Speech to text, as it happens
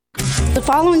The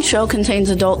following show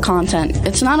contains adult content.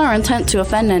 It's not our intent to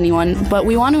offend anyone, but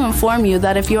we want to inform you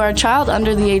that if you are a child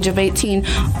under the age of 18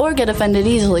 or get offended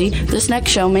easily, this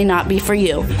next show may not be for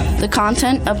you. The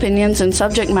content, opinions, and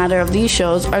subject matter of these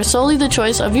shows are solely the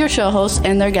choice of your show hosts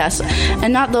and their guests,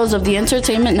 and not those of the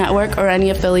Entertainment Network or any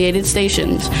affiliated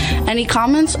stations. Any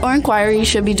comments or inquiries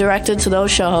should be directed to those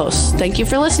show hosts. Thank you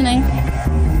for listening.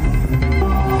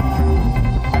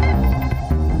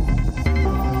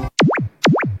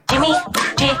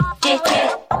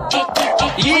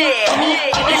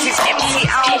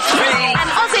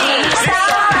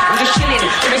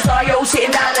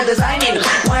 Sitting down and designing,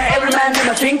 where every man in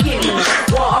a thinking,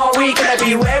 what are we gonna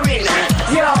be wearing?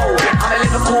 Yo, I'm a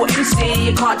Liverpool MC,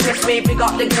 you can't test me. Big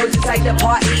up the girls inside the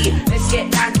party. Let's get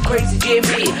down to crazy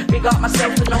Jimmy. Big up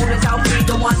myself and known as Alfie,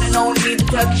 the one and only, the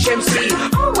Turkish MC.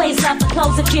 Always love the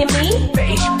clothes of Jimmy.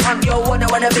 Bitch, I'm your one I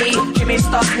wanna be. Jimmy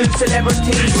Star's new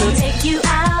celebrity. We'll take you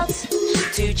out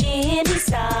to Jimmy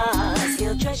Star's.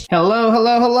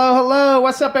 Hello.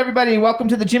 What's up, everybody? Welcome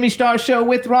to the Jimmy Star Show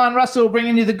with Ron Russell,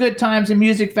 bringing you the good times in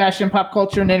music, fashion, pop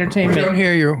culture, and entertainment. We don't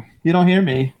hear you. You don't hear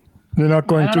me? You're not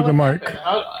going through the mic.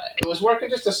 It was working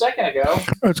just a second ago.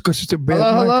 It's because it's a bad mic.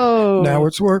 Hello. Now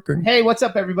it's working. Hey, what's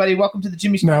up, everybody? Welcome to the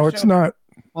Jimmy Star Show. Now it's not.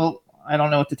 Well, I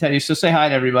don't know what to tell you, so say hi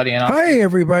to everybody. Hi,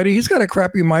 everybody. He's got a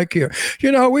crappy mic here.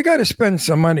 You know, we got to spend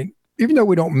some money. Even though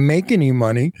we don't make any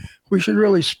money, we should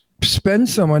really spend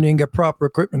some money and get proper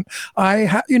equipment.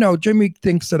 Jimmy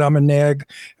thinks that I'm a nag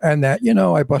and that,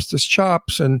 I bust his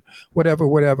chops and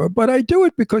whatever. But I do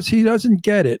it because he doesn't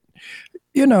get it.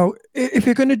 If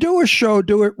you're going to do a show,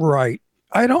 do it right.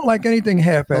 I don't like anything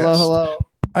half-assed. Hello.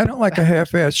 I don't like a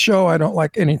half-assed show. I don't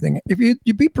like anything. If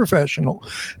you be professional.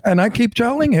 And I keep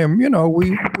telling him,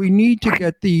 we need to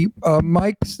get the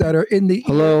mics that are in the...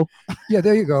 Hello. Yeah,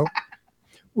 there you go.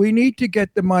 We need to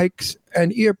get the mics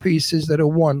and earpieces that are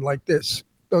one like this.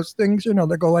 Those things,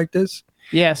 that go like this.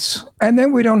 Yes. And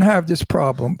then we don't have this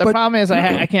problem. The problem is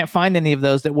I can't find any of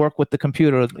those that work with the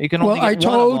computer. You can only get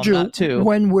one of them, not two.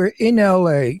 When we're in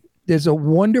LA, there's a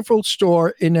wonderful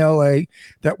store in LA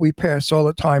that we pass all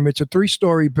the time. It's a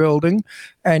 3-story building.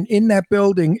 And in that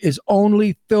building is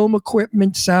only film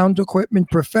equipment, sound equipment,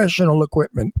 professional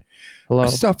equipment. Hello.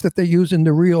 Stuff that they use in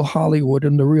the real Hollywood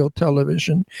and the real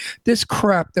television. This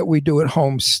crap that we do at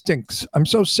home stinks. I'm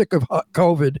so sick of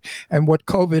COVID and what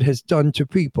COVID has done to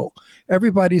people.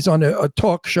 Everybody's on a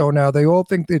talk show now. They all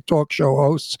think they're talk show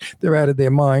hosts. They're out of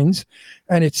their minds.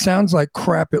 And it sounds like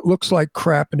crap. It looks like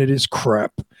crap, and it is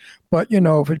crap. But,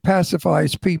 if it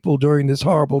pacifies people during this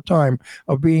horrible time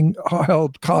of being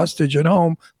held hostage at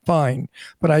home, fine.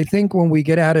 But I think when we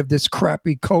get out of this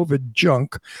crappy COVID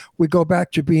junk, we go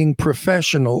back to being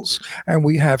professionals, and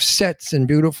we have sets and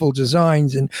beautiful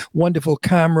designs and wonderful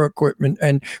camera equipment,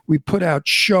 and we put out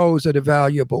shows that are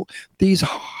valuable. These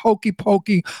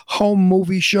hokey-pokey home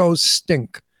movie shows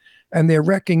stink, and they're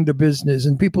wrecking the business,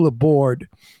 and people are bored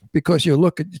because you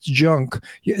look at it's junk.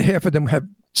 Half of them have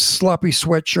sloppy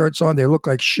sweatshirts on. They look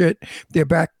like shit. Their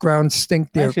backgrounds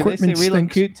stink. Their equipment they say we look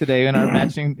stinks. cute today in our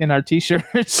matching in our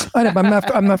t-shirts. I'm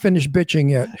not finished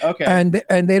bitching yet. Okay. And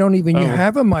they don't even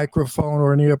have a microphone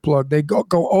or an earplug. They go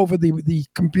over the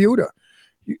computer.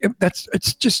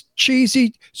 It's just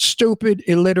cheesy, stupid,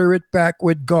 illiterate,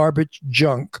 backward, garbage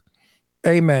junk.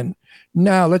 Amen.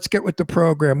 Now let's get with the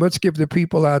program. Let's give the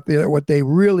people out there what they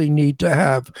really need to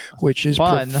have, which is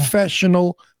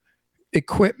professional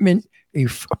equipment, a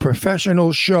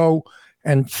professional show,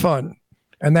 and fun.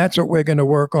 And that's what we're going to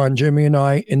work on, Jimmy and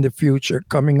I, in the future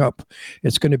coming up.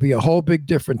 It's going to be a whole big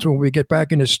difference when we get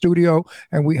back in the studio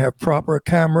and we have proper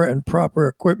camera and proper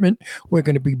equipment. We're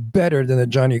going to be better than the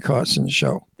Johnny Carson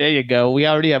show. There you go. We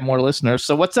already have more listeners.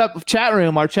 So what's up, chat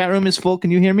room? Our chat room is full.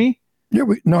 Can you hear me? Yeah,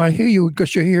 I hear you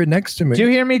because you're here next to me. Do you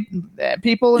hear me,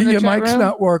 people in the chat room? Your mic's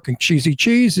not working.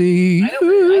 Cheesy. I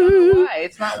don't know why.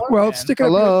 It's not working. Well, stick up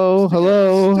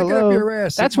your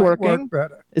ass. That's working.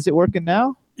 Is it working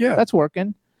now? Yeah. That's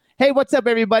working. Hey, what's up,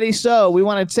 everybody? So we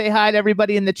want to say hi to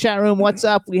everybody in the chat room. What's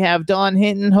up? We have Dawn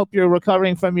Hinton. Hope you're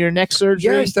recovering from your neck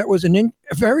surgery. Yes, that was a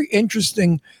very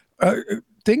interesting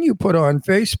thing you put on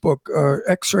Facebook,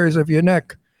 x-rays of your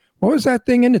neck. What was that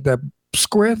thing in it? That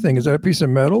square thing? Is that a piece of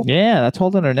metal? Yeah, that's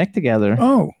holding her neck together.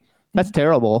 Oh. That's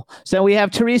terrible. So we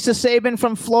have Teresa Sabin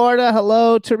from Florida.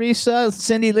 Hello, Teresa.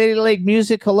 Cindy Lady Lake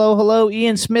Music. Hello.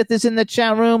 Ian Smith is in the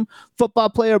chat room. Football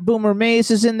player Boomer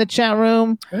Mays is in the chat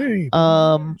room. Hey.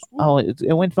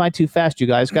 It went by too fast, you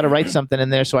guys. Got to write something in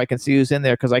there so I can see who's in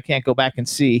there because I can't go back and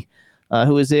see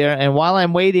who is there. And while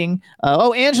I'm waiting,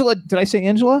 Angela. Did I say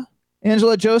Angela?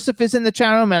 Angela Joseph is in the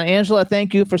chat room. And Angela,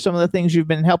 thank you for some of the things you've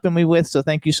been helping me with. So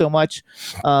thank you so much.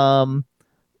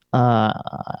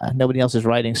 Nobody else is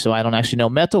writing, so I don't actually know.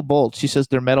 Metal Bolts. She says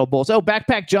they're metal bolts. Oh,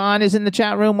 Backpack John is in the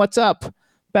chat room. What's up,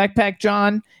 Backpack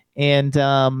John? And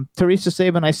Teresa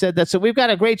Saban, I said that. So we've got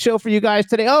a great show for you guys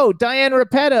today. Oh, Diane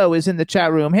Repetto is in the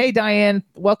chat room. Hey, Diane,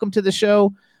 welcome to the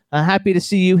show. Happy to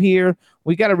see you here.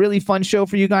 We got a really fun show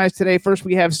for you guys today. First,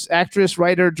 we have actress,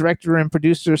 writer, director, and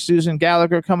producer Susan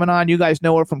Gallagher coming on. You guys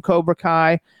know her from Cobra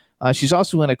Kai. She's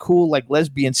also in a cool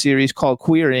lesbian series called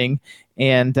Queering,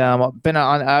 and been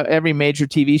on every major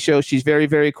TV show. She's very,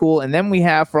 very cool. And then we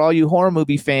have, for all you horror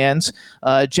movie fans,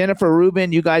 Jennifer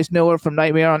Rubin. You guys know her from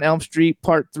Nightmare on Elm Street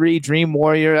Part 3, Dream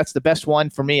Warrior. That's the best one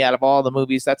for me out of all the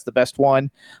movies. That's the best one.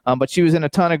 But she was in a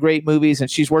ton of great movies, and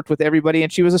she's worked with everybody.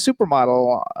 And she was a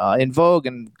supermodel in Vogue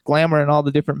and Glamour and all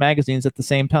the different magazines at the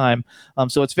same time.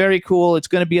 So it's very cool. It's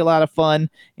going to be a lot of fun,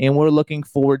 and we're looking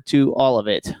forward to all of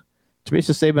it.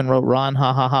 Teresa Saban wrote Ron,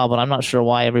 ha, ha, ha, but I'm not sure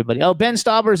why everybody. Oh, Ben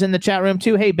Stauber's in the chat room,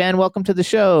 too. Hey, Ben, welcome to the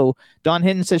show. Dawn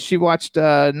Hinton says she watched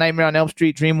Nightmare on Elm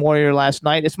Street, Dream Warrior last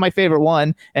night. It's my favorite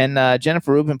one, and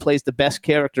Jennifer Rubin plays the best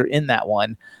character in that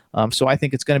one. So I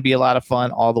think it's going to be a lot of fun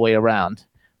all the way around.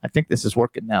 I think this is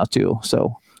working now, too.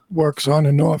 So Works on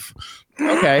and off.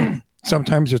 Okay.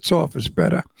 Sometimes it's off. It's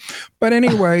better. But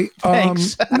anyway,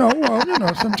 Thanks.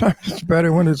 sometimes it's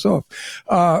better when it's off.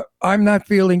 I'm not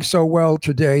feeling so well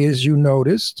today, as you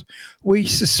noticed. We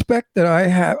suspect that I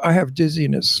have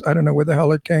dizziness. I don't know where the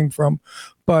hell it came from,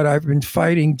 but I've been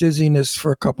fighting dizziness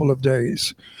for a couple of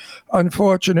days.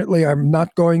 Unfortunately, I'm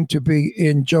not going to be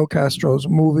in Joe Castro's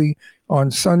movie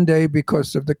on Sunday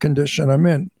because of the condition I'm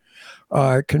in.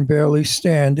 I can barely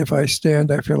stand. If I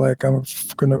stand, I feel like I'm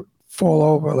going to fall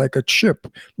over like a chip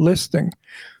listing.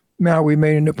 Now we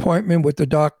made an appointment with the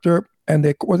doctor, and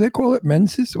they call it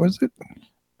menses, was it?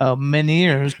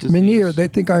 Meniere's disease. Meniere. They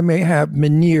think I may have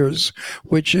Meniere's,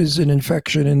 which is an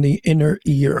infection in the inner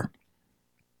ear.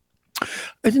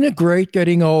 Isn't it great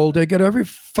getting old? They get every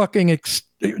fucking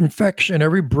infection,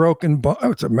 every broken bone. Oh,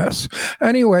 it's a mess.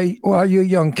 Anyway, while you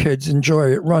young kids,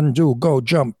 enjoy it. Run, do, go,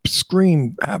 jump,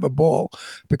 scream, have a ball.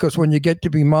 Because when you get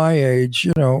to be my age,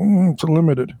 it's a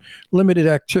limited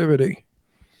activity.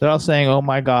 They're all saying, oh,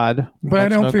 my God. But I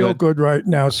don't feel good right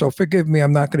now, so forgive me.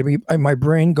 I'm not going to be. My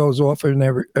brain goes off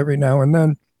every now and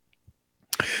then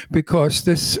because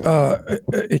this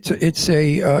it's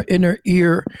a inner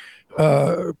ear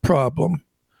problem.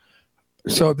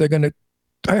 So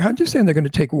I understand they're going to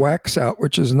take wax out,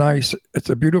 which is nice. It's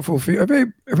a beautiful feel.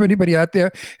 If anybody out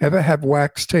there ever have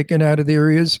wax taken out of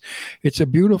their ears, it's a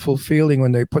beautiful feeling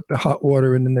when they put the hot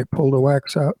water in and they pull the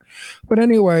wax out. But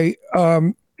anyway,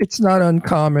 it's not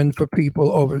uncommon for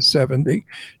people over 70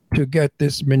 to get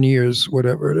this Meniere's,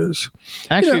 whatever it is.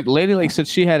 Actually, Lady Lake said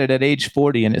she had it at age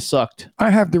 40 and it sucked.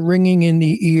 I have the ringing in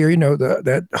the ear,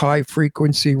 that high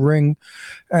frequency ring,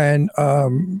 and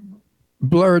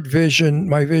blurred vision.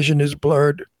 My vision is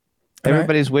blurred.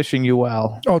 Everybody's wishing you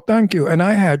well. Oh, thank you. And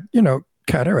I had,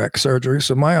 cataract surgery,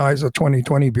 so my eyes are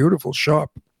 20/20, beautiful, sharp.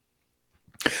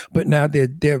 But now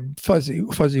they're fuzzy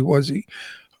wuzzy.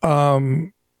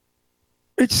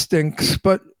 It stinks,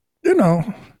 but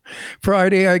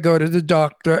Friday I go to the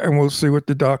doctor and we'll see what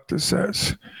the doctor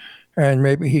says. And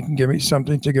maybe he can give me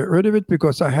something to get rid of it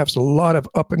because I have a lot of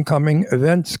up and coming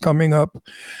events coming up.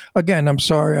 Again, I'm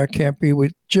sorry I can't be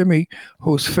with Jimmy,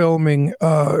 who's filming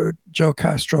Joe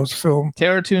Castro's film.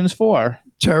 Terratunes 4.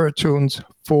 Terratunes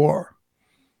 4.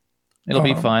 It'll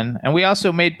be fun. And we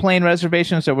also made plane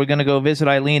reservations, so we're going to go visit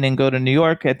Eileen and go to New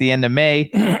York at the end of May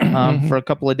for a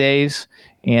couple of days.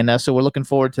 And so we're looking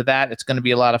forward to that. It's going to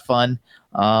be a lot of fun.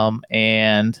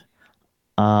 And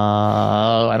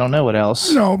I don't know what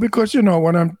else. No, because,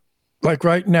 when I'm like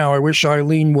right now, I wish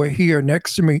Eileen were here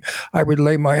next to me. I would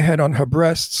lay my head on her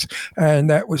breasts, and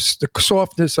that was the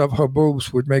softness of her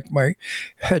boobs would make my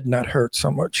head not hurt so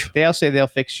much. They'll say they'll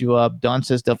fix you up. Dawn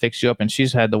says they'll fix you up, and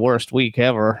she's had the worst week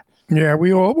ever. Yeah,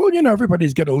 we all. Well,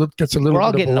 everybody's gets a little. We're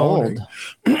all bit getting old.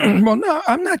 Well, no,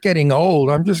 I'm not getting old.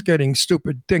 I'm just getting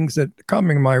stupid things that are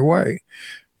coming my way.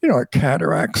 Like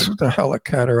cataracts. What the hell are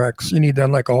cataracts? You need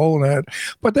them like a hole in the head.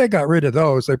 But they got rid of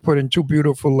those. They put in 2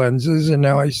 beautiful lenses, and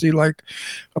now I see like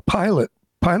a pilot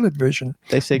vision.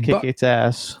 They say kick its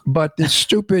ass. But this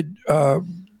stupid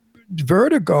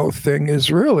vertigo thing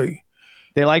is really.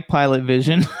 They like pilot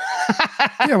vision.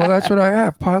 Yeah, well, that's what I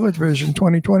have, pilot vision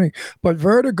 20/20. But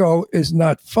vertigo is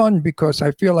not fun because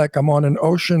I feel like I'm on an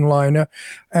ocean liner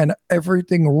and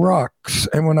everything rocks.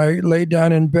 And when I lay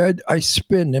down in bed, I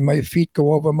spin and my feet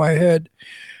go over my head.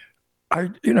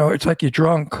 It's like you're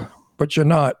drunk, but you're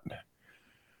not.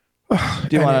 Do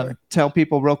you want to tell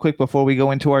people real quick before we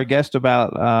go into our guest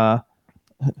about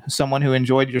someone who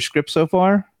enjoyed your script so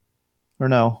far? Or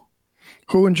no?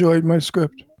 Who enjoyed my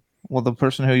script? Well, the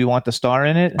person who you want to star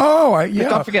in it. Oh, But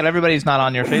don't forget, everybody's not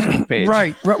on your Facebook page.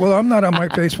 Right. Well, I'm not on my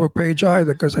Facebook page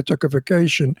either because I took a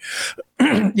vacation.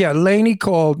 Yeah, Lainey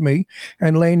called me,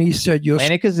 and Lainey said,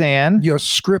 Lainey Kazan. Your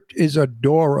script is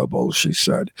adorable, she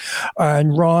said.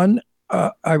 And Ron,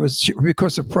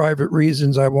 because of private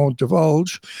reasons I won't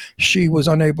divulge, she was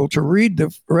unable to read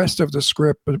the rest of the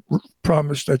script, but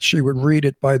promised that she would read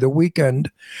it by the weekend,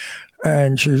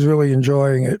 and she's really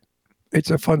enjoying it.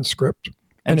 It's a fun script.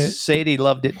 And Sadie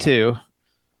loved it too.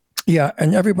 Yeah,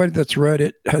 and everybody that's read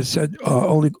it has said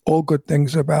all good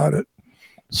things about it.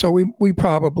 So we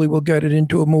probably will get it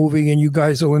into a movie, and you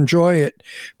guys will enjoy it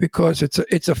because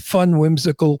it's a fun,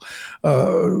 whimsical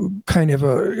kind of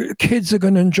a. Kids are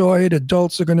going to enjoy it,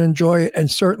 adults are going to enjoy it,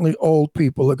 and certainly old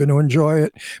people are going to enjoy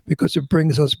it because it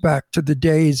brings us back to the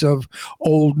days of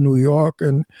old New York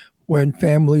and when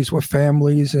families were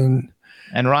families.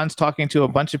 And Ron's talking to a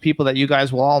bunch of people that you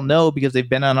guys will all know because they've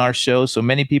been on our show. So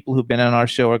many people who've been on our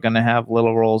show are going to have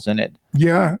little roles in it.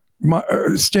 Yeah.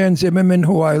 Stan Zimmerman,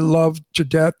 who I love to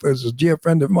death, is a dear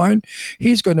friend of mine.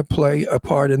 He's going to play a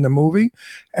part in the movie.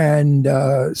 And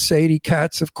Sadie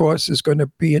Katz, of course, is going to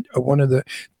be one of the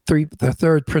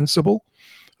third principal.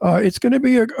 It's going to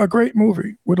be a great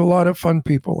movie with a lot of fun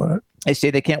people in it. They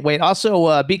say they can't wait.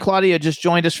 Also, B. Claudia just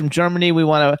joined us from Germany. We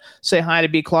want to say hi to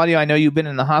B. Claudia. I know you've been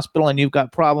in the hospital and you've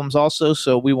got problems also,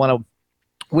 so we want to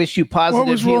wish you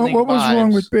positive healing vibes. What was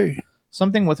wrong with B?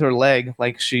 Something with her leg,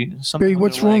 B,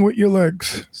 what's wrong with your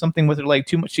legs? Something with her leg.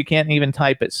 Too much. She can't even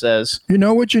type. It says. You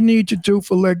know what you need to do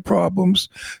for leg problems?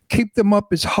 Keep them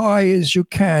up as high as you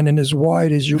can and as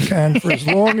wide as you can for as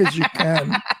long as you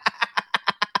can.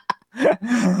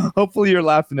 Hopefully, you're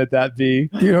laughing at that, B.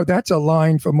 You know, that's a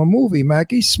line from a movie.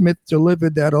 Maggie Smith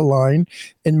delivered that a line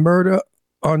in Murder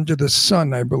Under the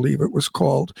Sun, I believe it was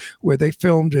called, where they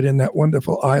filmed it in that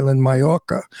wonderful island,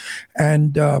 Mallorca,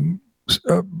 and.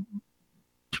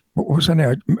 What was her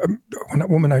name? That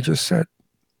woman I just said.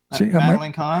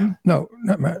 Madeline Kahn? No,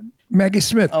 not Maggie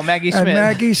Smith. Oh, Maggie Smith. And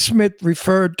Maggie Smith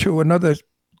referred to another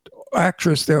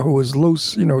actress there who was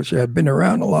loose. You know, she had been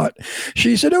around a lot.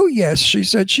 She said, oh, yes. She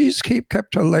said she's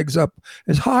kept her legs up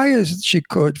as high as she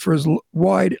could for as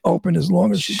wide open as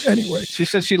long as she anyway. She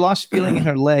said she lost feeling in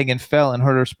her leg and fell and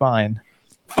hurt her spine.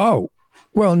 Oh.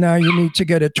 Well, now you need to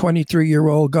get a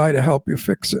 23-year-old guy to help you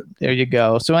fix it. There you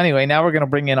go. So anyway, now we're going to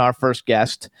bring in our first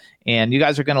guest, and you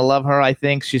guys are going to love her, I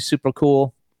think. She's super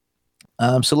cool.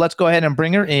 So let's go ahead and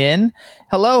bring her in.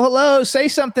 Hello. Say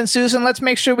something, Susan. Let's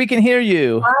make sure we can hear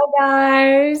you. Hi,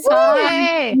 guys.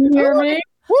 Hi. Can you hear me?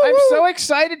 I'm so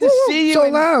excited to see you. So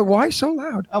loud. Why so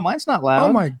loud? Oh, mine's not loud.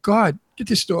 Oh, my God. Get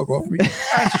this dog off me.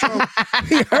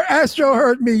 Astro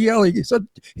heard me yelling. He said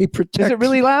he protects. Is it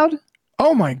really loud?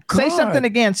 Oh, my God. Say something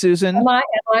again, Susan. Am I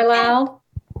loud?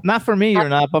 Not for me, you're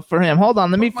not, but for him. Hold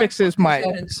on. Let me fix his mic.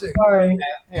 Sorry.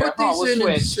 Put these in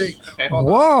and see. Okay, hold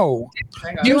on. Whoa.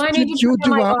 Do I need to put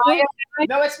my volume?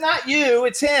 No, it's not you.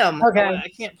 It's him. Okay. I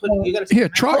can't put it. You got to Here,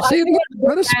 try. See,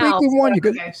 let us speak in one. You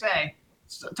Okay, say.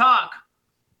 Talk.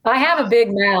 I have a big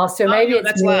mouth, so maybe it's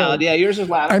that's me. loud. Yeah, yours is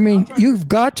loud. I mean, you've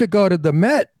got to go to the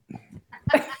Met.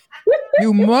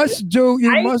 You must do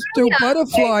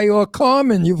Butterfly or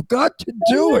Carmen. You've got to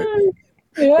do it.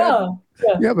 Yeah.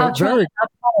 You have a very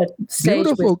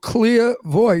beautiful, clear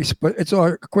voice, but it's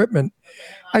our equipment.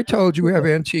 I told you we have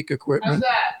antique equipment. How's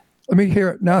that? Let me hear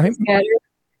it now.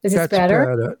 Is it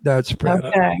better? That's better.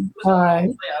 Okay. All right.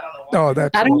 Oh,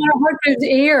 that's. I don't want to hurt his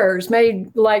ears. May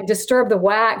disturb the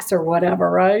wax or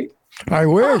whatever, right? I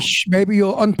wish. Maybe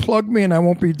you'll unplug me and I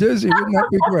won't be dizzy. Wouldn't that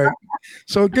be great?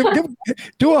 So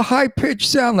do a high pitched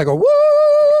sound like a woo.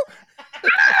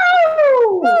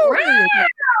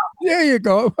 There you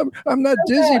go. I'm not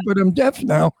dizzy, but I'm deaf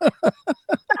now.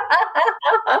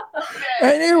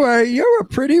 Anyway, you're a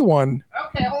pretty one.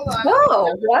 Okay, hold on.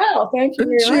 Oh, wow. Thank you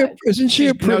very much. Isn't she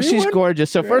a pretty one? No, she's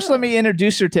gorgeous. So first, let me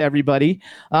introduce her to everybody.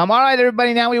 All right,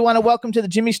 everybody. Now we want to welcome to the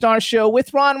Jimmy Star Show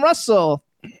with Ron Russell,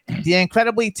 the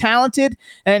incredibly talented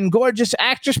and gorgeous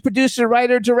actress, producer,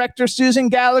 writer, director, Susan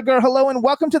Gallagher. Hello and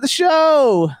welcome to the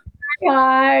show.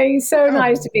 Hi. So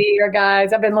nice to be here,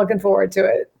 guys. I've been looking forward to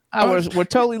it. We're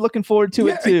totally looking forward to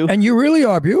it, too. And you really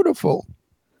are beautiful.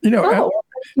 You know, thank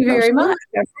you very much.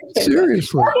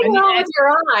 Seriously. Nothing wrong with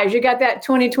your eyes. You got that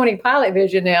 20/20 pilot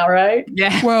vision now, right?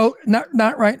 Yeah. Well,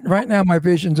 not right now. My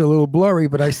vision's a little blurry,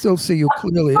 but I still see you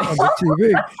clearly on the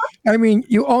TV. I mean,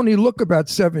 you only look about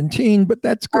 17, but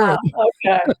that's good.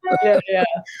 Okay. Yeah.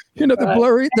 You know, the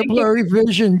blurry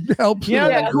vision helps. Yeah,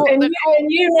 with Yeah. that. And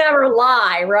you never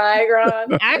lie, right,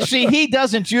 Ron? Actually, he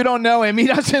doesn't. You don't know him. He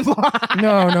doesn't lie.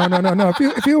 No.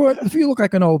 If you look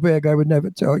like an old bag, I would never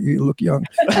tell you look young.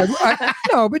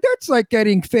 No, but that's like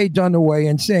getting Faye Dunaway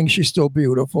and saying she's still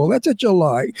beautiful. That's a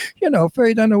July. You know,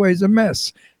 Faye Dunaway's a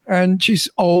mess. And she's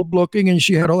old looking and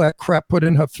she had all that crap put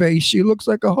in her face. She looks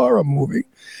like a horror movie.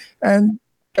 And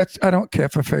I don't care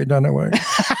for Faye Dunaway.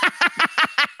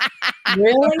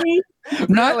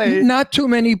 Really? Not too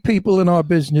many people in our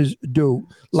business do.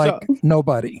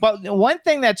 Nobody. But one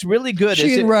thing that's really good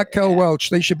She is and Raquel Welch,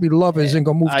 they should be lovers and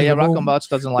go move to the moon. Raquel Welch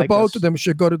doesn't like both us. of them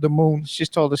should go to the moon. She's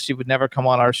told us she would never come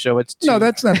on our show. No,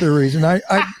 that's not the reason. I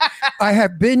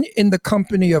have been in the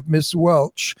company of Miss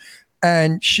Welch.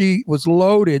 And she was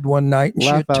loaded one night and she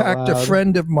attacked a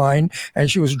friend of mine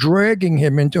and she was dragging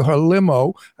him into her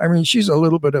limo. I mean, she's a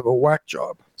little bit of a whack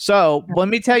job. So let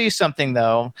me tell you something,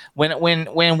 though.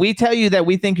 When we tell you that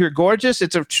we think you're gorgeous,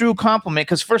 it's a true compliment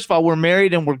because, first of all, we're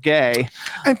married and we're gay.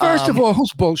 And first of all,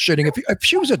 who's bullshitting? If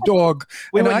she was a dog,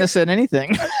 we wouldn't have said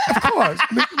anything. Of course.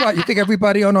 What, you think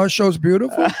everybody on our show is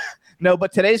beautiful? No,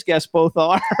 but today's guests both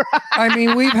are. I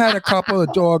mean, we've had a couple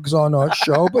of dogs on our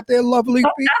show, but they're lovely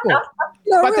people.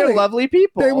 No, but really. they're lovely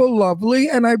people. They were lovely,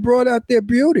 and I brought out their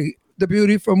beauty, the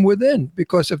beauty from within,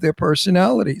 because of their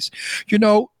personalities. You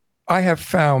know, I have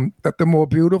found that the more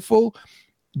beautiful,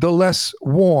 the less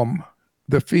warm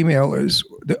the female is.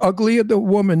 The uglier the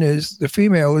woman is, the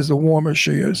female is, the warmer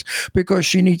she is, because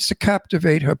she needs to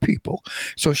captivate her people.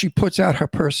 So she puts out her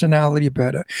personality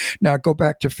better. Now go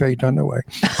back to Faye Dunaway.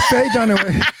 Faye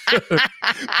Dunaway,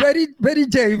 Betty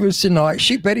Davis and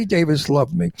Betty Davis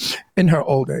loved me in her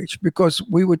old age because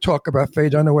we would talk about Faye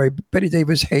Dunaway. Betty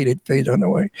Davis hated Faye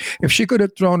Dunaway. If she could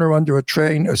have thrown her under a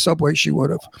train, a subway, she would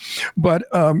have. But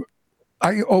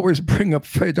I always bring up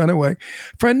Faye Dunaway.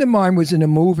 A friend of mine was in a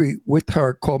movie with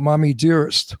her called Mommy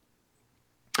Dearest.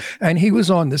 And he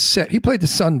was on the set. He played the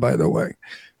son, by the way.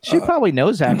 She probably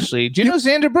knows, actually. Do you know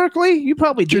Xander Berkeley? You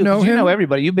probably do. You know him? You know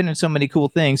everybody. You've been in so many cool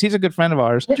things. He's a good friend of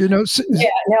ours. Do you know? Yeah,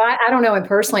 no, I don't know him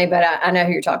personally, but I know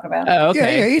who you're talking about. Oh,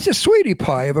 okay. Yeah, he's a sweetie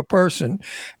pie of a person.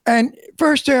 And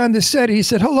first day on the set, he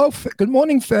said, "Hello, good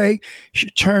morning, Faye."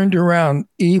 She turned around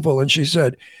evil and she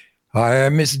said, "I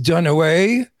am Miss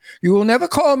Dunaway. You will never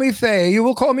call me Faye. You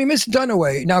will call me Miss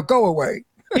Dunaway. Now go away."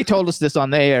 He told us this on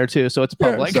the air, too, so it's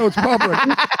public. Yeah, so it's public.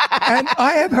 And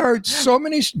I have heard so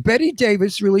many. Betty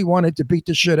Davis really wanted to beat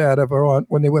the shit out of her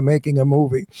when they were making a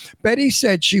movie. Betty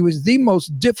said she was the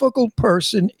most difficult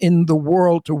person in the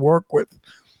world to work with.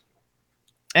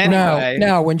 Anyway.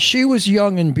 Now, when she was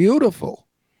young and beautiful,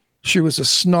 she was a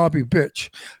snobby bitch.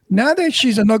 Now that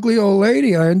she's an ugly old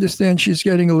lady, I understand she's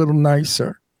getting a little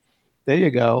nicer. There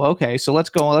you go. Okay, so let's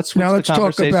go. Let's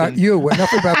talk about you.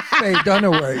 Enough about Faye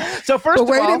Dunaway. So first,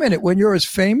 wait a minute. When you're as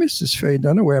famous as Faye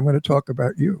Dunaway, I'm going to talk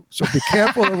about you. So be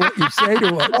careful of what you say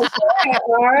to us. Okay,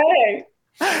 all right.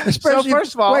 Especially, so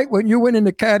first of all, when you win an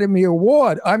Academy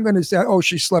Award, I'm going to say, "Oh,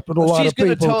 she slept with a lot of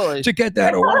people to get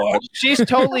that award." She's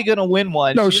totally going to win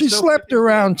one. No, she slept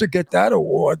around to get that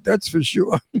award. That's for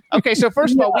sure. Okay, so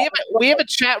first of all, we have a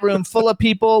chat room full of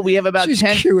people. We have about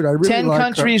 10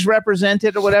 countries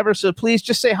represented or whatever. So please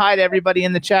just say hi to everybody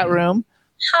in the chat room.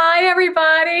 Hi,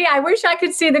 everybody. I wish I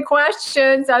could see the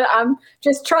questions. I'm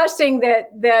just trusting that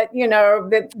they're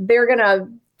going to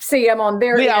see them on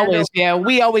their end.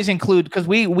 We always include, because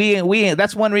we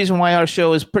that's one reason why our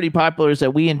show is pretty popular, is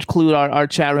that we include our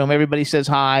chat room. Everybody says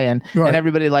hi and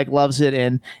everybody loves it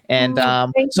and Thank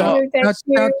you.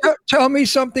 Tell me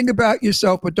something about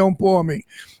yourself, but don't bore me.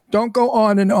 Don't go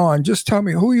on and on. Just tell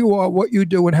me who you are, what you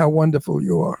do, and how wonderful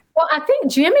you are. Well, I think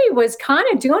Jimmy was kind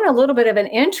of doing a little bit of an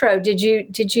intro.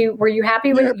 Were you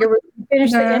happy with you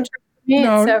finished the intro?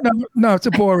 No, it's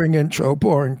a boring intro.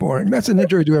 Boring. That's an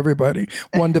intro to everybody.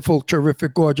 Wonderful,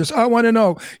 terrific, gorgeous. I want to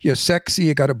know, you're sexy,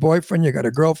 you got a boyfriend, you got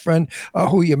a girlfriend,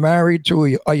 who you married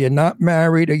to, are you not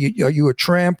married, are you a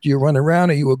tramp, do you run around,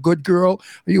 are you a good girl,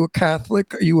 are you a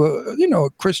Catholic, are you a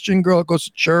Christian girl that goes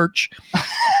to church,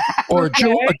 or a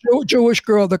Jewish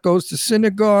girl that goes to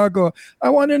synagogue, or I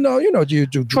want to know, do you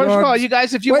do drugs? First of all, you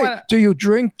guys, if you want, do you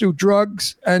drink, do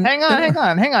drugs? And hang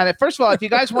on. First of all, if you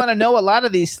guys want to know a lot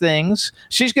of these things,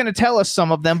 she's going to tell us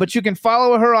some of them, but you can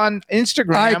follow her on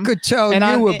Instagram. I could tell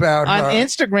you about her. On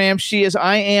Instagram, she is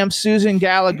I am Susan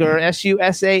Gallagher,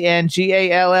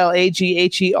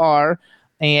 SusanGallagher.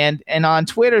 And on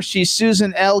Twitter, she's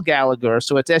Susan L. Gallagher.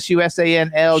 So it's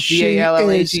SusanLGallagher. She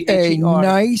is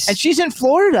nice. And she's in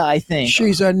Florida, I think.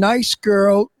 She's a nice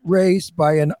girl raised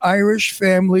by an Irish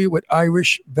family with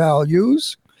Irish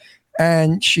values.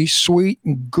 and she's sweet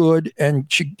and good,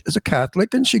 and she is a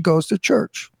Catholic, and she goes to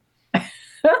church.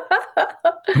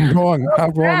 I'm wrong. How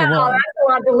wrong am Wow, I? that's a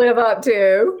lot to live up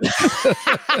to.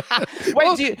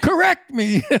 Wait, correct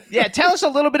me. yeah, tell us a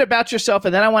little bit about yourself,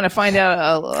 and then I want to find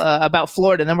out about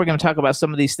Florida, and then we're going to talk about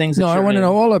some of these things. No, I want to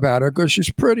know all about her because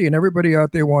she's pretty, and everybody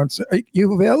out there wants. Are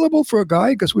you available for a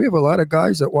guy? Because we have a lot of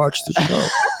guys that watch the show.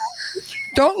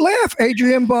 Don't laugh.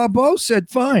 Adrienne Barbeau said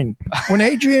fine. When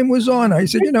Adrienne was on, I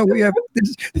said,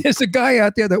 there's a guy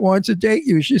out there that wants to date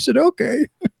you. She said, okay.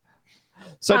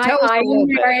 So tell us a I'm little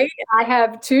bit. married. I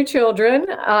have 2 children,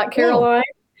 Caroline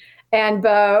and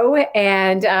Bo,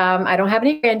 and I don't have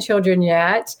any grandchildren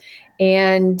yet.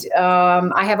 And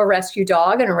I have a rescue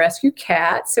dog and a rescue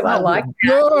cat, so I like that.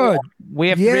 Good. We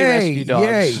have 3 rescue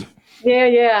dogs.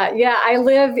 Yay. Yeah. I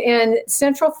live in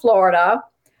Central Florida,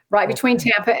 right between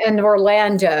Tampa and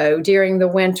Orlando during the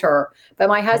winter. But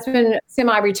my husband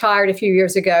semi-retired a few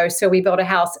years ago, so we built a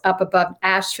house up above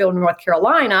Asheville, North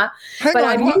Carolina. Hang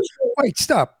on. Wait,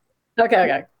 stop.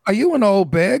 Okay. Are you an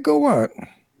old bag or what?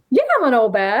 Yeah, I'm an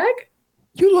old bag.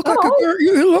 You look like a girl.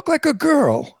 You look like a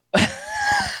girl.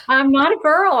 I'm not a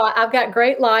girl. I've got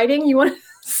great lighting. You want to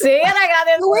see it? I got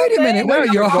this. Wait a minute.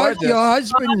 Wait,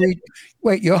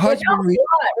 your husband.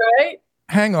 Right?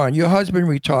 Hang on. Your husband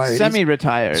retired.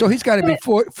 Semi-retired. So he's got to be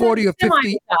 40 or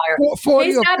 50. 40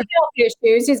 He's got health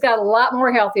issues. He's got a lot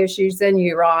more health issues than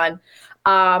you, Ron.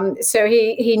 So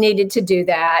he needed to do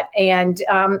that. And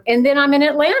then I'm in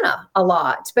Atlanta a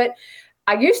lot. But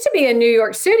I used to be in New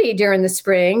York City during the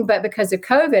spring, but because of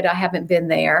COVID, I haven't been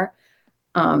there.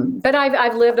 But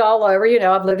I've lived all over,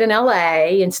 I've lived in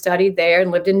LA and studied there,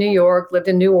 and lived in New York, lived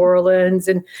in New Orleans,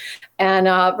 and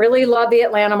really love the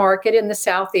Atlanta market in the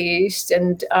Southeast.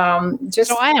 And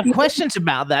So I have questions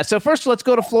about that. So first, let's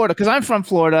go to Florida, because I'm from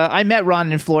Florida. I met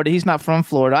Ron in Florida. He's not from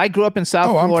Florida. I grew up in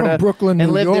South Florida, I'm from Brooklyn, and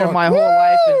New lived York. there my whole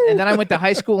life. And then I went to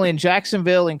high school in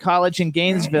Jacksonville and college in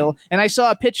Gainesville. And I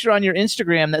saw a picture on your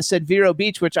Instagram that said Vero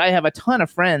Beach, which I have a ton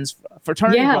of friends,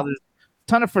 fraternity brothers.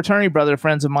 Ton of fraternity brother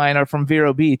friends of mine are from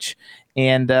Vero Beach,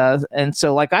 and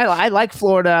so like I like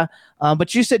Florida,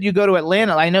 but you said you go to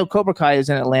Atlanta. I know Cobra Kai is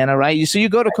in Atlanta, right? So you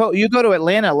go to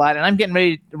Atlanta a lot, and I'm getting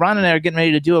ready. Ron and I are getting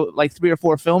ready to do like 3 or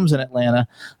 4 films in Atlanta.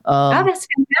 that's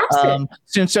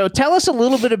fantastic. So tell us a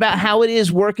little bit about how it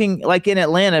is working like in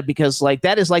Atlanta, because like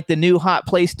that is like the new hot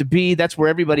place to be. That's where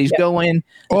everybody's going. It's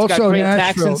also, got great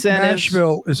Nashville. tax incentives.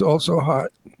 Nashville is also hot.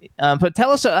 But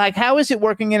tell us, like, how is it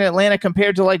working in Atlanta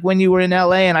compared to like when you were in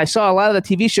LA? And I saw a lot of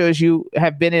the TV shows you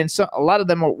have been in. So a lot of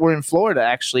them were in Florida,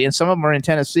 actually, and some of them are in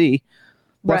Tennessee,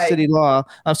 West City Law.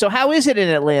 So how is it in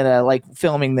Atlanta, like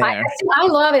filming there? I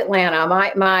love Atlanta.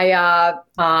 My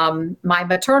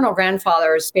maternal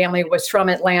grandfather's family was from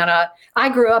Atlanta. I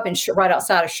grew up right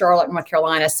outside of Charlotte, North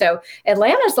Carolina. So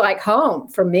Atlanta's like home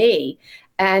for me.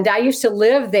 And I used to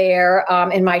live there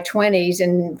in my 20s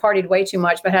and partied way too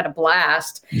much, but had a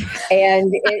blast.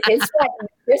 And it's like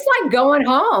going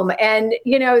home. And,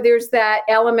 there's that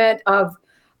element of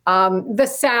the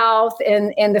South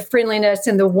and the friendliness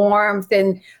and the warmth.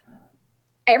 And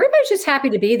everybody's just happy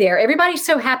to be there. Everybody's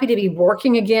so happy to be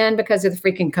working again because of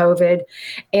the freaking COVID.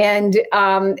 And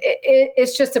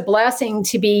it's just a blessing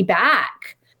to be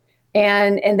back.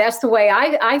 And that's the way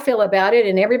I feel about it,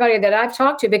 and everybody that I've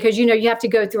talked to, because, you have to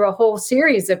go through a whole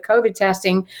series of COVID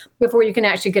testing before you can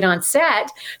actually get on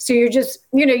set. So you're just,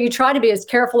 you try to be as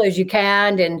careful as you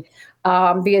can and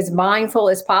be as mindful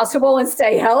as possible and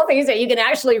stay healthy so you can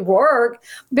actually work.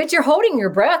 But you're holding your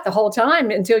breath the whole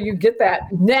time until you get that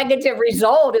negative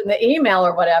result in the email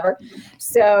or whatever.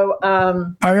 So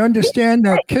I understand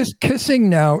that kissing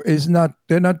now is not,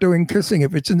 they're not doing kissing.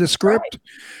 If it's in the script,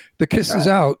 the kiss is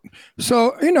out.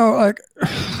 So,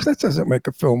 that doesn't make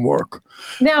a film work.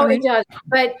 No, it does.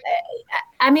 But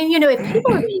if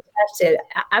people are being tested,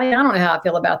 I don't know how I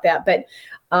feel about that. But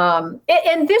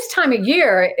and this time of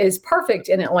year is perfect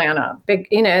in Atlanta.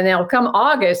 And they'll come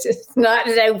August. It's not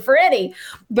so pretty,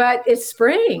 but it's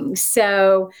spring.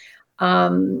 So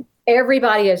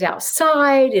everybody is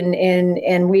outside,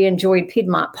 and we enjoyed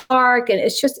Piedmont Park. And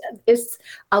it's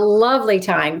a lovely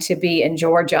time to be in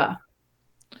Georgia.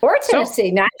 Or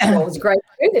Tennessee. Nashville was great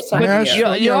too this time of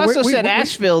year. You also said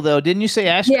Asheville, though, didn't you say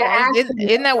Asheville? Yeah, Asheville.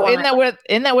 Isn't that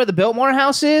where the It Biltmore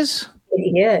House is?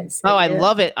 is. I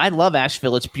love it. I love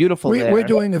Asheville. It's beautiful there. We're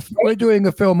doing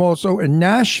a film also in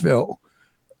Nashville,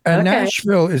 and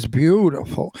Nashville is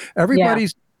beautiful.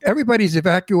 Everybody's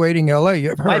evacuating LA.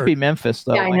 You've heard. Might be Memphis,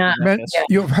 though. Yeah, I know.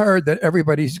 You've heard that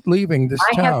everybody's leaving this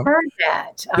town. I have heard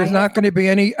that. There's not going to be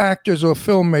any actors or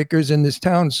filmmakers in this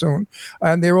town soon.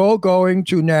 And they're all going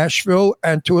to Nashville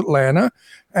and to Atlanta.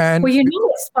 And well, you know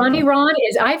what's funny, Ron,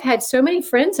 is I've had so many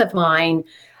friends of mine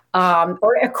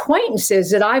or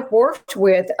acquaintances that I've worked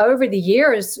with over the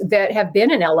years that have been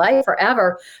in LA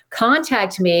forever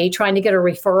contact me trying to get a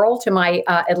referral to my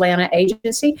Atlanta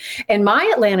agency. And my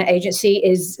Atlanta agency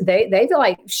is they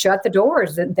like shut the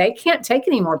doors. They can't take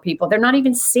any more people. They're not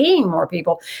even seeing more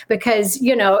people because,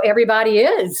 you know, everybody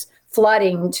is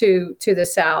flooding to the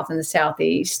South and the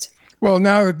Southeast. well,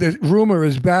 now the rumor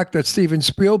is back that Steven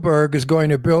Spielberg is going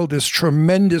to build this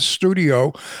tremendous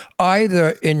studio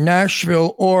either in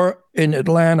Nashville or in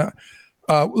Atlanta.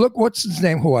 Look, what's his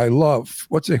name? Who I love?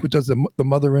 What's it? Who does the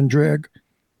Mother in Drag?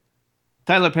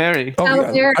 Tyler Perry. Oh,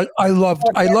 Tyler yeah. Perry. I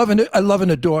love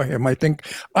and adore him. I think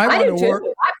I want do to too. work.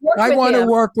 I've worked I want with to him.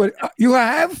 work with you.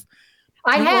 Have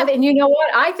I have, and you know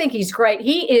what? I think he's great.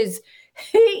 He is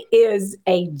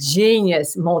a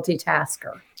genius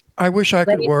multitasker. I wish I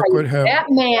could work with him. That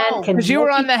man can. Because you were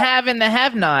on the have and the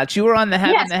have-nots. You were on the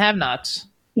have Yes. and the have-nots.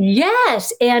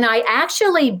 Yes, and I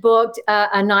actually booked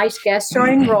a nice guest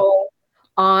starring role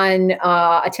on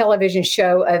a television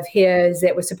show of his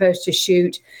that was supposed to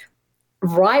shoot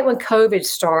right when COVID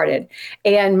started.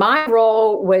 And my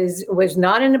role was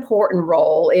not an important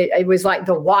role. It was like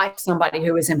the wife, somebody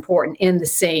who was important in the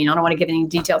scene. I don't want to give any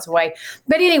details away.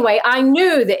 But anyway, I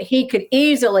knew that he could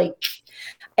easily,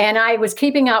 and I was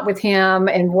keeping up with him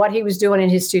and what he was doing in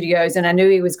his studios. And I knew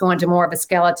he was going to more of a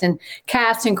skeleton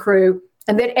cast and crew.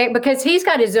 And that because he's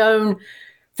got his own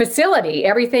facility,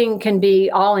 everything can be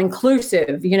all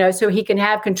inclusive, you know, so he can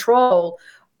have control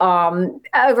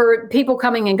over people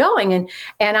coming and going.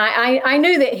 And I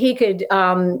knew that he could,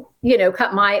 you know,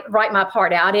 write my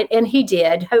part out. And he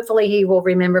did. Hopefully he will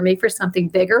remember me for something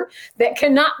bigger that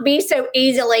cannot be so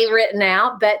easily written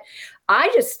out. But I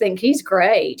just think he's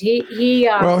great. He's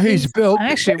built.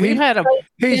 Actually, we've had a.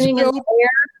 He's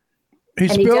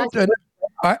built.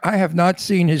 I have not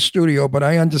seen his studio, but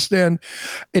I understand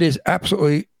it is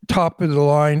absolutely top of the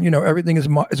line. You know, everything is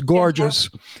gorgeous.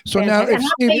 So now,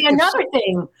 another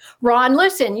thing, Ron,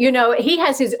 listen, you know, he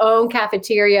has his own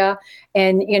cafeteria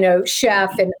and, you know,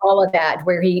 chef and all of that,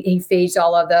 where he feeds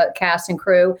all of the cast and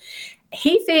crew.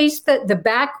 He feeds the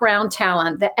background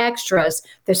talent, the extras,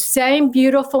 the same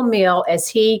beautiful meal as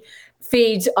he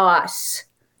feeds us.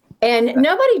 And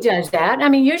nobody does that. I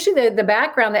mean, usually the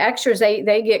background, the extras,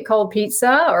 they get cold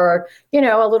pizza or, you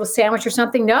know, a little sandwich or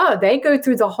something. No, they go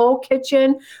through the whole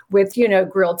kitchen with, you know,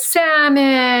 grilled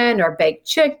salmon or baked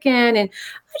chicken. And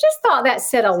I just thought that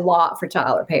said a lot for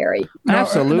Tyler Perry.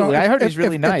 Absolutely. I heard he's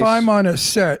really nice. If I'm on a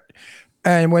set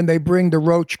and when they bring the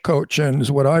roach coach in, is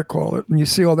what I call it, and you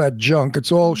see all that junk,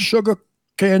 it's all sugar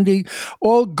candy,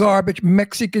 all garbage,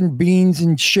 Mexican beans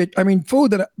and shit. I mean,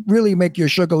 food that really make your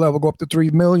sugar level go up to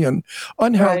 3 million.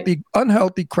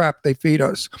 Unhealthy crap they feed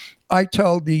us. I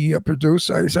tell the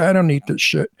producer, I say, I don't eat this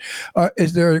shit.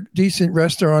 Is there a decent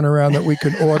restaurant around that we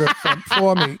can order from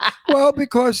for me? Well,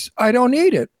 because I don't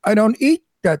eat it. I don't eat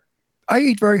that. I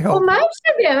eat very healthy. Well, most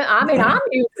of them, I mean, I'm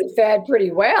usually fed pretty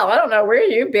well. I don't know where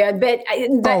you've been, but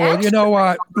you know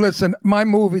what? Listen,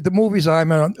 the movies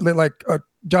I'm on, they're like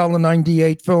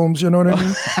 $1.98 films. You know what I mean?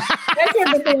 Those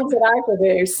are the things that I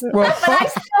produce. Well,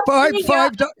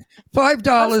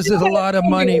 $5 is a lot of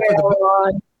money for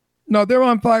the. No, they're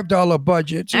on $5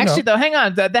 budgets. Actually, though, hang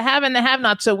on. The have and the have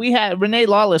not. So we had Renee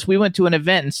Lawless. We went to an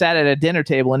event and sat at a dinner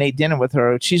table and ate dinner with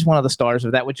her. She's one of the stars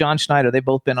of that with John Schneider. They've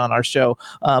both been on our show.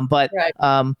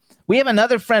 We have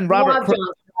another friend, Robert.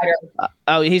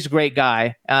 He's a great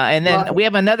guy. And then we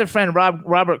have another friend,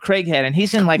 Robert Craighead, and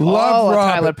he's in like all of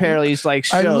Tyler Perry's like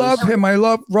shows. I love him. I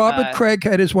love Robert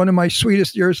Craighead is one of my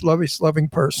sweetest, dearest, loving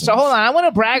persons. So hold on, I want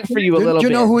to brag for you a little bit. Do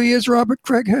you know who he is, Robert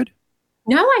Craighead?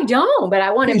 No, I don't, but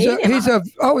I want to meet him. He's a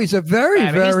very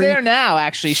he's there now,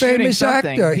 actually, famous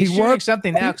actor. He's shooting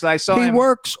something now because I saw him. He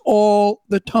works all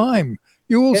the time.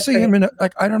 You will see him in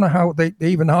I don't know how they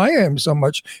even hire him so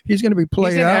much. He's going to be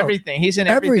played out. He's in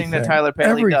everything that Tyler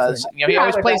Perry does. You know, he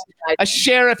always plays a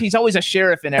sheriff. He's always a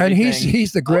sheriff in everything. And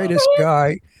he's the greatest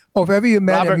guy. Oh, if ever you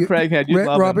met Robert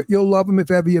Craighead, you'll love him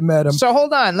if ever you met him. So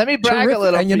hold on, let me brag a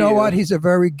little. And you know what? He's a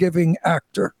very giving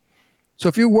actor. So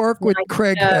if you work with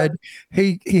Craighead,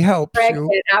 he helps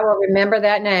you. I will remember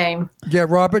that name. Yeah,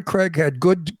 Robert Craighead,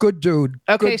 good dude.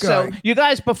 Okay, good guy. so you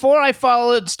guys, before I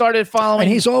started following,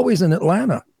 and he's always in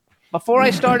Atlanta. Before I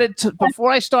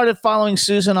started following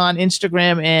Susan on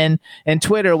Instagram and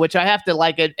Twitter, which I have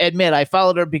to admit, I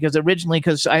followed her because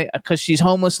she's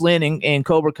Homeless Lynn in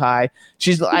Cobra Kai.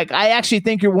 She's like, I actually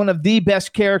think you're one of the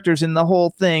best characters in the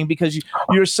whole thing because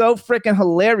you're so freaking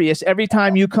hilarious every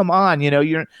time you come on. You know,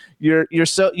 you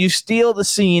steal the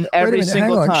scene every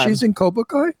single time. She's in Cobra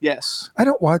Kai? Yes. I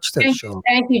don't watch that show.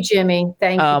 Thank you, Jimmy.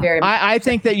 Thank you very much. I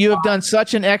think that you have done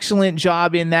such an excellent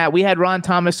job in that. We had Ron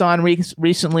Thomas on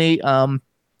recently.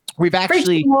 We've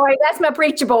actually Preacher Boy. That's my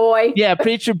Preacher Boy. Yeah,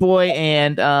 Preacher Boy,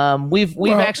 and we've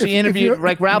actually interviewed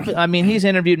Ralph. I mean, he's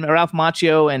interviewed Ralph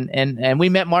Macchio, and we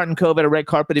met Martin Kove at a red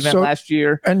carpet event last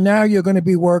year. And now you're going to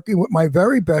be working with my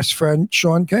very best friend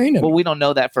Sean Kanan. Well, we don't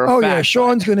know that for a fact. Oh yeah,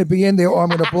 Sean's going to be in there, or I'm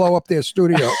going to blow up their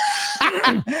studio.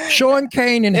 Sean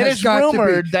Kanan has got to be. It is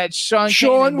rumored that Sean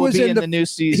Kanan will be in the new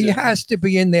season. He has to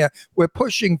be in there. We're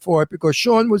pushing for it because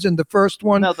Sean was in the first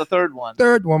one. No, the third one.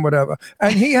 Third one, whatever.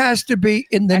 And he has to be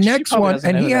in the next one,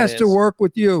 and he has to work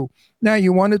with you. Now,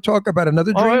 you want to talk about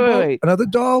another dream, another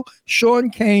doll? Sean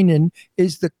Kanan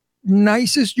is the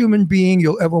nicest human being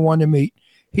you'll ever want to meet.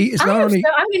 He is not only.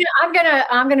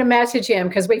 I'm gonna message him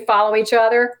because we follow each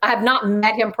other. I have not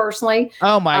met him personally.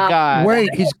 Oh my God! Wait,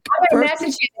 I'm gonna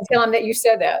message him and tell him that you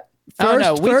said that.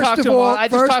 We talked to him. I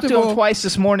just talked to him twice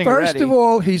this morning. First of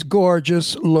all, he's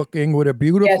gorgeous looking with a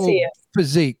beautiful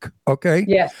physique. Okay.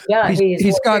 Yes. Yeah.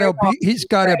 He's got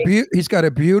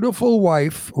a beautiful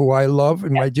wife who I love,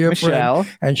 and my dear Michelle.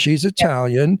 friend, and she's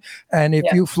Italian. And if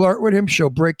you flirt with him, she'll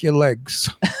break your legs.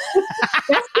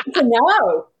 That's good to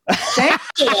know. Thanks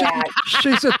for that.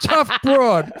 She's a tough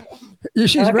broad.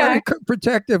 She's very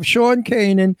protective. Sean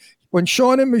Kanan, when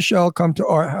Sean and Michelle come to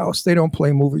our house, they don't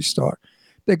play movie star.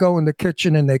 They go in the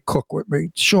kitchen and they cook with me.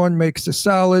 Sean makes the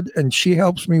salad and she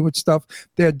helps me with stuff.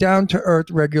 They're down to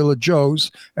earth, regular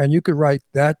Joes, and you could write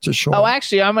that to Sean. Oh,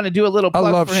 actually, I'm going to do a little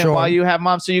plug for him while you have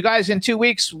Mom. So you guys, in 2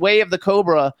 weeks, Way of the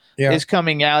Cobra is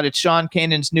coming out. It's Sean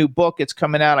Kanan's new book. It's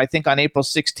coming out, I think, on April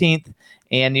 16th.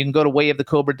 And you can go to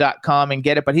wayofthecobra.com and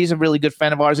get it. But he's a really good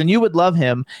friend of ours, and you would love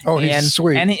him. Oh, he's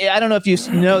sweet. And I don't know if you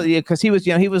know, because he was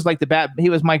like he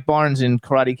was Mike Barnes in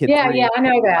Karate Kid 3. Yeah, I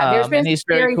know that. There's been he's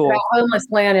very cool. About Homeless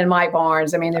Lynn and Mike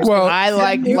Barnes. I mean, I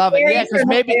love it. Yeah, because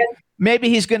maybe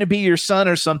he's going to be your son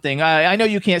or something. I know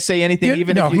you can't say anything, if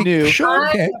you knew.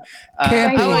 Sean can't be. He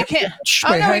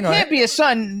can't be a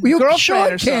son.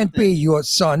 Sean can't be your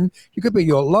son. You could be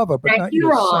your lover, but not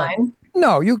your son.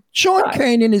 No, Sean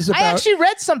Kanan is about. I actually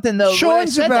read something though.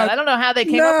 Sean's about. I don't know how they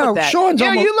came up with that.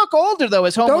 You look older though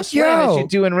as Homeless Lynn as you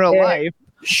do in real life.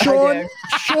 Sean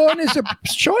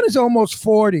is almost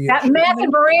 40. That meth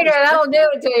and burrito, that'll do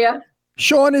it to you.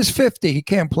 Sean is 50. He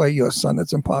can't play your son.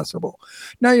 It's impossible.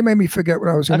 Now you made me forget what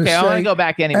I was going to say. Okay, I want to go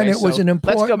back anyway. And it was an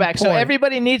important. Let's go back. Point. So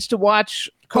everybody needs to watch.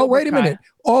 Cobra wait a minute.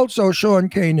 Also, Sean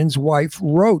Kanan's wife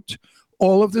wrote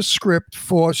all of the script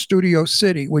for Studio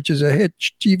City, which is a hit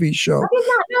TV show. I did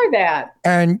not know that.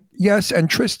 And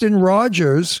Tristan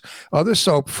Rogers, other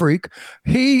soap freak,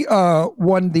 he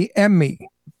won the Emmy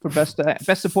for best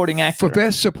supporting actor. For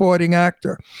best supporting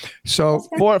actor. So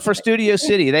for Studio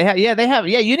City, they have.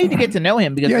 You need to get to know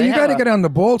him because you got to get on the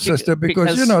ball, sister,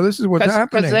 because this is what's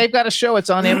happening. Because they've got a show.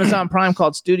 It's on Amazon Prime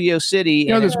called Studio City.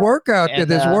 There's work out there.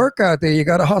 There's work out there. You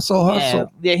got to hustle.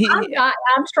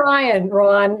 I'm trying,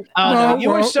 Ron. No,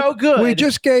 you were so good. We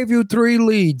just gave you 3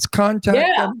 leads.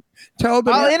 Contact them. Tell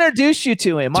them. I'll introduce you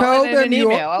to him. Tell them an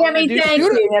email. Thank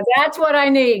you. Now, that's what I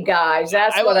need, guys.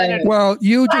 That's what I need. Well,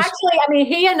 actually, I mean,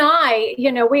 he and I,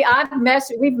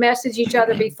 we've messaged each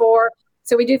other before,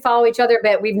 so we do follow each other,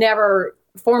 but we've never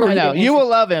formally. I know you will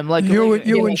love him, like you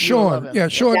and Sean. Yeah,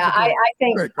 Sean. Yeah,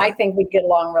 I think we get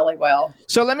along really well.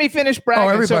 So let me finish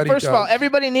bragging. So first of all,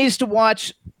 everybody needs to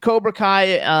watch Cobra Kai,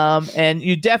 and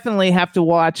you definitely have to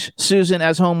watch Susan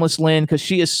as Homeless Lynn because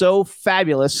she is so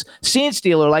fabulous. Scene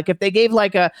stealer. Like if they gave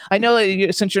I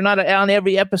know since you're not on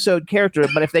every episode character,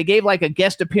 but if they gave like a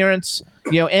guest appearance,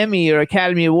 Emmy or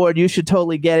Academy Award, you should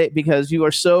totally get it because you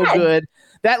are so good.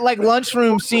 That like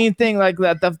lunchroom scene thing, like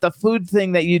that the food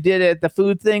thing that you did at the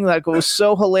food thing, like it was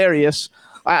so hilarious.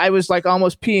 I was like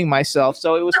almost peeing myself,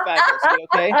 so it was fabulous.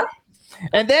 Okay,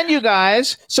 and then you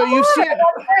guys, so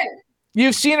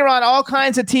you've seen her on all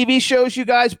kinds of TV shows. You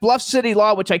guys, Bluff City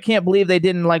Law, which I can't believe they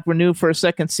didn't renew for a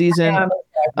second season.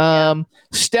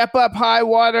 Step Up, High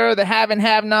Water, The Have and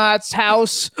Have Nots,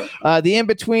 House, The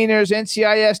In-Betweeners,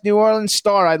 NCIS, New Orleans,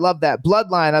 Star. I love that.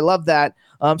 Bloodline. I love that.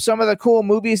 Some of the cool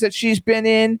movies that she's been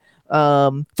in.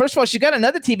 First of all, she got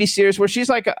another TV series where she's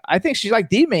like, I think she's like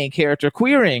the main character,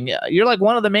 Queering. You're like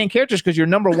one of the main characters because you're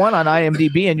number 1 on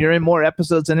IMDb and you're in more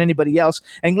episodes than anybody else.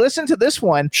 And listen to this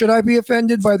one. Should I be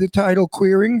offended by the title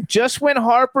Queering? Just when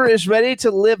Harper is ready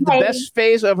to live the best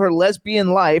phase of her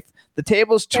lesbian life, the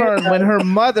tables turn when her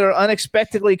mother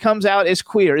unexpectedly comes out as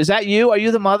queer. Is that you? Are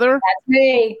you the mother? That's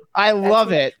me. I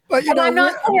love it. But you know, I'm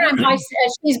not saying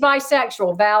she's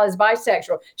bisexual. Val is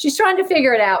bisexual. She's trying to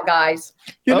figure it out, guys.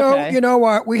 You know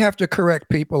what? We have to correct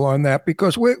people on that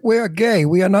because we're gay.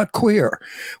 We are not queer.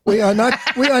 We are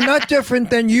not different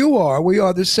than you are. We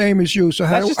are the same as you. So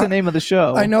that's just the name of the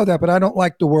show. I know that, but I don't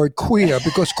like the word queer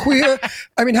because queer.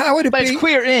 I mean, how would it be? It's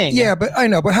queering. Yeah, but I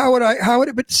know. But how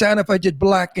would it sound if I did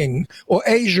blacking or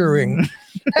Asiering?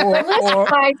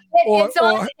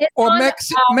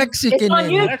 Mexican. It's on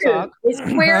YouTube. It's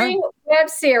Queering web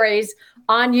series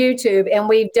on YouTube, and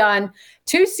we've done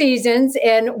 2 seasons.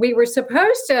 And we were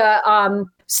supposed to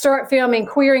start filming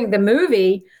Queering the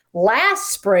movie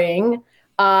last spring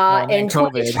in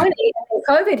 2020. And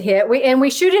COVID hit. We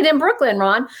shoot it in Brooklyn,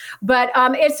 Ron. But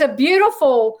it's a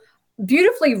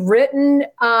beautifully written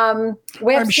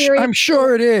web series. I'm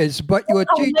sure it is, but you're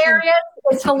teaching.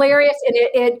 It's hilarious, and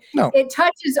it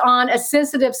touches on a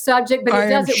sensitive subject, but it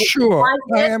does it with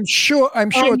I am sure.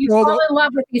 And you fall in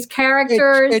love with these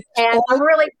characters, and I'm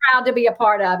really proud to be a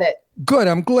part of it. Good.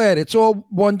 I'm glad. It's all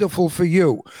wonderful for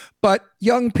you. But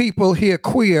young people hear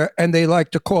queer and they like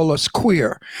to call us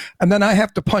queer. And then I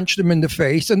have to punch them in the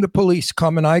face and the police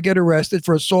come and I get arrested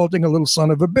for assaulting a little son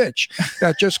of a bitch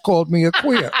that just called me a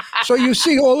queer. So you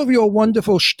see, all of your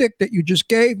wonderful shtick that you just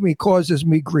gave me causes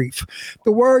me grief.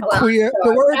 The word queer,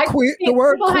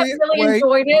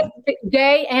 enjoyed it.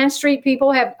 Gay and straight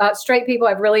people have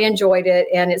really enjoyed it,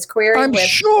 and it's queer. I'm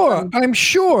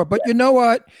sure. But you know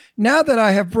what? Now that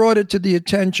I have brought it to the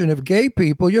attention of gay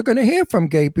people, you're going to hear from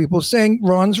gay people saying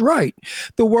Ron's right.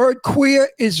 The word queer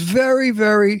is very,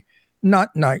 very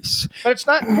not nice. But it's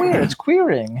not queer. It's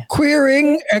queering.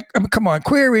 Queering. Come on.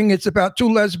 Queering. It's about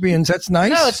 2 lesbians. That's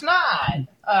nice. No, it's not.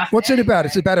 What's it about?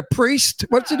 It's about a priest?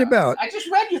 What's it about? I just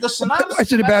read you the synopsis.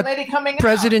 What's it about?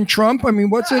 President Trump? I mean,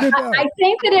 what's it about? I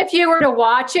think that if you were to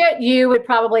watch it, you would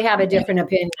probably have a different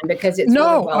opinion because it's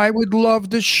I would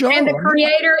love the show. And the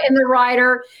creator and the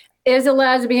writer is a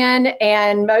lesbian,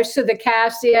 and most of the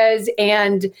cast is,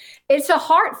 and it's a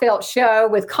heartfelt show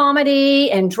with comedy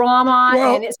and drama,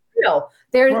 and it's real.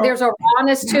 There's a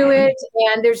rawness to it,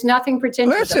 and there's nothing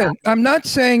pretentious. Listen, I'm not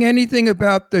saying anything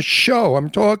about the show. I'm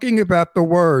talking about the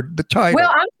word, the title. Well,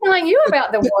 I'm telling you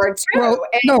about the word too. Well,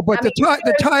 no, but the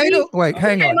title. Wait,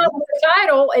 hang on. The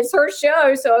title is her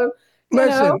show, so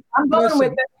I'm going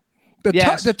with it.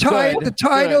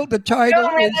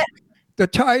 The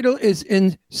title is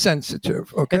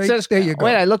insensitive. Okay, it says, there you go.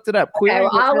 Wait, I looked it up. Okay,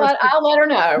 I'll let her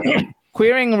know.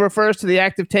 Queering refers to the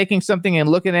act of taking something and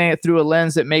looking at it through a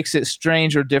lens that makes it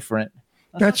strange or different.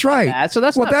 That's right. Bad. So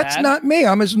that's not me.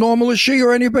 I'm as normal as she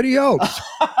or anybody else.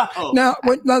 Now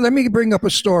let me bring up a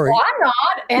story. Well, I'm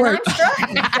not, and I'm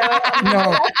straight.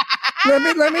 No.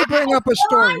 Let me bring up a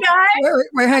story.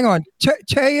 Wait, hang on.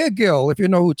 Taya Gill, if you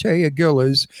know who Taya Gill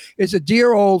is a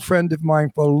dear old friend of mine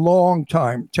for a long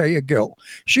time. Taya Gill.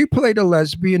 She played a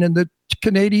lesbian in the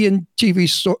Canadian TV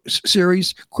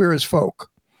series Queer as Folk.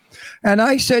 And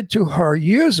I said to her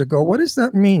years ago, what does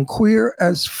that mean, queer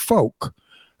as folk?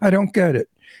 I don't get it.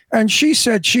 And she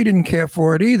said she didn't care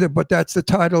for it either, but that's the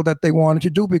title that they wanted to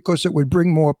do because it would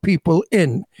bring more people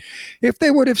in. If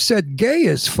they would have said gay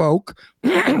as folk,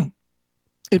 it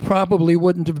probably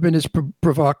wouldn't have been as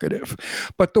provocative.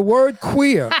 But the word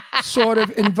queer sort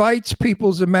of invites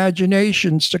people's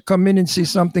imaginations to come in and see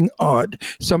something odd,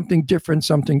 something different,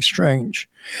 something strange.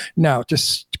 Now,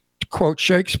 just quote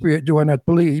Shakespeare, do I not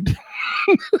bleed?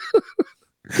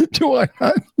 Do I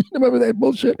not? Remember that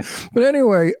bullshit? But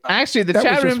anyway. Actually, the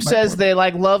chat room says they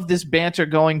love this banter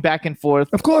going back and forth.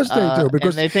 Of course they do,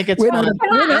 because they think it's fun.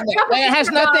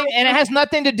 It has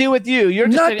nothing to do with you. You're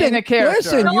just in a character.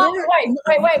 Listen,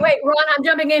 wait, Ron, I'm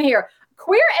jumping in here.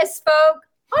 Queer as folk.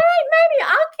 All right, maybe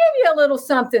I'll give you a little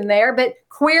something there, but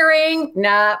queering,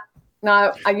 no.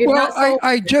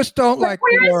 I just don't like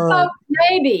queer the word. As folk,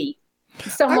 maybe.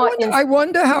 I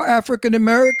wonder how African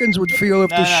Americans would feel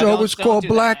if the show was called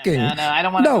Blacking. No, I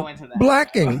don't want to go into that.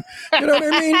 Blacking. You know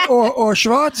what I mean? Or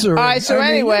Schwarzer. All right, so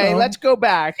let's go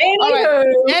back. All right.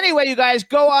 Anyway, you guys,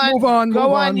 go on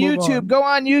YouTube. Go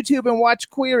on YouTube and watch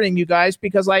Queering, you guys,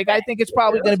 because I think it's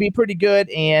probably going to be pretty good,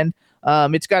 and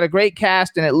it's got a great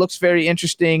cast and it looks very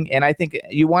interesting, and I think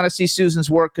you want to see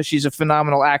Susan's work because she's a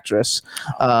phenomenal actress.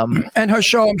 And her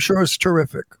show, I'm sure, is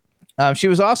terrific. She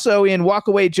was also in Walk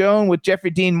Away Joan with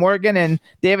Jeffrey Dean Morgan and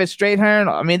David Strathairn.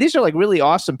 I mean, these are like really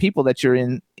awesome people that you're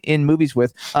in movies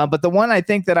with. But the one I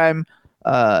think that I'm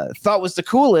thought was the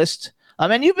coolest.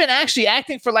 And you've been actually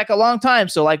acting for like a long time.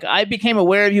 So like I became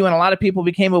aware of you and a lot of people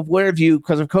became aware of you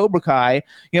because of Cobra Kai,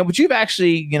 but you've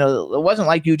actually, it wasn't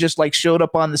like you just like showed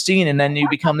up on the scene and then you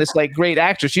become this like great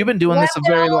actress. You've been doing this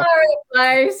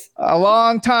a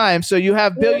long time. So you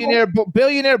have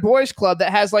Billionaire Boys Club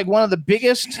that has like one of the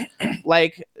biggest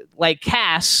like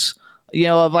casts,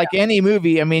 of like any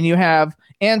movie. I mean, you have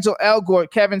Ansel Elgort,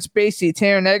 Kevin Spacey,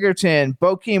 Taron Egerton,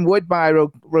 Bokeem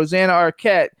Woodbine, Rosanna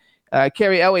Arquette,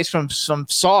 Carrie Elwes from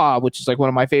Saw, which is like one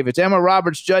of my favorites. Emma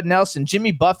Roberts, Judd Nelson,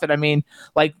 Jimmy Buffett. I mean,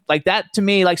 like that to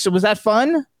me. Like, so was that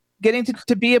fun getting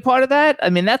to be a part of that? I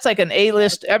mean, that's like an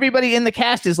A-list. Everybody in the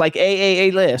cast is like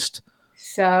A list.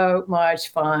 So much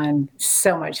fun.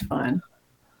 So much fun.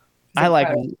 I like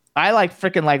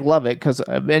freaking like love it because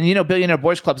and Billionaire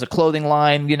Boys Club's a clothing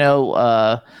line.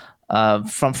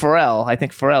 From Pharrell. I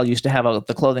think Pharrell used to have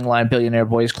the clothing line Billionaire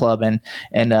Boys Club, and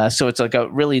so it's like a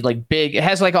really like big. It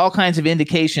has like all kinds of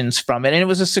indications from it, and it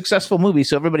was a successful movie.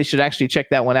 So everybody should actually check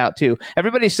that one out too.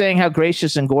 Everybody's saying how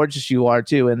gracious and gorgeous you are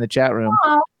too in the chat room.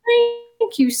 Oh,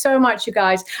 thank you so much, you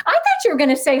guys. I thought you were going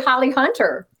to say Holly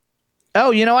Hunter.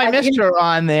 Oh, I missed her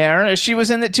on there. She was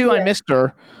in it too. Yeah. I missed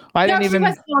her. I didn't even. She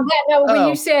wasn't on that. No, when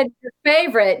you said your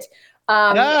favorite.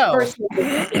 Person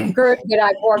group that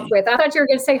I've worked with. I thought you were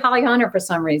going to say Holly Hunter for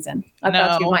some reason. I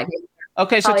thought you might be.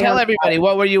 Okay, so Holly tell Hunter. Everybody,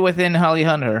 what were you within Holly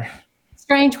Hunter?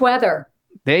 Strange Weather.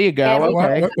 There you go. And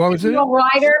okay. What was it?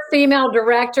 Writer, female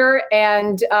director,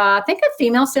 and I think a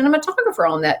female cinematographer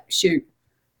on that shoot.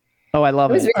 Oh, I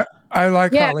love it. I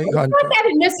like Holly Hunter. I that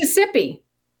in Mississippi.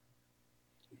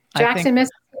 Jackson,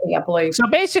 Mississippi. I believe. So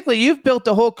basically, you've built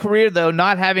a whole career, though,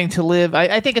 not having to live.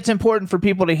 I think it's important for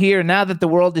people to hear now that the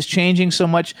world is changing so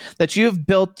much that you've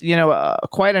built,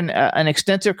 quite an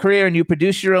extensive career, and you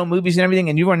produce your own movies and everything.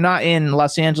 And you are not in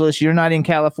Los Angeles. You're not in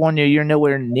California. You're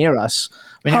nowhere near us.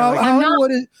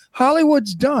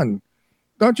 Hollywood's done.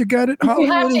 Don't you get it?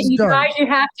 Hollywood is done. Guys, you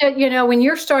have to, when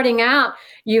you're starting out,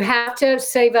 you have to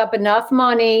save up enough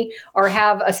money or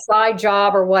have a side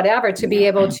job or whatever to be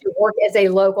able to work as a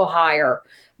local hire.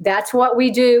 That's what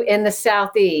we do in the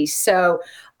Southeast. So,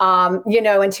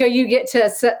 until you get to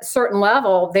a certain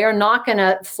level, they're not going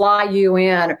to fly you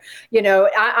in.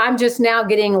 I'm just now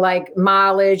getting like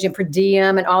mileage and per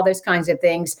diem and all those kinds of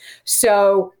things.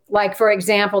 So, like, for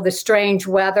example, the Strange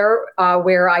Weather,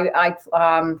 where I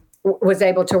was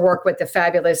able to work with the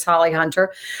fabulous Holly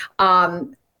Hunter.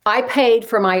 I paid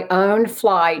for my own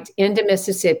flight into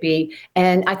Mississippi,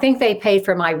 and I think they paid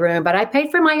for my room, but I paid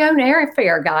for my own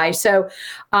airfare, guys. So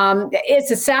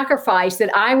it's a sacrifice that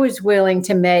I was willing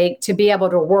to make to be able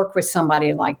to work with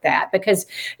somebody like that, because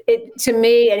to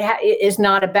me, it is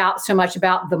not so much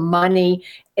about the money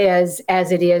as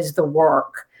it is the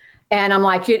work. And I'm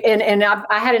like, and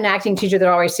I had an acting teacher that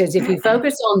always says, if you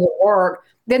focus on the work,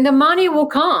 then the money will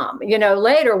come,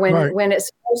 later when it's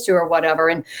supposed to or whatever.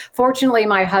 And fortunately,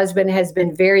 my husband has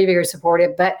been very, very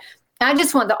supportive. But I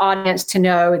just want the audience to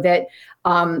know that,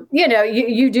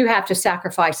 you do have to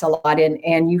sacrifice a lot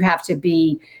and you have to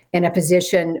be in a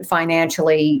position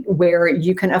financially where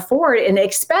you can afford and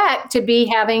expect to be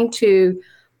having to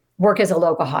work as a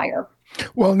local hire.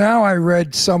 Well, now I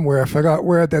read somewhere, I forgot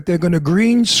where, that they're going to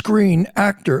green screen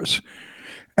actors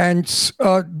and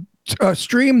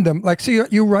stream them. Like, see,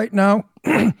 you right now,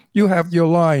 you have your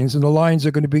lines, and the lines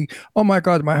are going to be, oh my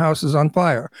God, my house is on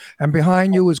fire. And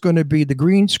behind you is going to be the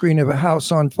green screen of a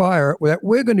house on fire that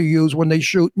we're going to use when they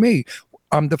shoot me.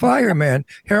 I'm the fireman.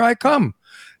 Here I come.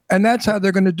 And that's how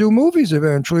they're going to do movies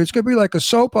eventually. It's going to be like a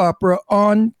soap opera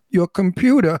on your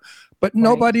computer, but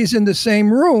nobody's in the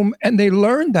same room. And they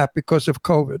learned that because of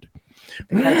COVID.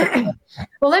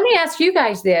 Well, let me ask you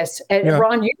guys this.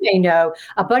 Ron, you may know,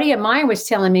 a buddy of mine was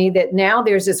telling me that now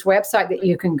there's this website that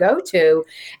you can go to,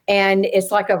 and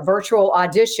it's like a virtual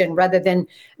audition rather than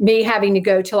me having to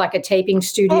go to like a taping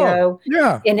studio.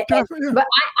 But I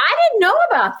didn't know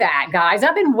about that, guys.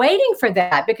 I've been waiting for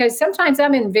that because sometimes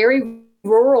I'm in very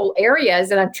rural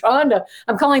areas and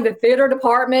I'm calling the theater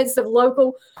departments of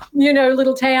local,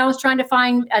 little towns, trying to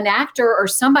find an actor or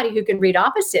somebody who can read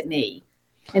opposite me.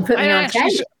 And put me on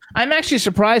tape. I'm actually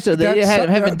surprised that they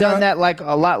haven't done that like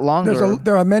a lot longer.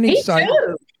 There are many sites.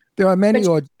 There are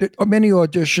many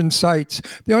audition sites.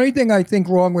 The only thing I think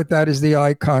wrong with that is the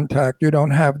eye contact. You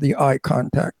don't have the eye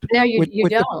contact. No, you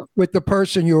don't. With the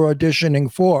person you're auditioning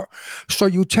for. So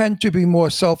you tend to be more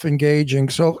self-engaging,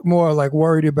 so more like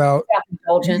worried about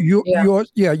self-indulgent.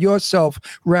 Yourself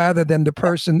rather than the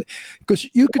person, because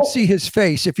you could see his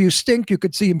face. If you stink, you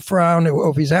could see him frown, or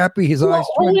if he's happy, his eyes Let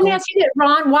twinkle. me ask you this,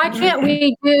 Ron. Why can't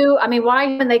we do? I mean,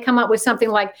 why when they come up with something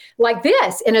like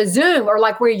this in a Zoom, or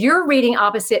like where you're reading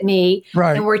opposite me,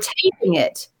 Right. and we're taping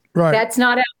it? Right. That's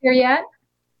not out there yet.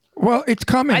 Well, it's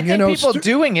coming. I think people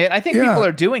doing it. I think Yeah. people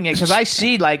are doing it because I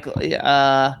see like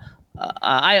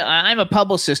I'm a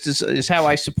publicist is how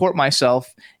I support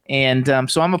myself, and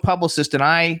so I'm a publicist, and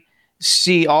I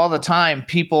see all the time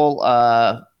people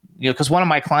because one of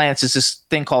my clients is this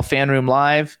thing called Fan Room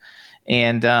Live.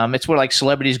 And it's where like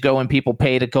celebrities go and people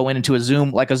pay to go into a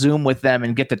Zoom with them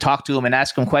and get to talk to them and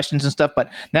ask them questions and stuff. But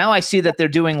now I see that they're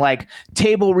doing like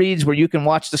table reads where you can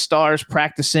watch the stars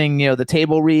practicing, the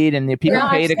table read, and people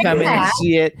pay to come in and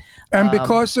see it. And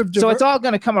because of so it's all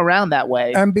going to come around that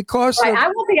way. And because I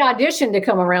want the audition to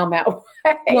come around that way.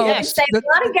 Well, Yes, save a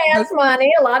lot of gas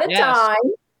money, a lot of time,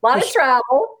 a lot of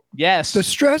travel. Yes. The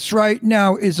stress right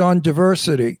now is on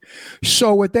diversity.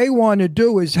 So what they want to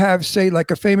do is have, say,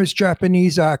 like a famous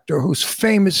Japanese actor who's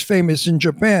famous in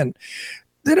Japan.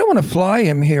 They don't want to fly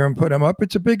him here and put him up.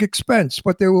 It's a big expense,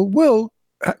 but they will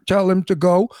tell him to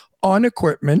go on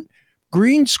equipment,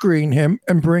 green screen him,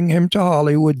 and bring him to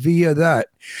Hollywood via that.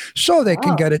 So they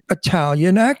can get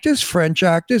Italian actors, French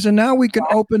actors, and now we can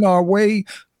open our way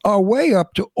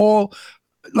up to all.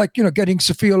 Like, getting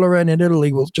Sophia Loren in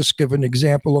Italy, we'll just give an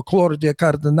example, or Claudia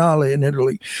Cardinale in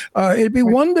Italy. It'd be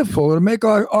wonderful to make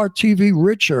our TV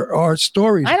richer, our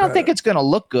stories I don't better. think it's going to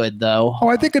look good, though. Oh,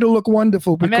 I think it'll look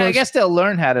wonderful. Because, I guess they'll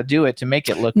learn how to do it to make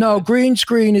it look good. Green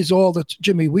screen is all that,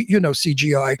 Jimmy,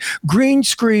 CGI. Green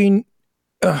screen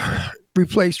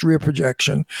replaced rear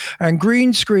projection, and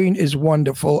green screen is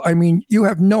wonderful. I mean, you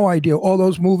have no idea all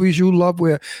those movies you love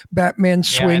where Batman's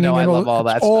swinging, I love all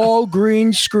that stuff. All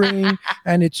green screen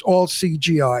and it's all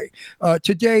CGI.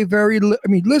 Today,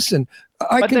 listen.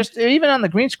 Even on the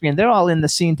green screen, they're all in the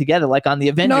scene together, like on the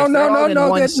Avengers. They're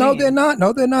not.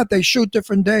 No, they're not. They shoot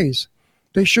different days.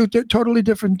 They shoot totally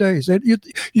different days.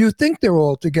 You think they're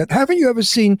all together. Haven't you ever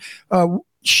seen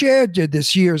Cher did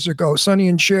this years ago, Sonny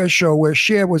and Cher show, where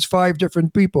Cher was 5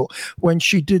 different people when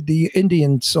she did the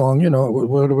Indian song,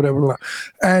 whatever.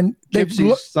 And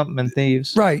something and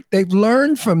thieves. Right. They've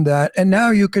learned from that. And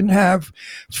now you can have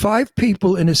 5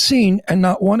 people in a scene and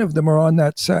not one of them are on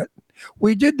that set.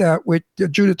 We did that with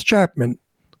Judith Chapman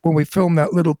when we filmed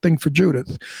that little thing for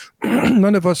Judith.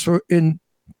 None of us were in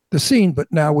the scene, but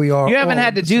now we are. You haven't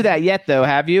had to do that yet, though,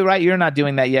 have you? Right? You're not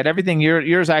doing that yet. Everything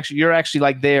you're actually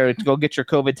like there to go get your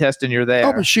COVID test, and you're there.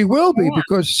 Oh, but she will be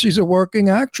because she's a working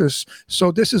actress. So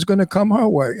this is going to come her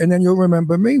way, and then you'll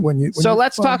remember me when you. So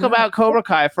let's talk about Cobra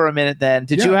Kai for a minute. Then,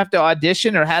 did you have to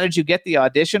audition, or how did you get the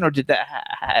audition, or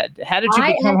how did you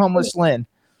become Homeless Lynn?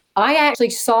 I actually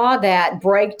saw that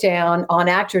breakdown on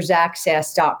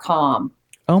ActorsAccess.com.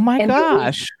 Oh my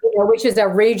gosh. Which is a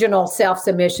regional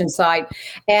self-submission site.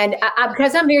 And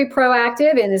because I'm very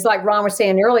proactive, and it's like Ron was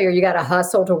saying earlier, you got to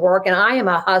hustle to work, and I am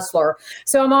a hustler.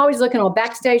 So I'm always looking on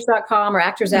Backstage.com or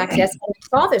Actors Access, and I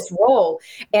saw this role,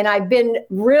 and I've been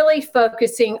really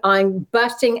focusing on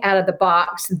busting out of the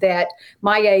box that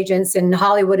my agents in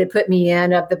Hollywood had put me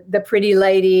in, of the pretty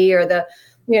lady or the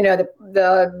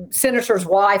senator's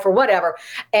wife or whatever,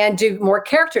 and do more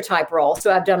character type roles.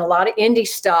 So I've done a lot of indie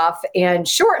stuff and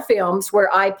short films where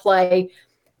I play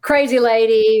crazy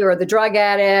lady or the drug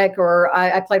addict, or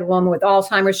I played a woman with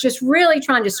Alzheimer's, just really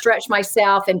trying to stretch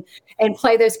myself and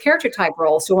play those character type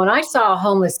roles. So when I saw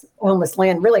homeless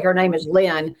Lynn, really her name is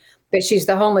Lynn, but she's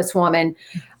the homeless woman,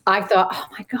 I thought, oh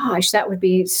my gosh, that would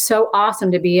be so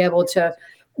awesome to be able to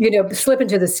slip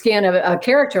into the skin of a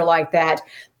character like that.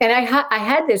 And I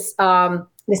had this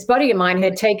buddy of mine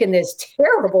had taken this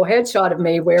terrible headshot of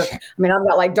me where, I've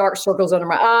got like dark circles under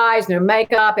my eyes, no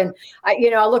makeup. And I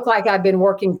look like I've been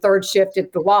working 3rd shift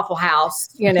at the Waffle House,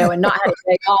 and not had a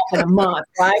day off in a month.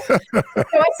 Right. So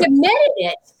I submitted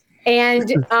it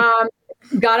and,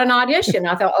 got an audition.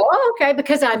 I thought, oh, okay.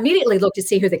 Because I immediately looked to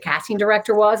see who the casting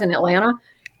director was in Atlanta.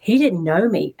 He didn't know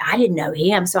me. I didn't know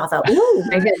him. So I thought, ooh,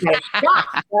 maybe I'll get a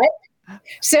shot, right?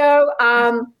 So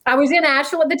I was in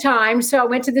Asheville at the time. So I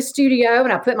went to the studio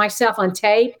and I put myself on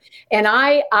tape, and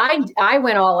I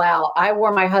went all out. I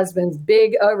wore my husband's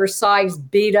big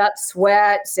oversized beat up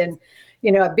sweats and,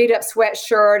 a beat up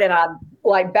sweatshirt, and I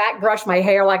like back brushed my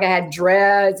hair like I had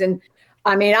dreads. And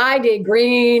I did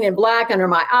green and black under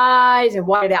my eyes and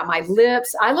whited out my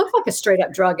lips. I looked like a straight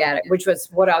up drug addict, which was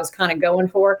what I was kind of going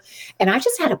for. And I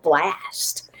just had a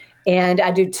blast. And I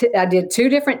did 2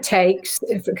 different takes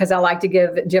because I like to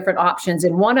give different options.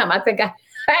 And one of them, I think I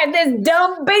had this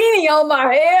dumb beanie on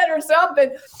my head or something.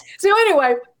 So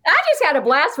anyway, I just had a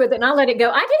blast with it, and I let it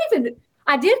go.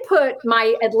 I did put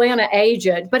my Atlanta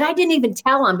agent, but I didn't even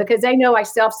tell them because they know I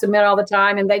self-submit all the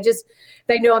time, and they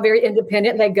know I'm very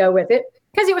independent, and they go with it.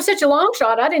 Because it was such a long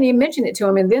shot, I didn't even mention it to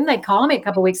them. And then they called me a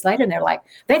couple of weeks later, and they're like,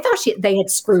 they thought they had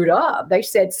screwed up. They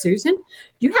said, Susan,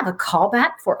 you have a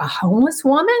callback for a homeless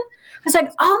woman? I was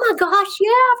like, oh my gosh, yeah,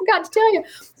 I forgot to tell you.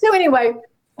 So anyway,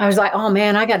 I was like, oh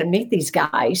man, I got to meet these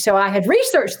guys. So I had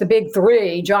researched the big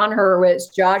three, John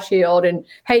Hurwitz, Josh Hield, and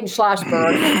Hayden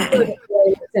Schlossberg.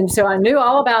 And so I knew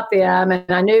all about them, and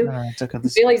I knew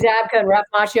Billy Zabka and Ralph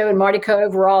Macchio and Marty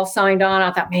Cove were all signed on.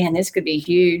 I thought, man, this could be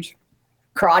huge.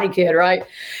 Karate Kid, right?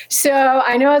 So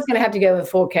I know I was going to have to go with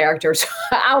full character. So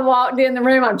I walked in the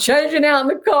room. I'm changing out in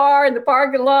the car in the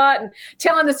parking lot and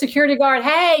telling the security guard,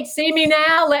 hey, see me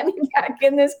now? Let me back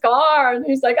in this car. And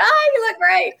he's like, oh, you look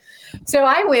great. So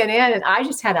I went in and I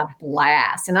just had a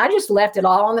blast, and I just left it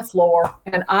all on the floor,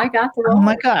 and I got the role. Oh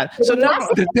my God. So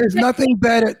there's nothing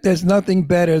better. There's nothing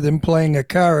better than playing a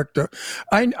character.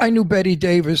 I knew Betty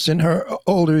Davis in her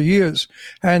older years,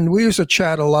 and we used to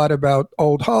chat a lot about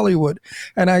old Hollywood.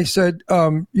 And I said,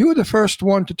 you were the first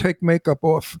one to take makeup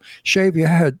off, shave your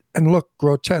head, and look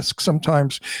grotesque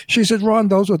sometimes. She said, Ron,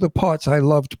 those were the parts I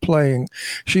loved playing.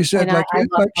 She said,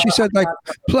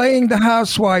 playing the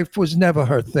housewife was never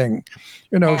her thing.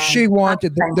 You know, she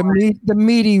wanted the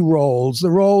meaty roles,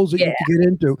 the roles that you could get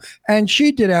into. And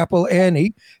she did Apple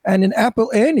Annie. And in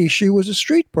Apple Annie, she was a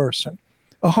street person,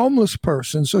 a homeless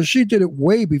person. So she did it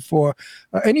way before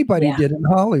anybody did in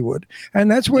Hollywood.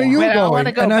 And that's where you're going.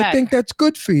 And I think that's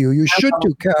good for you. You should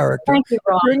do character. Thank you,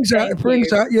 Ron.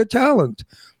 Brings out your talent.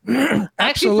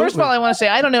 Actually, first of all, I want to say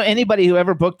I don't know anybody who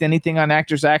ever booked anything on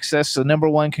Actors Access. So number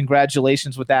one,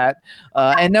 congratulations with that.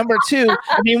 And number two,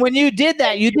 I mean, when you did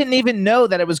that, you didn't even know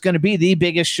that it was going to be the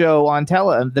biggest show on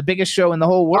the biggest show in the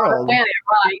whole world. Right?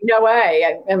 No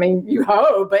way. I mean, you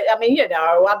hope, but I mean, you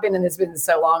know, I've been in this business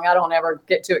so long, I don't ever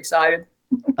get too excited.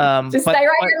 Just stay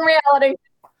right here in reality.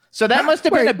 So that must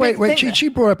have been a big thing. She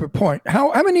brought up a point.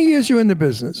 How many years you in the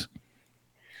business?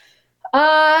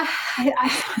 Over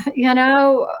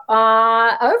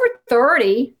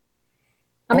 30.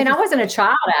 I mean, I wasn't a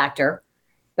child actor,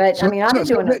 but I've been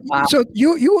doing it a while. So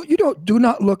you do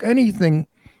not look anything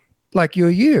like your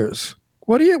years.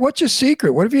 What's your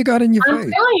secret? What have you got in your face?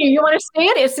 I'm telling you, you want to see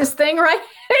it? It's this thing right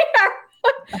here.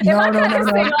 No.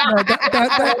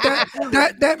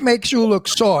 That makes you look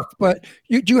soft. But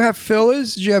do you have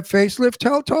fillers? Do you have facelift?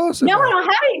 Tell us. No, I don't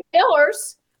have any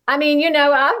fillers. I mean, you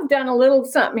know, I've done a little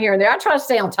something here and there. I try to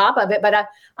stay on top of it, but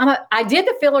I did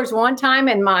the fillers one time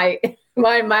in my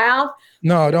mouth.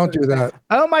 No, don't do that.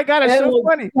 Oh my God, it's so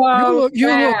funny.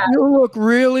 You look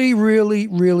really, really,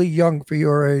 really young for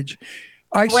your age.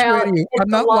 I swear to you, I'm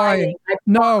not lying.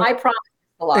 I promise.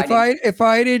 If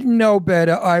I didn't know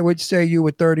better, I would say you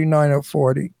were 39 or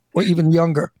 40 or even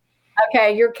younger.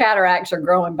 Okay, your cataracts are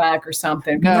growing back or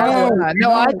something. No,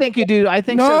 I think you do. I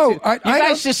think so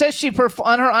too. She says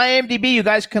on her IMDb, you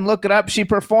guys can look it up. She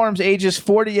performs ages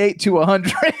 48 to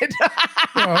 100.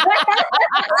 Right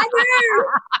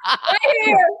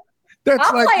here. That's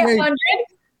I'll play 100.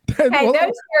 Hey, those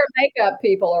hair makeup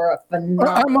people are phenomenal.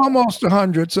 I'm almost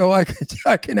 100, so I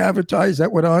can advertise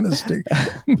that with honesty.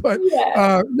 But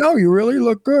no, you really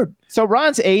look good. So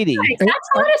Ron's 80. Right. I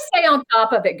try to stay on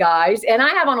top of it, guys. And I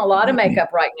have on a lot of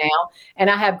makeup right now, and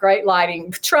I have great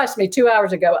lighting. Trust me, 2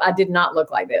 hours ago, I did not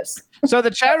look like this. So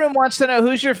the chat room wants to know,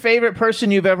 who's your favorite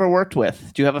person you've ever worked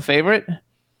with? Do you have a favorite?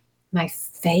 My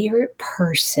favorite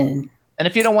person. And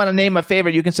if you don't want to name a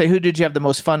favorite, you can say, who did you have the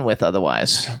most fun with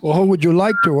otherwise? Well, who would you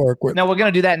like to work with? No, we're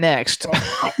going to do that next.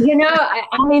 You know,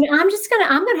 I mean, I'm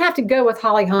going to have to go with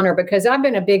Holly Hunter because I've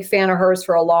been a big fan of hers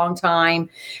for a long time.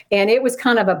 And it was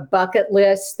kind of a bucket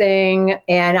list thing.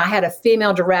 And I had a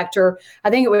female director.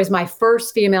 I think it was my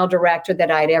first female director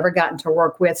that I'd ever gotten to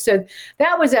work with. So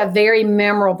that was a very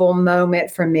memorable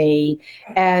moment for me.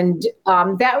 And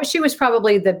she was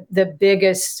probably the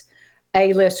biggest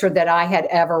A-lister that I had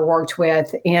ever worked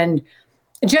with, and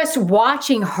just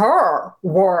watching her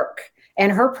work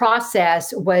and her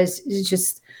process was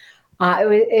just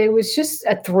it was just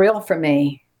a thrill for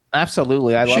me.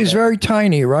 Absolutely. She's very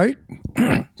tiny, right?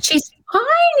 She's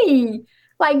tiny,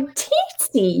 like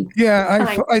teensy.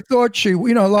 Yeah, I thought she,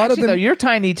 you know, a lot Actually, of them. You're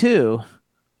tiny too.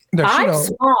 No, I'm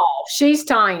small. She's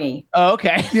tiny. Oh,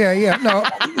 okay. Yeah. No,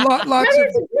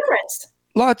 There's a difference.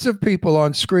 Lots of people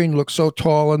on screen look so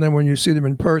tall, and then when you see them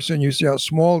in person, you see how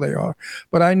small they are.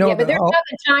 But I know. Yeah, but there's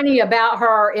nothing tiny about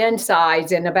her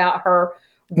insides and about her.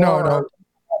 No.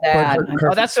 that.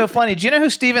 Oh, that's so funny. Do you know who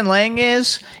Stephen Lang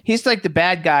is? He's like the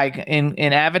bad guy in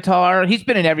Avatar. He's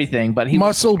been in everything, but he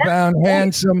muscle bound,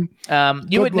 handsome.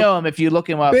 You would know him if you look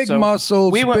him up. Big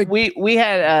muscles. We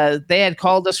had they had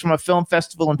called us from a film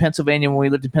festival in Pennsylvania when we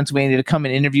lived in Pennsylvania to come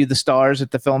and interview the stars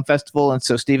at the film festival, and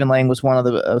so Stephen Lang was one of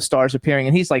the stars appearing,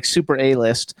 and he's like super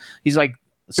A-list. He's like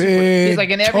he's like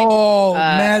in every. Tall,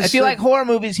 if you like horror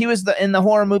movies, he was in the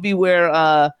horror movie where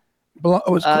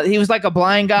he was like a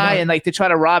blind guy, and like they try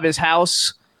to rob his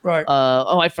house. Right.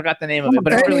 I forgot the name of it,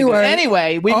 but it's really good.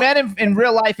 Anyway, we met him in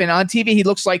real life, and on TV, he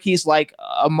looks like he's like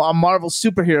a Marvel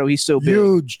superhero. He's so big,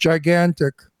 huge,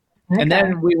 gigantic. And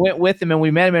then we went with him, and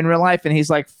we met him in real life, and he's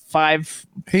like 5.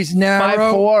 He's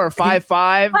narrow, 5'4" or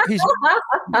 5'5".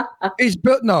 He's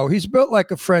built. No, he's built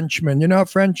like a Frenchman. You know how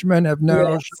Frenchmen have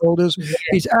narrow shoulders. Yes.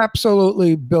 He's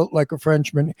absolutely built like a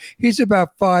Frenchman. He's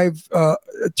about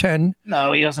 5'10".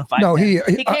 No, he wasn't 5'10". No, he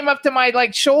came up to my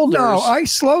like shoulders. No, I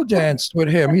slow danced with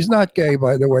him. He's not gay,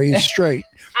 by the way. He's straight.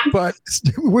 But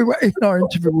we were in our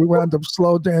interview. We wound up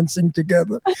slow dancing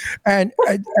together, and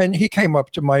he came up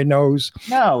to my nose.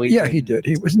 No, he did.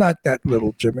 He was not that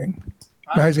little, Jimmy.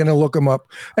 Now he's going to look him up.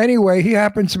 Anyway, he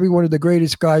happens to be one of the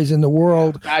greatest guys in the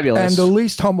world. Fabulous. And the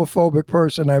least homophobic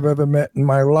person I've ever met in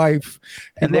my life.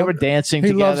 They were dancing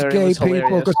together. He loves gay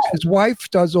people because his wife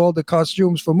does all the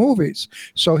costumes for movies.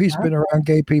 So he's been around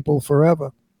gay people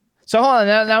forever. So hold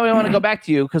on. Now we want to go back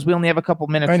to you because we only have a couple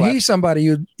minutes left. And he's somebody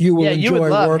you will enjoy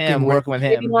would love working with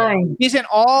him. He's in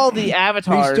all the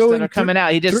avatars that are coming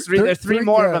out. He just there's three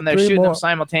more of them. They're shooting them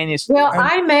simultaneously. Well,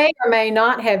 I may or may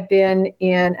not have been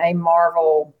in a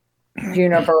Marvel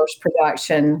Universe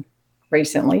production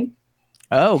recently.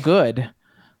 Oh, good.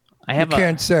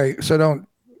 Can't say, so don't.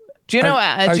 Do you know?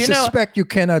 I suspect you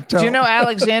cannot tell. Do you know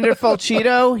Alexander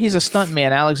Falchito? He's a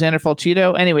stuntman, Alexander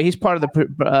Falchito. Anyway, he's part of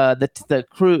the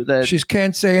crew. She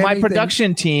can't say my anything.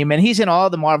 Production team, and he's in all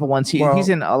the Marvel ones. He's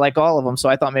in like all of them. So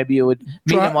I thought maybe you would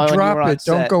meet him while you were on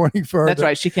set. Don't go any further. That's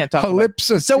right. She can't talk.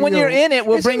 Calypso. So when you're in it,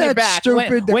 we'll bring you back.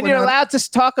 When you're allowed to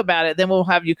talk about it, then we'll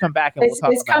have you come back and we'll talk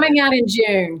about it. It's coming out in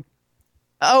June.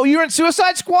 Oh, you're in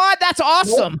Suicide Squad? That's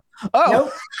awesome. Nope. Oh,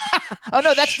 nope. Oh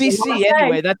no, that's DC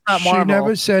anyway. That's not Marvel. She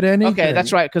never said anything. Okay,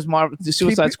 that's right, because the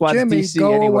Suicide Squad is DC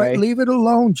go anyway. Away. Leave it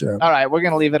alone, Jim. All right, we're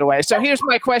gonna leave it away. So here's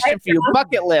my question for you: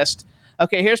 bucket list.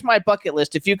 Okay, here's my bucket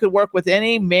list. If you could work with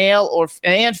any male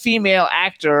and female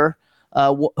actor,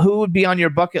 who would be on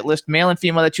your bucket list, male and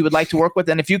female, that you would like to work with?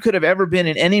 And if you could have ever been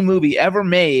in any movie ever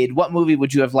made, what movie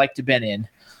would you have liked to been in?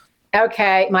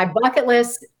 Okay, my bucket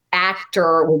list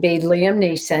actor would be Liam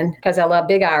Neeson because I love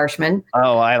Big Irishman.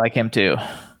 Oh, I like him too.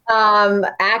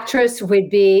 Actress would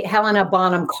be Helena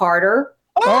Bonham Carter.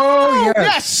 Oh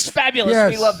yes, fabulous.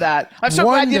 Yes. We love that. I'm so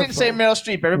glad you didn't say Meryl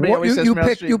Streep. Everybody always says Meryl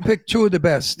Streep. You picked two of the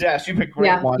best. Yes, you picked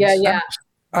great ones. Yeah.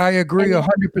 I agree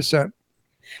 100%.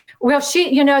 Well,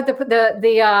 she,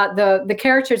 the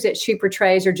characters that she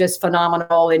portrays are just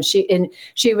phenomenal, and she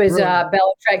was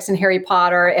Bellatrix in Harry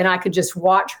Potter, and I could just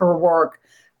watch her work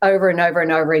over and over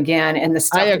and over again. And the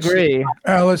stuff I agree.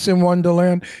 Alice in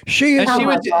Wonderland. She was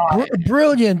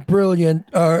brilliant.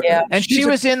 And she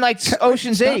was in like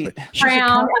Ocean's 8.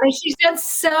 I mean, she's done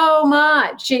so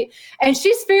much.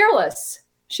 She's fearless.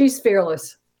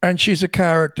 And she's a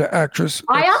character actress.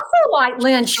 I also like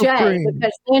Lynn Shay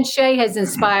because Lynn Shay has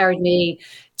inspired me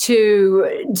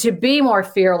to be more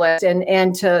fearless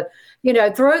and to,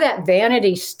 throw that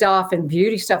vanity stuff and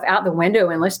beauty stuff out the window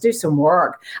and let's do some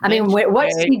work. I mean,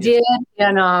 what she did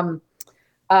in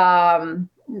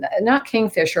not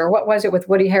Kingfisher. What was it with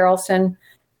Woody Harrelson?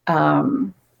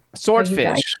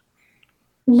 Swordfish.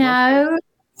 No,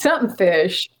 something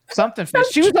fish.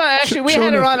 She was on. Actually, we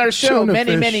had her on our show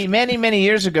many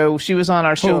years ago. She was on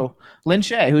our show. Lynn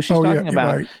Shay, who she's talking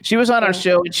about. Right. She was on our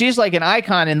show, and she's like an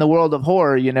icon in the world of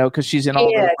horror, because she's in all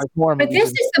the horror movies. But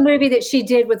this is the movie that she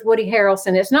did with Woody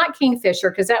Harrelson. It's not Kingfisher,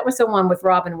 because that was the one with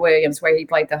Robin Williams where he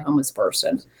played the homeless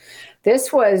person.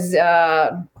 This was,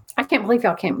 I can't believe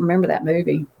y'all can't remember that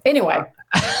movie. Anyway.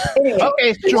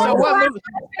 Okay,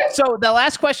 so the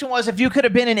last question was, if you could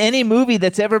have been in any movie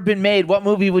that's ever been made, what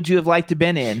movie would you have liked to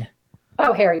been in?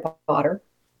 Oh, Harry Potter.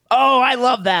 Oh, I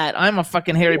love that. I'm a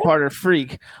fucking Harry Potter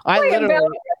freak. I could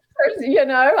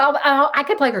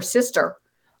play her sister,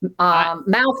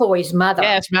 Malfoy's mother.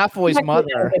 Yes, Malfoy's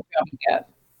mother.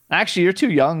 Actually, you're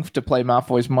too young to play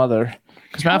Malfoy's mother,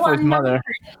 because Malfoy's mother.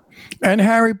 And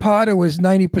Harry Potter was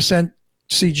 90%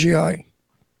 CGI.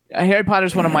 Harry Potter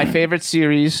is one of my favorite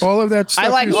series. All of that stuff. I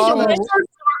like all of it.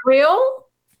 Real?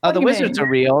 The Wizards are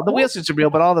real. The Wizards are real,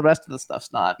 but all the rest of the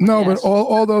stuff's not. No, but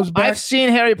all those. I've seen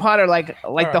Harry Potter like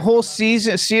the whole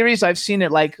series. I've seen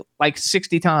it like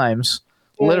 60 times.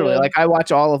 Literally, like I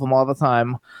watch all of them all the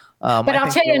time. But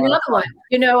I'll tell you another one.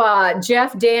 You know,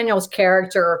 Jeff Daniels'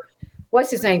 character, what's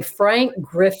his name? Frank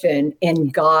Griffin in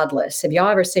Godless. Have y'all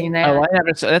ever seen that? Oh, I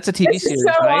never. That's a TV series,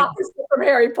 so right? opposite from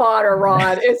Harry Potter,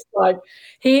 Ron. It's like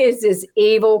he is this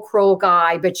evil, cruel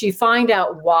guy, but you find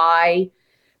out why,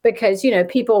 because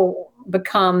people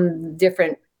become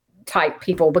different type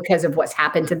people because of what's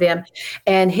happened to them.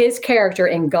 And his character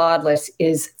in Godless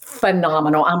is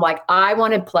phenomenal. I'm like, I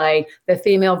want to play the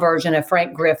female version of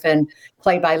Frank Griffin,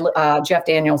 played by Jeff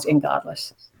Daniels in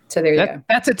Godless. So there you go.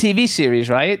 That's a TV series,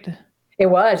 right? It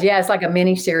was, yeah. It's like a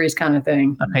mini series kind of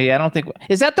thing. Okay, yeah, I don't think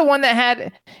is that the one that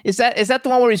had is that the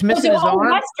one where he's missing his arm?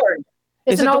 Western.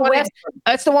 It's an old Western.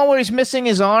 That's the one where he's missing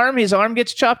his arm. His arm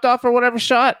gets chopped off or whatever.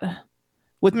 Shot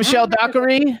with Michelle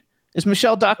Dockery. Is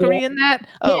Michelle Dockery in that?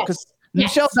 Oh, because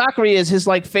Michelle Dockery is his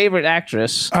favorite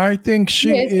actress. I think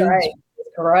she is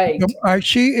great.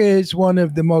 She is one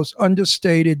of the most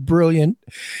understated, brilliant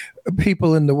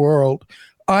people in the world.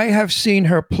 I have seen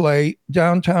her play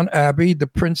Downtown Abbey, the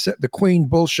princess, the queen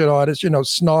bullshit artist,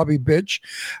 snobby bitch.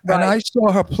 Right. And I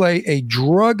saw her play a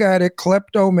drug addict,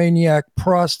 kleptomaniac,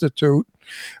 prostitute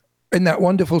in that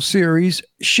wonderful series.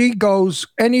 She goes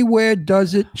anywhere,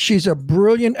 does it. She's a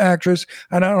brilliant actress.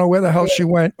 And I don't know where the hell she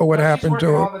went or what happened to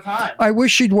her. I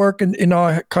wish she'd work in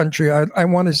our country. I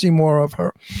want to see more of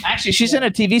her. Actually, she's in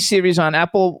a TV series on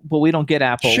Apple, but we don't get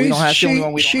Apple. We don't have the only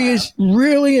one we don't have. Is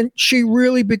really, and she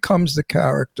really becomes the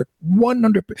character.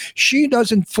 100%. She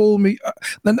doesn't fool me.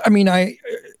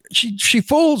 She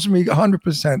fools me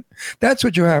 100%. That's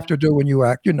what you have to do when you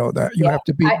act. You know that. You have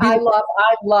to be. I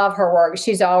love her work.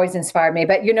 She's always inspired me.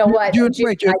 But you know what? I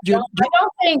don't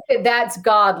think that's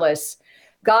Godless.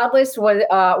 Godless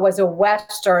was a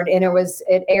Western, and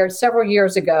it aired several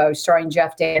years ago, starring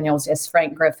Jeff Daniels as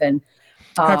Frank Griffin.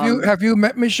 Have you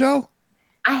met Michelle?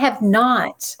 I have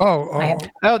not.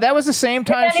 Oh, that was the same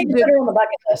time she did. Put her on the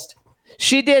bucket list.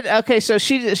 She did. Okay, so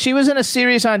she was in a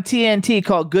series on TNT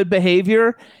called Good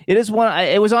Behavior. It is one.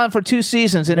 It was on for 2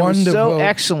 seasons, and it was so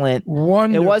excellent.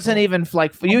 Wonderful. It wasn't even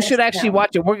you should actually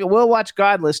watch it. We'll watch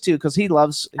Godless too because he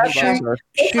loves her.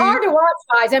 It's hard to watch,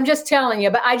 guys. I'm just telling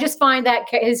you, but I just find that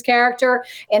his character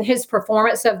and his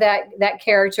performance of that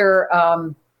character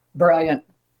brilliant,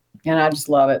 and I just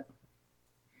love it.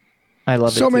 I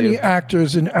love so many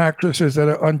actors and actresses that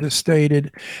are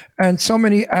understated, and so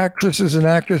many actresses and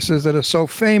actresses that are so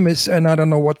famous and I don't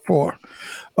know what for.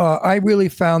 I really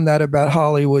found that about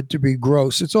Hollywood to be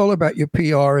gross. It's all about your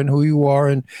PR and who you are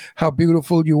and how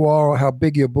beautiful you are or how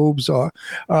big your boobs are.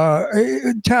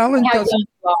 Talent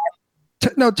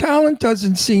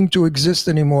doesn't seem to exist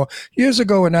anymore. Years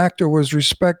ago, an actor was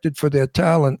respected for their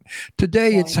talent.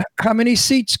 Today, it's how many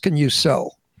seats can you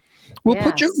sell? We'll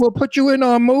put you in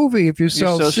our movie if you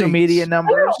sell social seats. media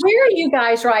numbers. Where are you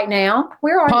guys right now?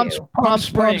 Where are you? Palm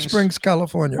Springs,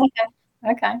 California.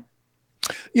 Okay.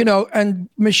 And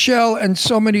Michelle and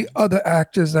so many other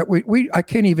actors that I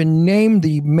can't even name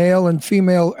the male and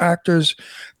female actors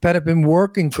that have been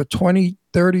working for 20,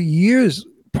 30 years,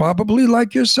 probably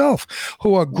like yourself,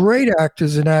 who are great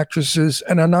actors and actresses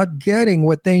and are not getting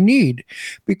what they need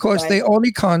because they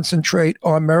only concentrate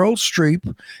on Meryl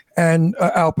Streep and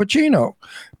Al Pacino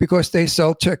because they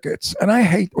sell tickets. And I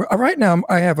hate, right now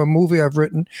I have a movie I've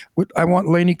written, I want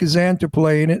Lainey Kazan to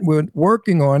play in it. We're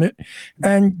working on it.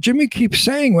 And Jimmy keeps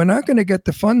saying, we're not going to get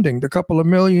the funding, the couple of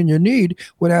million you need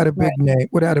without a big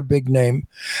name,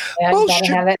 Yeah,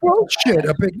 Bullshit.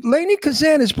 Lainey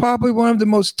Kazan is probably one of the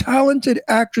most talented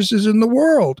actresses in the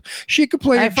world. She could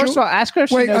play. First of all, ask her if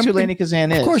she knows who Lainey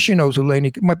Kazan is. Of course she knows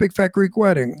who My Big Fat Greek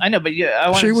Wedding. I know, but I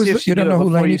want to see if you don't know who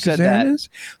Lainey Kazan is?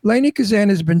 Lainey Kazan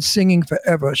has been singing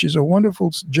forever. She's a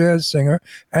wonderful jazz singer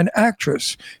and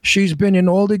actress. She's been in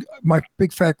all my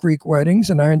Big Fat Greek Weddings,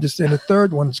 and I understand a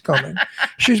third one's coming.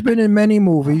 She's been in many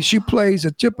movies. She plays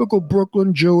a typical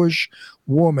Brooklyn Jewish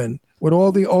woman with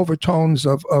all the overtones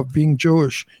of being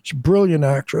Jewish. She's a brilliant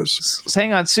actress.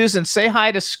 Hang on, Susan, say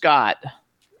hi to Scott.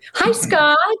 Hi,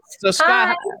 Scott. So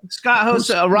Scott hosts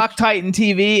a Rock Titan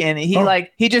TV, and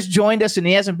he just joined us, and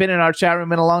he hasn't been in our chat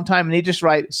room in a long time, and he just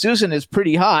writes, Susan is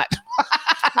pretty hot.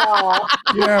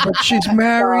 Yeah, but she's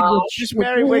married. She's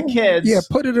married with kids. Yeah,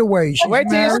 put it away. Wait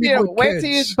till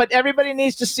you. But everybody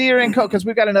needs to see her in because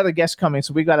we've got another guest coming,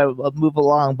 so we got to move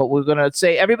along. But we're going to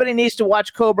say everybody needs to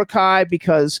watch Cobra Kai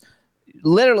because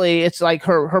literally, it's like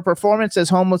her performance as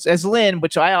homeless as Lynn,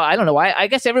 which I don't know. I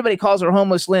guess everybody calls her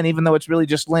homeless Lynn, even though it's really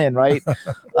just Lynn, right?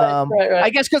 Right. I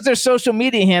guess because there's social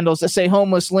media handles that say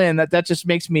homeless Lynn, that just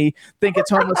makes me think it's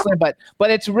homeless Lynn. But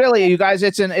it's really, you guys,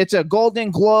 it's a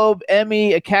Golden Globe,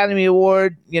 Emmy, Academy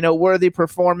Award, worthy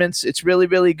performance. It's really,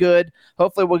 really good.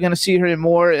 Hopefully we're going to see her in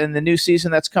more in the new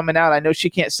season that's coming out. I know she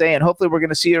can't say, and hopefully we're going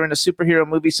to see her in a superhero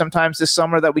movie sometimes this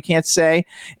summer that we can't say.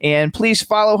 And please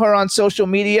follow her on social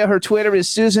media. Her Twitter is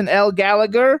Susan L.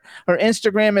 Gallagher. Her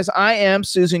Instagram is I am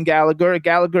Susan Gallagher.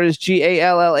 Gallagher is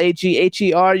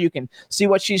Gallagher. You can see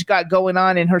what she's got going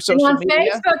on in her social media. On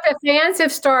Facebook, the fans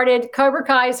have started Cobra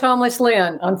Kai's Homeless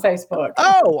Lynn on Facebook.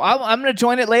 Oh, I'm going to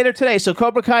join it later today. So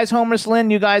Cobra Kai's Homeless Lynn,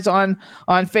 you guys on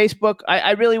Facebook.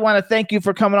 I really want to thank you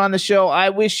for coming on the show. I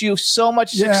wish you so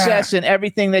much success in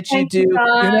everything that you do. You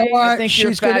know what? I think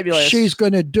you're fabulous. She's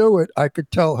going to do it. I could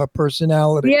tell her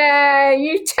personality. Yeah,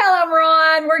 you tell him,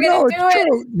 Ron. We're going to do it.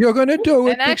 True. You're going to do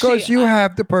it because you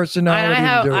have the personality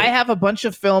to do it. I have a bunch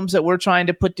of films that we're trying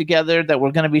to put together that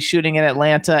we're going to be shooting in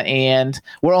Atlanta, and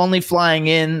we're only flying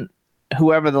in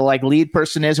whoever the lead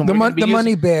person is, and the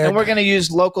money bag, and we're going to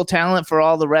use local talent for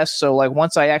all the rest. So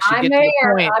once I actually get to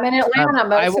the point, I'm in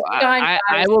Atlanta.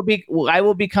 I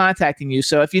will be contacting you.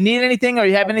 So if you need anything or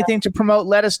you have anything to promote,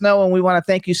 let us know. And we want to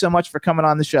thank you so much for coming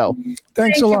on the show.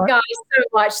 Thanks a lot, guys, so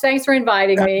much. Thanks for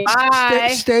inviting me.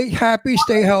 Bye. Stay happy,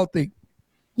 stay healthy.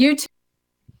 You too.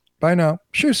 Bye now.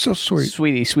 She's so sweet.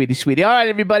 Sweetie. All right,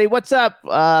 everybody. What's up?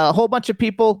 A whole bunch of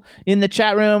people in the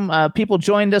chat room. People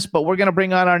joined us, but we're going to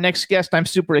bring on our next guest. I'm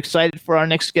super excited for our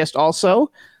next guest also.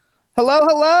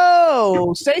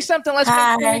 Hello. Say something. Let's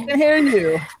make sure we can hear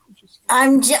you.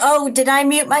 Did I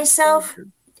mute myself?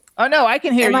 Oh, no, I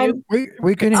can hear you.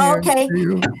 We can hear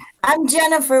you. I'm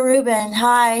Jennifer Rubin.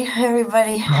 Hi,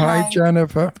 everybody. Hi,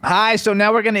 Jennifer. Hi. So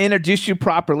now we're going to introduce you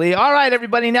properly. All right,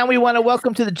 everybody. Now we want to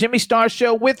welcome to the Jimmy Star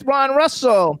Show with Ron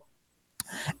Russell,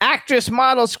 actress,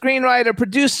 model, screenwriter,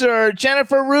 producer,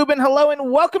 Jennifer Rubin. Hello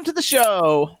and welcome to the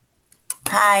show.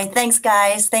 Hi. Thanks,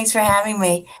 guys. Thanks for having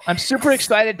me. I'm super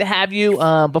excited to have you.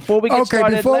 Before we get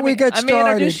started, let me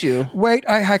introduce you. Wait,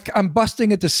 I'm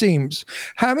busting at the seams.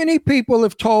 How many people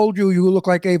have told you look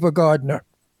like Ava Gardner?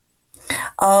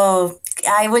 Oh,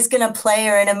 I was going to play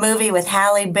her in a movie with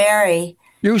Halle Berry.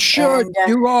 You should.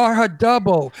 You are her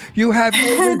double. You have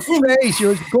Ava's face.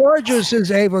 You're as gorgeous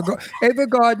as Ava. Ava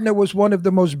Gardner was one of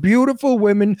the most beautiful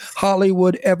women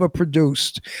Hollywood ever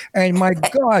produced. And my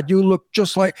God, you look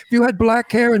just like, if you had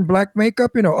black hair and black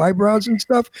makeup, eyebrows and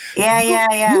stuff.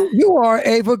 Yeah. You are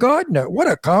Ava Gardner. What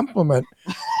a compliment.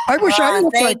 I wish I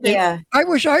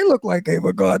wish I looked like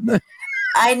Ava Gardner.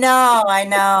 I know.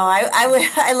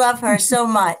 I love her so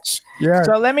much. Yeah.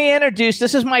 So let me introduce,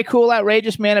 this is my cool,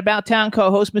 outrageous man about town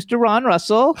co-host, Mr. Ron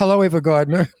Russell. Hello, Ava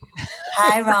Gardner.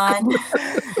 Hi, Ron.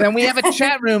 And we have a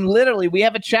chat room, literally, we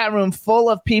have a chat room full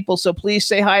of people. So please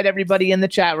say hi to everybody in the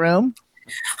chat room.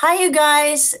 Hi, you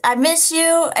guys. I miss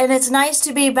you, and it's nice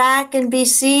to be back and be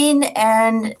seen,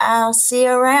 and I'll see you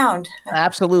around.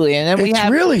 Absolutely. And then it's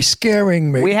really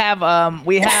scaring me.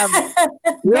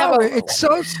 It's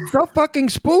so fucking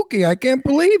spooky. I can't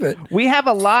believe it. We have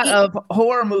a lot of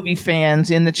horror movie fans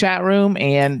in the chat room,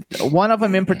 and one of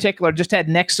them in particular just had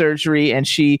neck surgery, and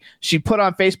she put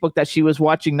on Facebook that she was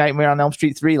watching Nightmare on Elm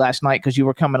Street 3 last night because you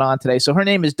were coming on today. So her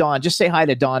name is Dawn. Just say hi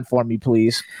to Dawn for me,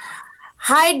 please.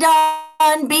 Hi,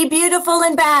 Dawn. Be beautiful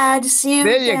and bad. See you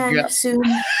again soon.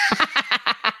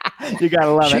 You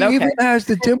gotta love it. She even has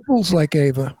the dimples like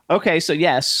Ava. Okay, so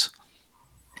yes.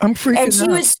 I'm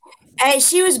freaking out.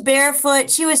 She was barefoot.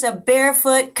 She was a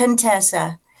barefoot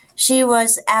Contessa. She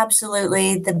was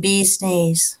absolutely the bee's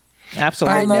knees.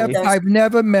 Absolutely. I've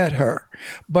never met her,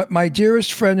 but my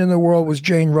dearest friend in the world was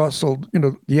Jane Russell,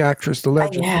 the actress, the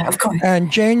legend. Yeah, of course.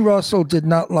 And Jane Russell did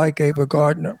not like Ava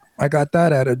Gardner. I got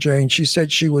that out of Jane. She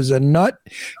said she was a nut,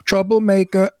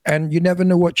 troublemaker, and you never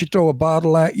knew what she'd throw a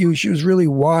bottle at you. She was really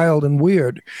wild and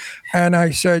weird. And I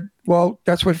said, well,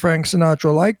 that's what Frank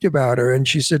Sinatra liked about her. And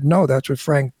she said, no, that's what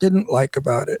Frank didn't like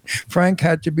about it. Frank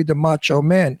had to be the macho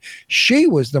man. She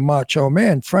was the macho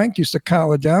man. Frank used to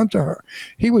cower down to her.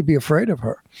 He would be afraid of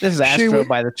her. This is Astro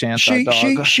by the chance.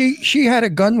 She had a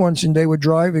gun once and they were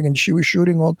driving and she was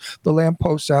shooting all the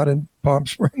lampposts out in Palm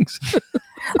Springs.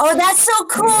 Oh, that's so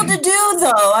cool to do,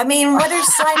 though. I mean, what are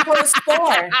signposts for?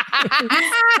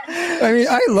 I mean,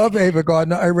 I love Ava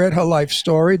Gardner. I read her life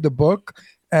story, the book,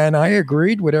 and I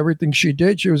agreed with everything she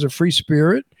did. She was a free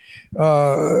spirit.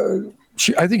 I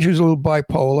think she was a little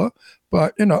bipolar,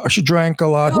 but, she drank a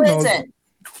lot.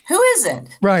 Who isn't?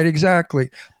 Right,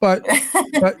 exactly. But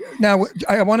now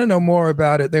I want to know more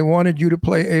about it. They wanted you to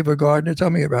play Ava Gardner. Tell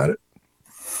me about it.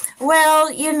 Well,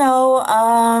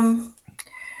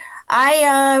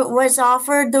 I was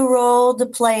offered the role to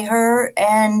play her,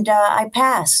 and I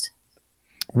passed.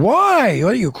 Why?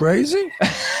 Are you crazy?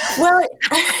 Well,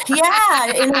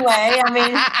 yeah, in a way.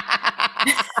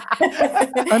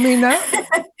 I mean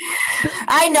that.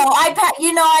 I know.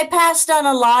 I passed on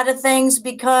a lot of things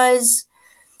because,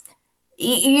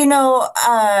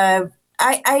 I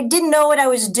didn't know what I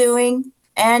was doing.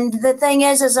 And the thing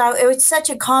is it was such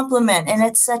a compliment and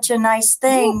it's such a nice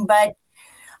thing. But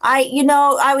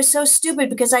I was so stupid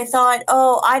because I thought,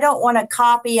 oh, I don't want to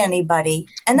copy anybody.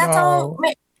 And that's all.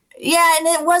 Yeah. And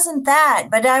it wasn't that,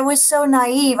 but I was so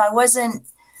naive.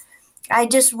 I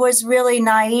just was really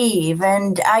naive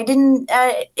and I didn't,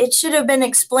 it should have been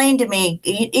explained to me,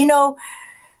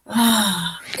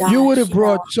 You would have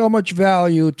brought so much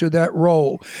value to that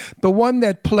role. The one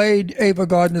that played Ava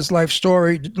Gardner's life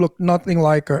story looked nothing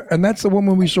like her. And that's the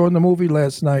woman we saw in the movie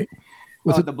last night.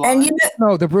 The blonde?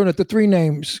 No, the brunette, the three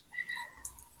names.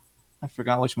 I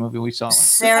forgot which movie we saw.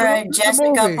 Sarah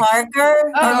Jessica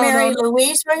Parker or Mary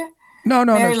Louise? No.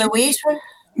 Mary Louise?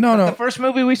 No. The first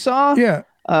movie we saw? Yeah.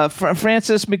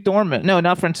 Frances McDormand. No,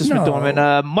 not Frances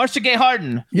McDormand. Marcia Gay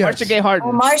Harden. Yes. Marcia Gay Harden.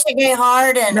 Oh, Marcia Gay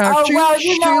Harden. Now,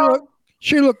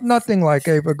 She looked nothing like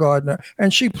Ava Gardner,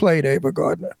 and she played Ava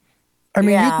Gardner. I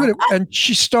mean, you could have, and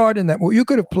she starred in that movie. You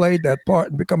could have played that part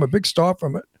and become a big star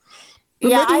from it. But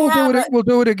maybe we'll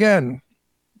do it again.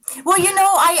 Well,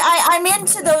 I'm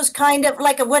into those kind of,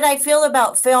 like, what I feel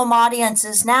about film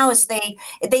audiences now is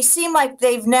they seem like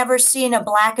they've never seen a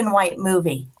black and white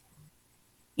movie.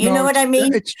 You know what I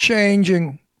mean? It's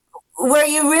changing. Where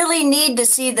you really need to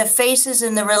see the faces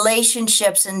and the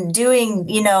relationships and doing,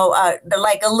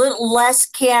 like a little less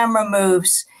camera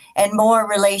moves and more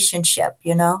relationship,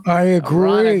 I agree.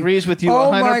 Ron agrees with you 100%.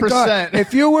 Oh my God.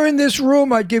 If you were in this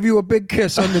room, I'd give you a big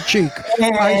kiss on the cheek.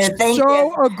 I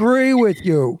agree with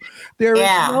you.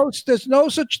 There's no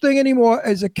such thing anymore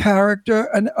as a character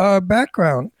and a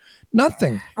background.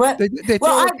 Nothing. Well,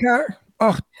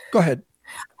 go ahead.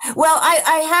 Well,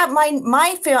 I have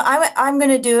my film.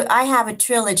 I have a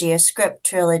trilogy, a script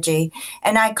trilogy,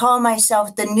 and I call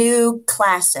myself the New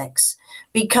Classics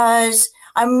because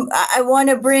I want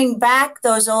to bring back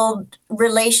those old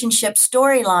relationship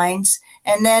storylines,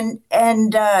 and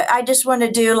I just want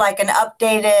to do like an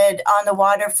updated On the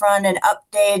Waterfront, an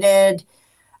updated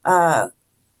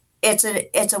It's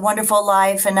a Wonderful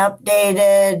Life, an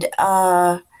updated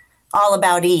All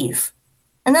About Eve,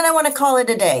 and then I want to call it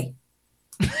a day.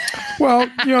 Well,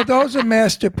 those are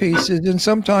masterpieces, and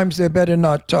sometimes they're better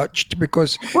not touched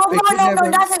because. Well,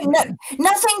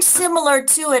 nothing similar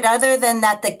to it, other than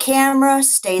that the camera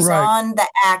stays on the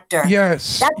actor.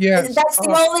 Yes, that's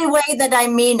the only way that I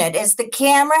mean it. Is the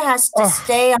camera has to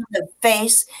stay on the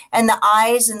face and the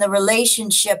eyes and the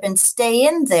relationship and stay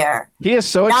in there. He is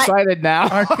so excited now.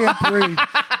 I can't breathe.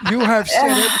 You have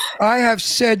said it. I have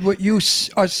said what you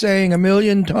are saying a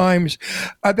million times.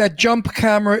 That jump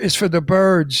camera is for the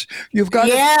birds. You've got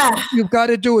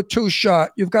to do a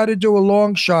 2-shot. You've got to do a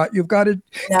long shot. You've got to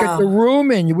get the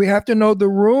room in. We have to know the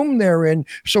room they're in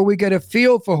so we get a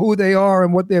feel for who they are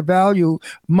and what their value,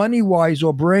 money-wise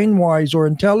or brain-wise or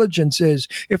intelligence is.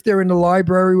 If they're in the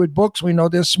library with books, we know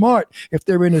they're smart. If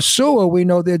they're in a sewer, we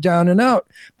know they're down and out.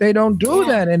 They don't do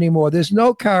that anymore. There's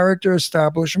no character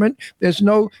establishment. There's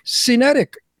no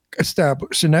Cinetic?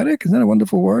 Isn't that a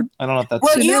wonderful word? I don't know if that's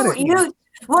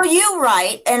you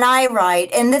write and I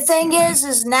write. And the thing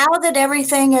is now that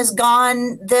everything has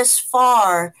gone this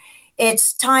far,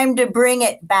 it's time to bring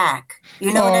it back.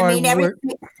 You know what I mean?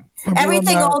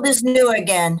 Everything old is new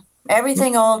again.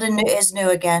 Everything old and new is new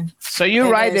again. So you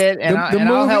write it and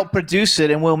I'll help produce it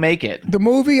and we'll make it. The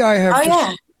movie I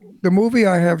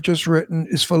have just written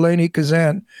is for Leni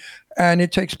Kazan, and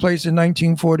it takes place in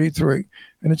 1943.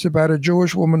 And it's about a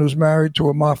Jewish woman who's married to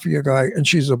a mafia guy, and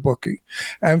she's a bookie.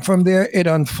 And from there, it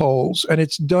unfolds. And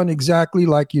it's done exactly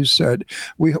like you said.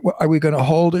 Are we going to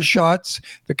hold the shots?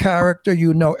 The character,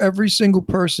 every single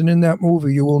person in that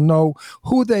movie, you will know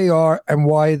who they are and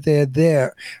why they're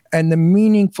there, and the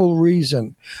meaningful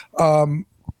reason.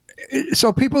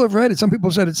 So people have read it. Some people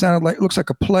said it looks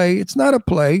like a play. It's not a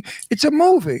play. It's a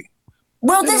movie.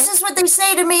 Well, this is what they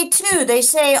say to me, too. They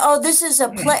say, oh, this is a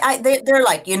play. They're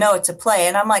like, it's a play.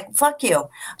 And I'm like, fuck you.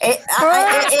 You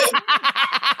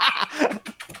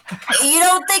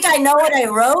don't think I know what I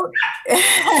wrote?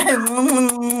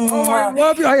 Oh, I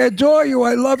love you. I adore you.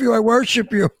 I love you. I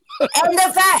worship you. And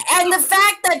the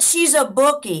fact that she's a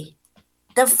bookie.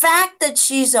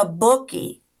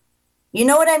 You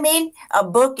know what I mean? A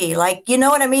bookie. Like, you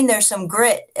know what I mean? There's some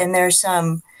grit and there's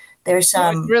some There's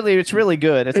some it's really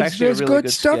good. It's actually there's a really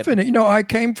good stuff skit. in it. You know, I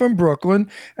came from Brooklyn,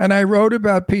 and I wrote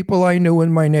about people I knew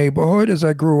in my neighborhood as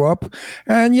I grew up.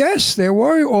 And yes, there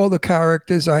were all the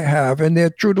characters I have, and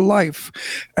they're true to life.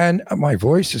 And my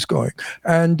voice is going.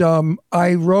 And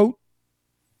I wrote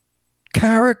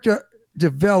character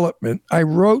development. I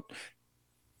wrote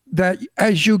that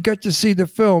as you get to see the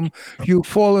film, you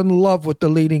fall in love with the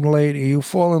leading lady. You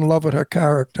fall in love with her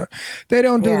character. They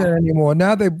don't do that anymore.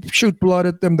 Now they shoot blood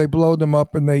at them, they blow them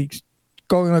up, and they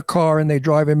go in a car and they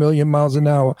drive 1,000,000 miles an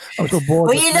hour. I'm so bored.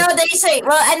 Well, you know, they say,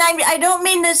 well, and I don't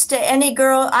mean this to any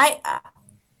girl.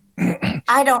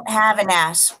 I don't have an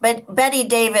ass, but Betty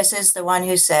Davis is the one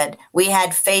who said we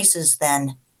had faces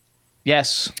then.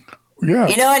 Yes. Yeah.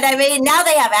 You know what I mean? Now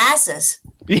they have asses.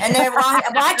 And they're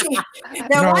watching.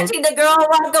 They're watching the girl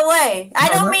walk away. I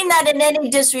don't mean that in any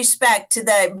disrespect to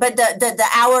the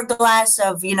hourglass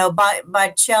of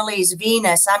Botticelli's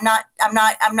Venus. I'm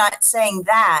not saying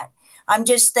that. I'm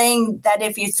just saying that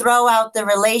if you throw out the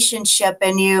relationship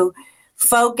and you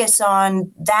focus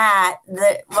on that,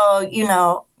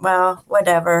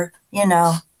 whatever.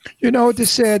 You know what the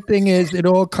sad thing is? It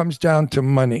all comes down to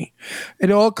money. It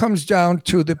all comes down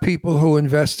to the people who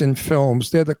invest in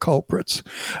films. They're the culprits.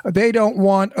 They don't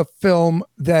want a film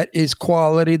that is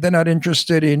quality. They're not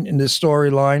interested in the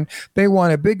storyline. They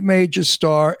want a big major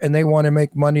star, and they want to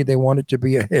make money. They want it to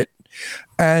be a hit.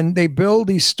 And they build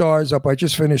these stars up. I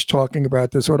just finished talking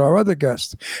about this with our other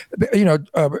guest.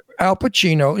 Al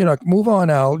Pacino, move on,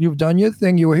 Al. You've done your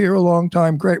thing. You were here a long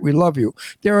time. Great. We love you.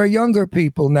 There are younger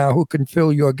people now who can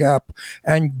fill your gap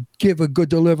and give a good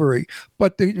delivery.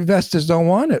 But the investors don't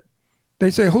want it. They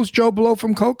say, who's Joe Blow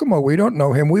from Kokomo? We don't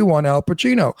know him. We want Al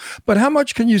Pacino. But how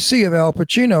much can you see of Al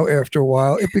Pacino after a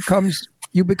while?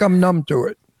 You become numb to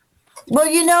it.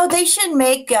 Well, they should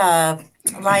make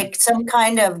like some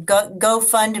kind of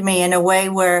GoFundMe in a way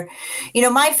where,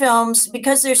 my films,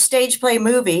 because they're stage play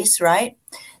movies, right?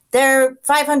 They're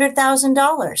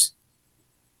 $500,000.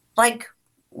 Like,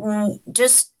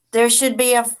 just there should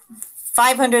be a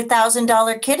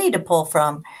 $500,000 kitty to pull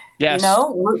from. Yes, that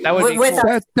would be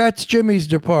cool. That's Jimmy's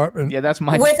department. Yeah, that's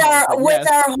my with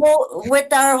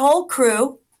our whole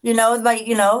crew.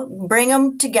 Bring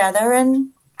them together and.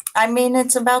 I mean,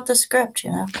 it's about the script,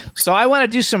 So I want to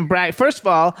do some brag. First of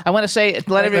all, I want to say,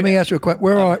 let me ask you a question.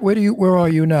 Where are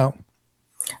you now?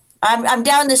 I'm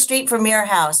down the street from your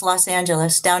house, Los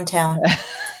Angeles, downtown.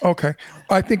 Okay,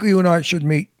 I think you and I should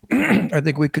meet. I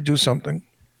think we could do something.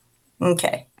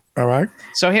 Okay. All right.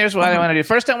 So here's what I want to do.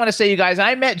 First, I want to say, you guys,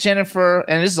 I met Jennifer,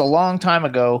 and this is a long time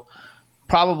ago,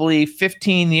 probably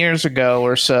 15 years ago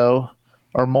or so.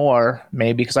 Or more,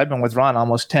 maybe, because I've been with Ron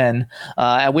almost 10.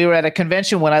 And we were at a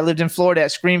convention when I lived in Florida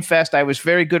at Screamfest. I was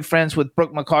very good friends with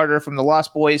Brooke McCarter from the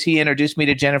Lost Boys. He introduced me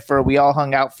to Jennifer. We all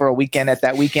hung out for a weekend at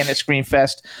that weekend at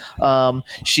Screamfest.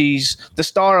 She's the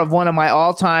star of one of my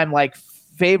all-time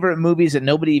favorite movies that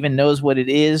nobody even knows what it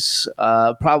is,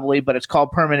 probably, but it's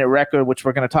called Permanent Record, which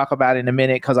we're going to talk about in a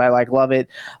minute because I love it.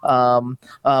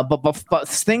 But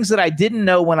things that I didn't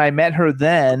know when I met her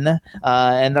then,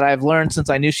 and that I've learned since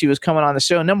I knew she was coming on the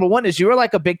show. Number one is you were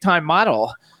like a big time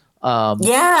model.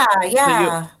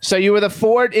 Yeah. So you were the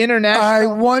Ford International. I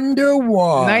wonder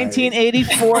why.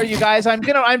 1984, you guys. I'm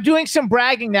doing some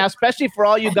bragging now, especially for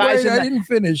all you guys. Wait, I didn't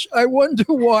finish. I wonder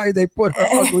why they put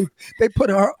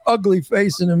her ugly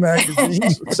face in a magazine.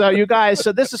 So you guys,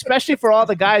 this especially for all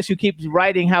the guys who keep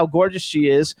writing how gorgeous she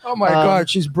is. Oh my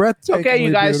God, she's breathtaking. Okay,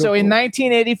 you guys. So in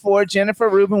 1984, Jennifer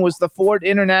Rubin was the Ford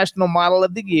International Model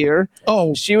of the Year.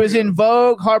 Oh, she was in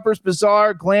Vogue, Harper's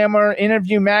Bazaar, Glamour,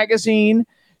 Interview Magazine.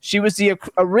 She was the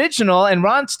original, and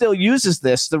Ron still uses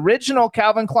this, the original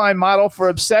Calvin Klein model for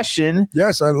Obsession.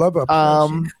 Yes, I love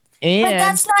Obsession.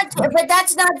 But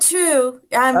that's not true.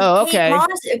 Okay.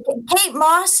 Kate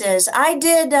Moss's. I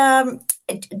did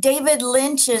David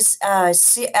Lynch's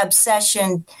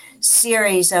Obsession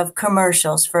series of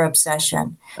commercials for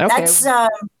Obsession. Okay. That's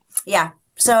yeah.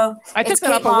 So I took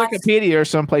that off of Wikipedia or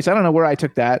someplace. I don't know where I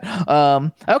took that.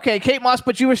 Okay, Kate Moss,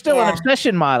 but you were still an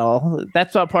Obsession model.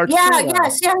 That's what part.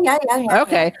 Yeah.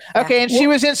 Okay. And she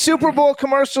was in Super Bowl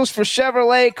commercials for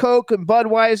Chevrolet, Coke, and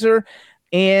Budweiser.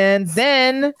 And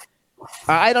then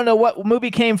I don't know what movie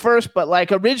came first, but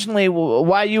originally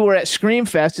why you were at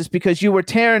Screamfest is because you were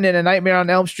Taryn in A Nightmare on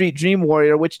Elm Street Dream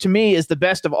Warrior, which to me is the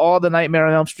best of all the Nightmare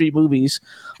on Elm Street movies.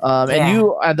 And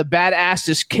you are the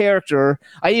badassest character.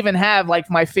 I even have my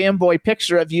fanboy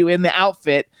picture of you in the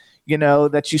outfit,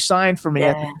 that you signed for me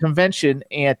at the convention.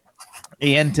 And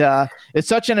it's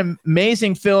such an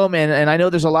amazing film, and I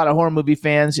know there's a lot of horror movie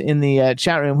fans in the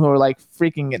chat room who are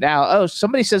freaking it out. Oh,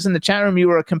 somebody says in the chat room you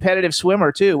were a competitive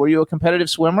swimmer too. Were you a competitive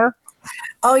swimmer?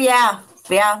 Oh yeah.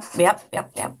 Yeah. Yep.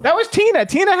 That was Tina.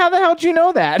 Tina, how the hell did you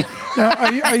know that? Now,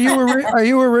 are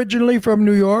you originally from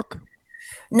New York?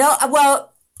 No.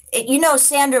 Well, you know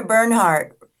Sandra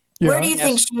Bernhardt. Where Yeah. do you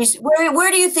think she's?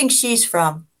 Where do you think she's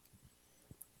from?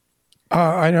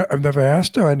 I've never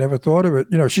asked her. I never thought of it.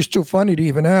 You know, she's too funny to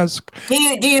even ask. Do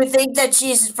you think that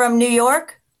she's from New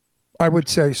York? I would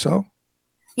say so.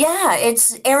 Yeah,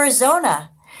 it's Arizona.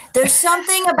 There's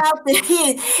something about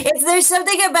there's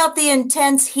something about the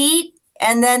intense heat,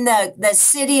 and then the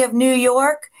city of New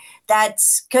York.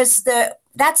 That's because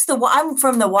I'm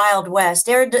from the Wild West.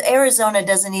 Arizona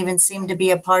doesn't even seem to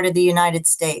be a part of the United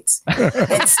States.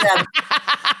 It's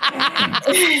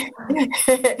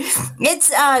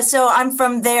so I'm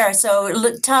from there.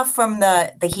 So tough from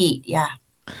the heat. Yeah.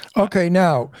 Okay,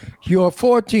 now you're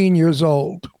 14 years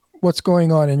old. What's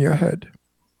going on in your head?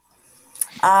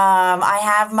 I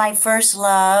have my first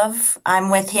love. I'm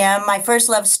with him. My first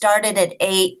love started at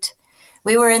 8.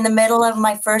 We were in the middle of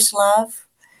my first love.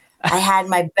 I had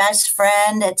my best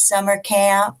friend at summer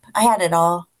camp. I had it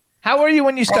all. How were you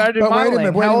when you started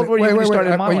modeling? How old were you when you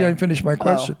started modeling? I didn't finish my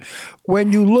question.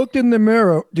 When you looked in the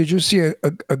mirror, did you see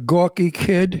a gawky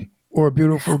kid or a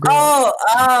beautiful girl?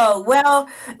 Oh, well,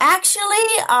 actually,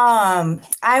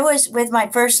 I was with my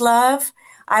first love.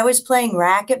 I was playing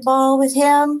racquetball with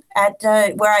him at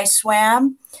where I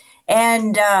swam,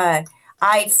 and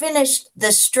I finished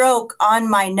the stroke on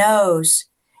my nose,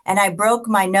 and I broke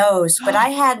my nose. But I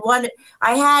had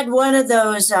one of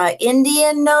those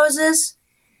Indian noses,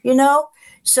 you know.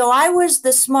 So I was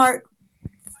the smart,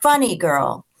 funny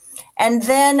girl. And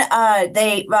then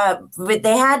they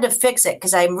had to fix it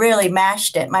because I really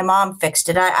mashed it. My mom fixed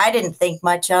it. I didn't think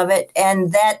much of it,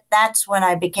 and that's when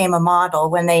I became a model.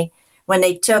 When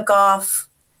they took off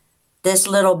this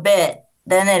little bit,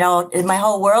 then my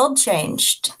whole world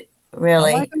changed,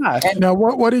 really. Oh my gosh. Now,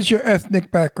 what is your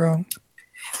ethnic background?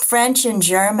 French and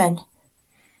German.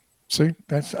 See,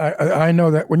 I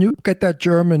know that when you get that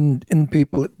German in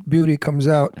people, beauty comes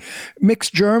out. Mix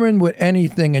German with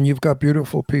anything, and you've got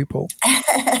beautiful people.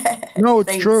 No,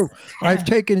 it's true. I've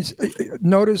taken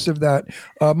notice of that.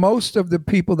 Most of the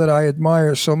people that I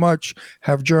admire so much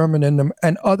have German in them,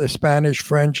 and other Spanish,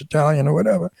 French, Italian, or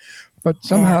whatever. But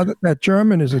somehow that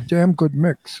German is a damn good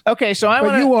mix. Okay, so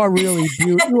you are really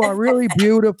you are really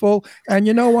beautiful, and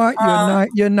you know what?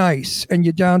 You're nice, and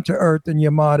you're down to earth, and you're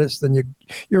modest, and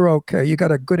you're okay. You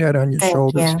got a good head on your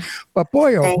shoulders. But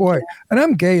boy, oh boy, and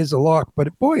I'm gay as a lark,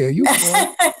 but boy, are you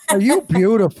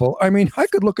beautiful? I mean, I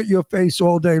could look at your face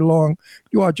all day long.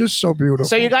 You are just so beautiful.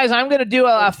 So you guys, I'm going to do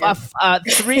a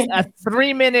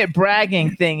 3-minute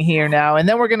bragging thing here now, and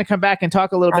then we're going to come back and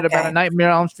talk a little bit about A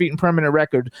Nightmare on Elm Street and Permanent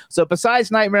Record. So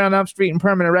besides Nightmare on Elm Street and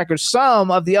Permanent Record,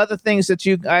 some of the other things that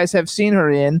you guys have seen her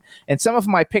in, and some of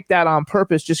them I picked out on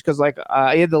purpose just because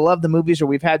I either love the movies or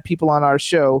we've had people on our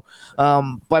show.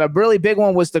 But a really big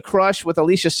one was The Crush with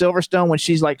Alicia Silverstone when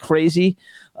she's like crazy.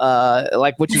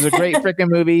 Which is a great freaking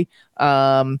movie.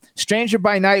 Stranger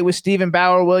by Night with Stephen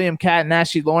Bauer, William Catt, and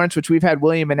Ashley Lawrence, which we've had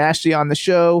William and Ashley on the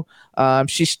show.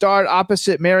 She starred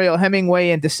opposite Mariel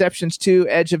Hemingway in Deceptions 2,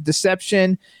 Edge of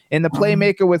Deception, in The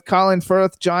Playmaker with Colin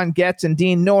Firth, John Getz, and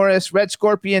Dean Norris, Red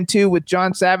Scorpion 2 with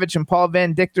John Savage and Paul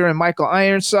Van Dichter and Michael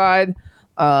Ironside,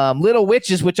 Little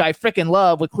Witches, which I freaking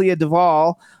love, with Clea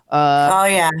Duvall.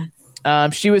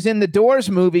 She was in the Doors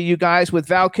movie, you guys, with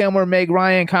Val Kilmer, Meg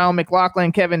Ryan, Kyle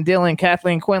MacLachlan, Kevin Dillon,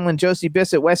 Kathleen Quinlan, Josie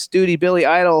Bissett, Wes Studi, Billy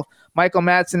Idol, Michael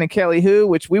Madsen, and Kelly Hu,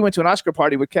 which we went to an Oscar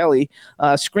party with Kelly.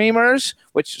 Screamers,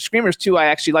 which Screamers 2 I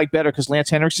actually like better because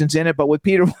Lance Henriksen's in it, but with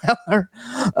Peter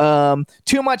Weller.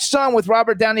 Too Much Sun with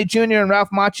Robert Downey Jr. and Ralph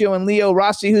Macchio and Leo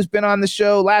Rossi, who's been on the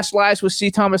show. Last Lives with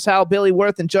C. Thomas Howell, Billy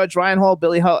Wirth, and Judge Reinhold.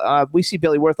 We see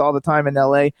Billy Wirth all the time in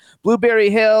L.A. Blueberry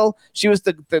Hill. She was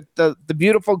the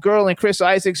beautiful girl in Chris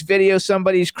Isaac's video,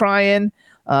 Somebody's Crying.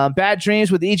 Bad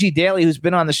Dreams with E.G. Daly, who's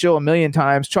been on the show a million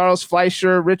times. Charles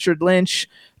Fleischer, Richard Lynch.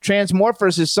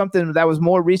 Transmorphers is something that was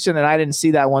more recent, and I didn't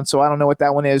see that one, so I don't know what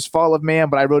that one is. Fall of Man,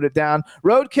 but I wrote it down.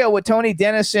 Roadkill with Tony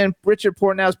Dennison. Richard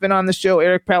Portnow's been on the show.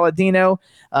 Eric Palladino.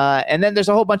 And then there's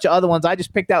a whole bunch of other ones. I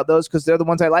just picked out those because they're the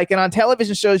ones I like. And on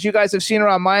television shows, you guys have seen her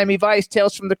on Miami Vice,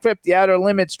 Tales from the Crypt, The Outer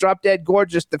Limits, Drop Dead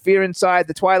Gorgeous, The Fear Inside,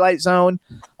 The Twilight Zone.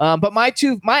 But my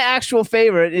actual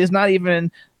favorite is not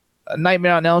even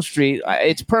Nightmare on Elm Street.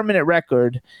 It's Permanent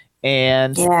Record.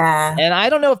 And I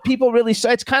don't know if people really saw.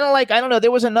 It's kind of like, I don't know,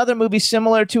 there was another movie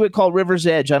similar to it called River's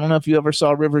Edge. I don't know if you ever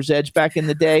saw River's Edge back in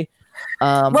the day.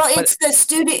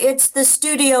 It's the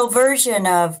studio version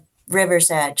of River's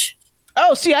Edge.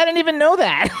 Oh, see, I didn't even know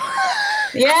that.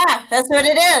 Yeah, that's what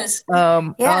it is.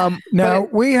 Now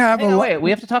we have wait, we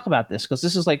have to talk about this because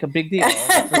this is like a big deal.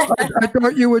 I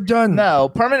thought you were done. No,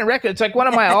 Permanent Record. It's like one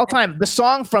of my all-time. The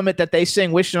song from it that they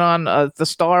sing, "Wishing on the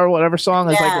Star," whatever song,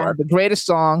 is like one of the greatest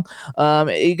song.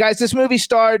 You guys, this movie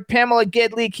starred Pamela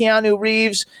Gedley, Keanu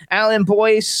Reeves, Alan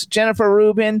Boyce, Jennifer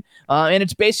Rubin, and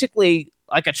it's basically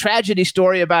like a tragedy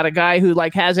story about a guy who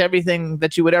like has everything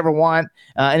that you would ever want,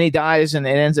 and he dies, and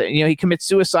it ends. He commits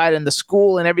suicide, and the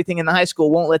school and everything in the high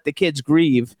school won't let the kids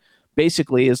grieve.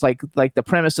 Basically, is like the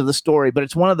premise of the story, but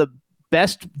it's one of the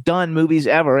best done movies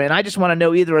ever. And I just want to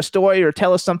know either a story or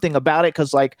tell us something about it,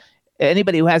 because like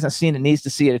anybody who hasn't seen it needs to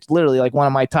see it. It's literally like one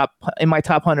of my top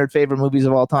 100 favorite movies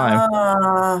of all time.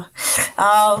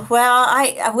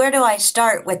 Well, where do I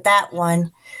start with that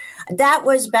one? That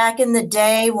was back in the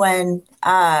day when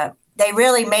they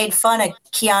really made fun of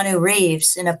Keanu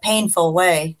Reeves in a painful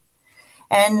way.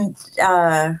 And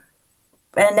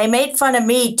they made fun of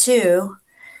me too.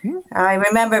 I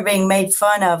remember being made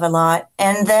fun of a lot.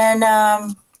 And then...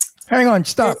 Hang on,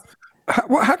 stop.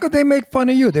 How could they make fun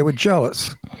of you? They were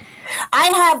jealous.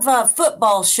 I have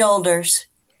football shoulders.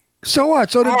 So what?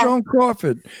 So did Joan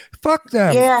Crawford. Fuck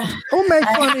them. Yeah. Who made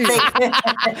fun of you?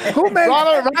 Who made?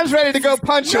 Rob's ready to go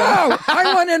punch him. No,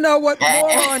 I want to know what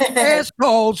moron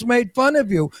assholes made fun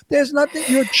of you. There's nothing.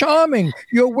 You're charming.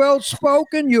 You're well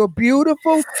spoken. You're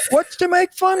beautiful. What's to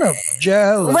make fun of?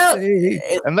 Jealousy. Well,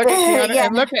 and look at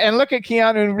Keanu, and look at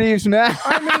Keanu Reeves now.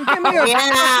 I mean,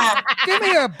 give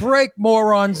me a break,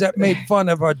 morons that made fun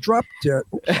of her. Drop it.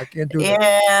 I can't do that.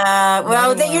 Yeah.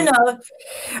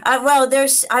 Well,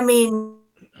 there's. I mean,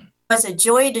 it was a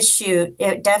joy to shoot.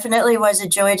 It definitely was a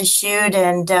joy to shoot.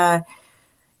 And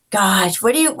gosh,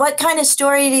 what kind of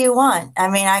story do you want? I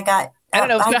mean, I don't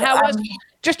know.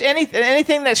 Just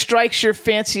anything that strikes your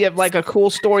fancy of like a cool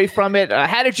story from it.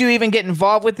 How did you even get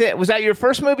involved with it? Was that your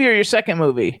first movie or your second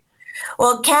movie?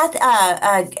 Well,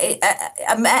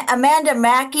 Amanda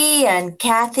Mackey and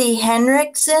Kathy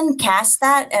Henriksen cast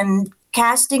that, and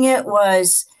casting it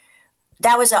was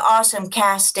an awesome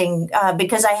casting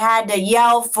because I had to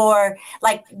yell for,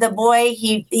 like, the boy,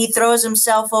 he throws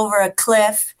himself over a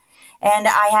cliff, and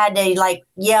I had to like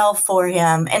yell for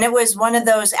him. And it was one of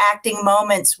those acting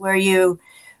moments where you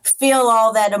feel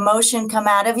all that emotion come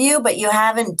out of you, but you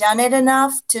haven't done it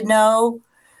enough to know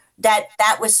that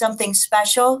was something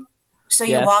special. So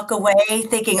you walk away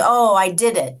thinking, oh, I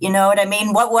did it. You know what I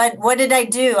mean? What did I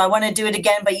do? I want to do it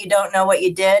again, but you don't know what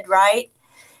you did, right?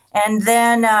 And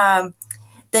then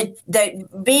the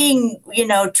being,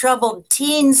 troubled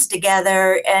teens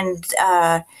together and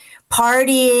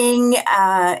partying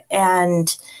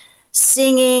and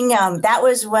singing. That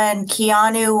was when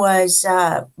Keanu was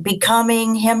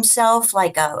becoming himself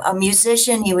like a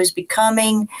musician. He was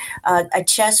becoming a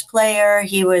chess player.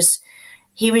 He was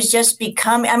just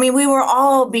becoming, I mean, we were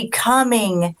all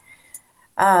becoming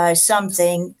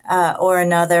something or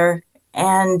another.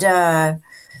 And the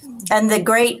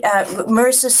great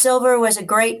Marissa Silver was a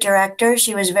great director.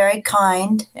 She was very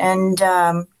kind. And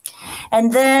then,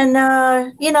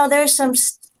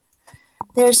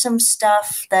 there's some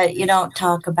stuff that you don't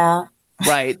talk about.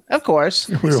 Right, of course.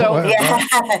 So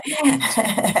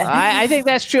I think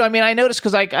that's true. I mean, I noticed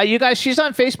because like you guys, she's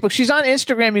on Facebook, she's on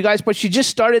Instagram, you guys, but she just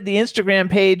started the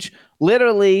Instagram page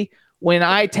literally when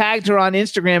I tagged her on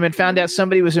Instagram and found out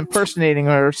somebody was impersonating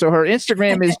her. So her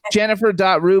Instagram is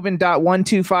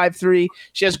jennifer.rubin.1253.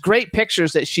 She has great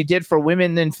pictures that she did for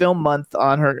Women in Film Month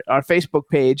on our Facebook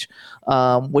page,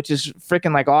 which is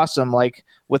freaking like awesome. Like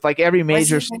with like every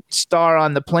major star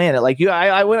on the planet. Like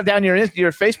I went down your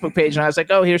Facebook page and I was like,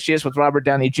 oh, here she is with Robert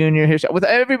Downey Jr. With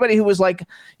everybody who was like,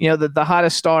 the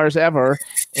hottest stars ever.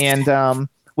 And,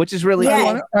 which is really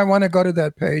cool. I want to go to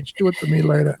that page. Do it for me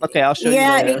later. Okay, I'll show you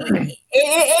later.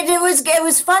 It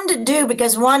was fun to do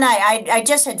because one, I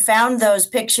just had found those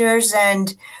pictures,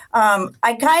 and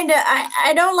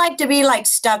I don't like to be like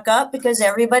stuck up because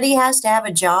everybody has to have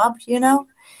a job,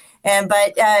 And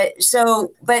but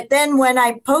then when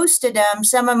I posted them,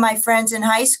 some of my friends in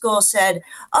high school said,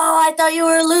 "Oh, I thought you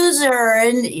were a loser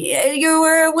and you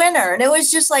were a winner." And it was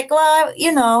just like, well,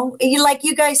 like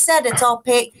you guys said, it's all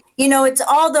paid. It's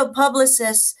all the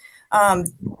publicists.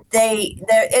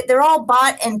 They're all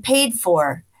bought and paid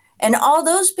for, and all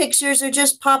those pictures are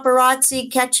just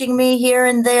paparazzi catching me here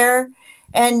and there.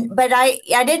 But I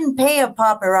didn't pay a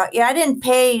paparazzi. I didn't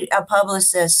pay a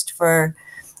publicist for,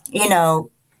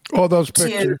 all those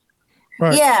pictures.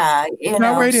 Right. Yeah.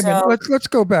 Now wait a minute. Let's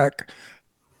go back.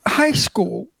 High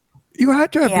school. You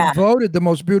had to have been voted the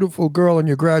most beautiful girl in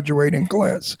your graduating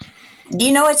class.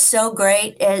 You know what's so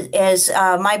great is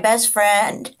my best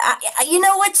friend. You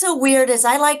know what's so weird is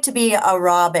I like to be a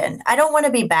Robin. I don't want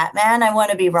to be Batman. I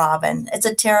want to be Robin. It's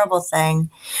a terrible thing,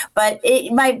 but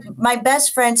my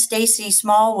best friend Stacy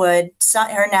Smallwood,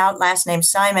 her now last name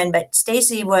Simon, but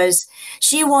Stacy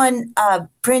she won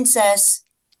Princess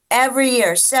every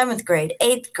year: 7th grade,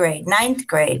 8th grade, 9th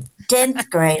grade, 10th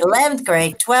grade, 11th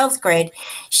grade, 12th grade.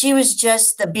 She was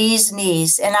just the bee's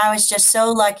knees. And I was just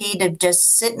so lucky to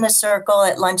just sit in a circle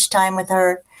at lunchtime with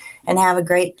her and have a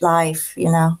great life,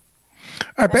 you know.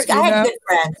 I bet I had good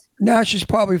friends. Now she's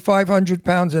probably 500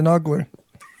 pounds and ugly.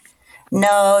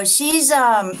 No, she's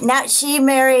now she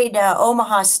married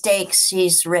Omaha Steaks.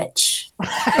 She's rich.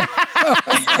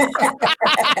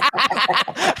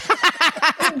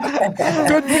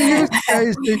 Good for you,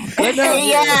 Stacey.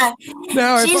 Yeah.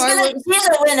 Now, she's a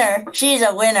winner. She's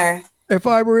a winner. If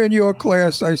I were in your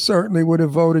class, I certainly would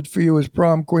have voted for you as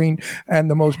prom queen and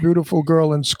the most beautiful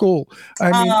girl in school.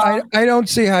 I mean, I don't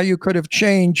see how you could have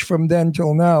changed from then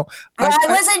till now. I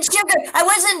wasn't sugar. I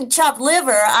wasn't chopped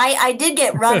liver. I did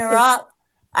get runner up.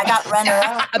 I got runner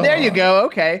up. There you go.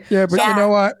 Okay. Yeah, but you know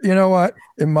what? You know what?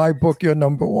 In my book, you're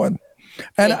number one.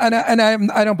 And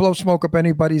I don't blow smoke up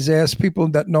anybody's ass. People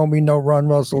that know me know Ron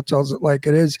Russell tells it like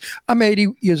it is. I'm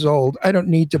 80 years old. I don't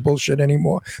need to bullshit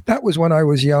anymore. That was when I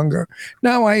was younger.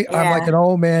 Now I'm like an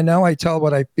old man. Now I tell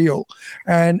what I feel.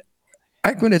 And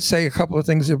I'm going to say a couple of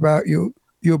things about you.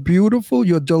 You're beautiful.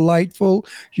 You're delightful.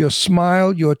 Your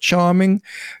smile. You're charming.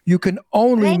 You can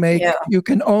only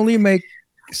make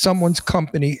someone's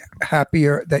company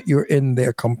happier that you're in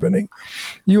their company.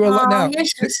 You are now. You're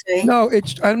so sweet. No,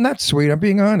 I'm not sweet. I'm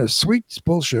being honest. Sweet's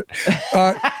bullshit.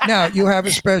 Now you have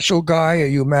a special guy. Are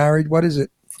you married? What is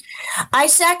it? I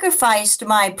sacrificed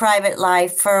my private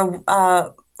life for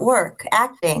work,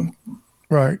 acting.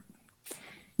 Right.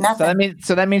 Nothing.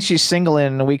 So that means she's single,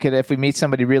 and we could, if we meet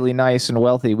somebody really nice and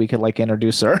wealthy, we could like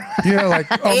introduce her. Yeah, like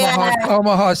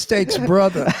Omaha Steaks'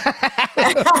 brother.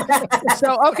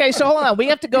 So hold on. We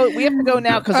have to go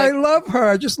now because I love her.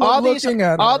 I just love looking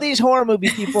at her. All these horror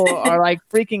movie people are like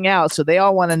freaking out, so they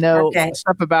all want to know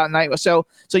stuff about Nightmare. So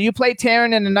you play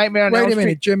Taryn in the Nightmare on Elm Street. Wait a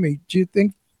minute, Jimmy. Do you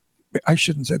think? I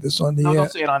shouldn't say this on the air. Don't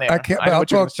say it on air. I can't. But I'll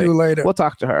talk to you later. We'll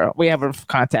talk to her. We have her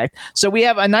contact. So we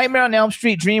have A Nightmare on Elm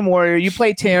Street, Dream Warrior. You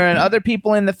play Taryn. Other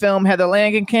people in the film: Heather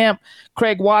Langenkamp,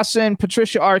 Craig Wasson,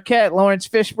 Patricia Arquette, Lawrence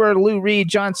Fishburne, Lou Reed,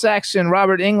 John Saxon,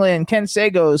 Robert Englund, Ken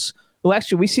Sagos. Well,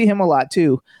 actually, we see him a lot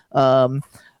too.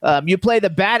 You play the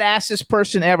badassest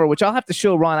person ever, which I'll have to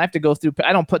show Ron. I have to go through.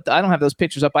 I don't have those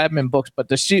pictures up. I have them in books, but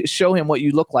to show him what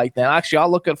you look like. Then actually,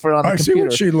 I'll look for it on the computer. I see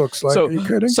what she looks like. Are you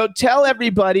kidding? So tell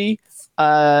everybody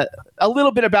a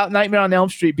little bit about Nightmare on Elm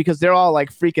Street, because they're all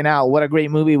like freaking out. What a great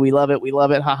movie! We love it. We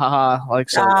love it. Ha ha ha! Like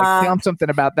so, tell them something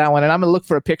about that one, and I'm gonna look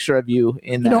for a picture of you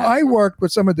in that. You know, I worked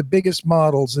with some of the biggest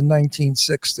models in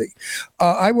 1960.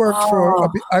 I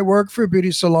worked for a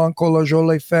beauty salon called La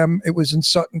Jolie Femme. It was in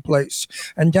Sutton Place,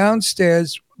 and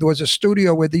downstairs there was a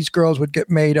studio where these girls would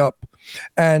get made up.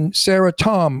 And Sarah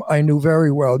Tom, I knew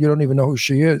very well. You don't even know who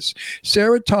she is.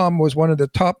 Sarah Tom was one of the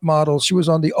top models. She was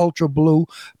on the Ultra Blue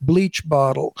bleach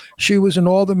bottle. She was in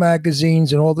all the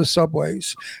magazines and all the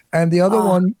subways. And the other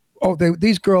one,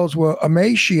 these girls were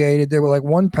emaciated. They were like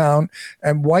 1 pound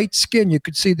and white skin. You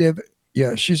could see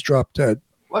she's dropped dead.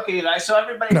 Look at you guys. So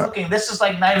everybody's looking. This is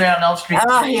like Nightmare on Elm Street.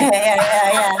 Oh,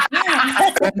 yeah.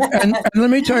 and let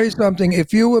me tell you something.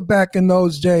 If you were back in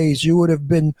those days, you would have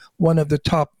been one of the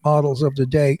top models of the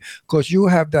day, because you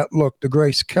have that look, the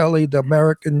Grace Kelly, the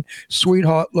American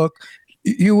sweetheart look.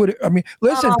 You would, I mean,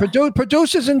 listen,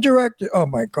 producers and directors. Oh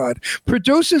my God,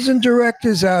 producers and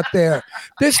directors out there.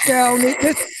 This gal,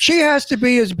 she has to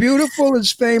be as beautiful,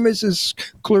 as famous as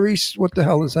Clarice. What the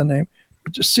hell is her name?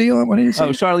 Just see what do you say? Oh,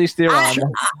 Charlize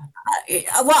Theron.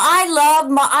 Well,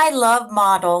 I love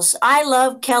models. I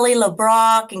love Kelly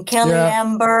LeBrock and Kelly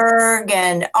Emberg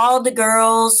and all the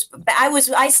girls.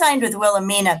 I signed with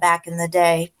Wilhelmina back in the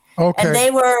day. Okay.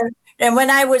 And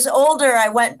when I was older, I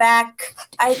went back.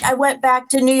 I went back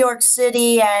to New York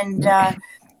City, and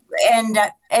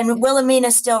Wilhelmina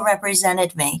still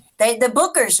represented me. The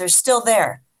bookers are still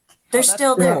there. They're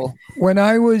still there. When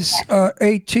I was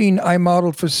 18, I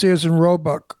modeled for Sears and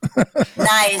Roebuck.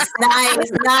 Nice.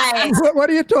 What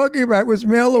are you talking about? It was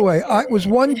mail away. It was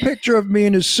one picture of me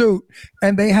in a suit,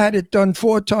 and they had it done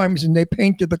 4 times, and they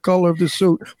painted the color of the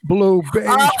suit blue,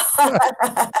 beige.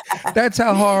 That's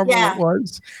how horrible it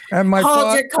was. And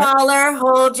hold your collar,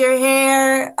 hold your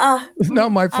hair. No,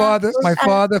 my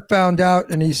father found out,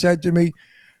 and he said to me,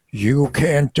 "You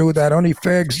can't do that. Only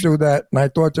fags do that." And I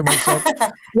thought to myself,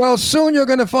 Well, soon you're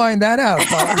going to find that out.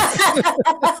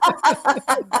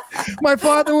 My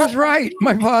father was right.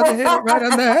 My father hit it right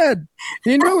on the head.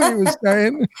 He knew what he was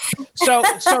saying. So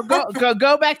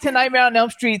go back to Nightmare on Elm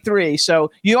Street 3.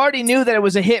 So you already knew that it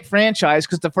was a hit franchise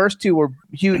because the first two were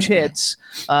huge hits.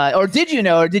 Or did you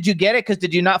know? Or did you get it? Because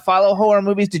did you not follow horror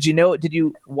movies? Did you know? Did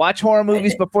you watch horror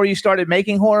movies before you started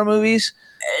making horror movies?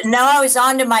 No, I was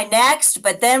on to my next,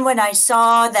 but then when I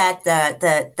saw that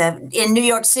the in New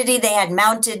York City they had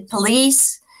mounted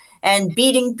police and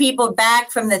beating people back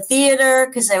from the theater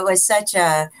because it was such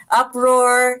a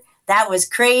uproar, that was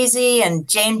crazy. And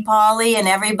Jane Pauley and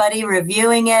everybody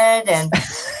reviewing it, and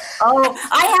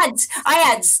I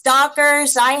had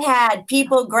stalkers. I had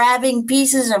people grabbing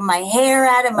pieces of my hair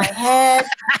out of my head.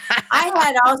 I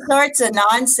had all sorts of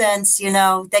nonsense,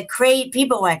 that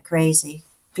people went crazy.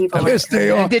 Yes, they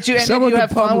are. Did you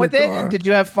have fun with it? Did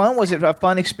you have fun? Was it a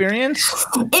fun experience?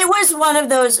 It was one of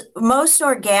those most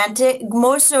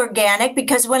organic,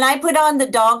 because when I put on the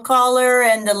dog collar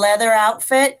and the leather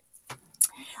outfit,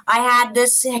 I had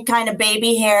this kind of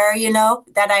baby hair,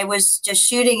 that I was just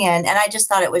shooting in, and I just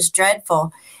thought it was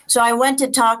dreadful. So I went to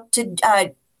talk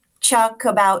to Chuck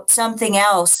about something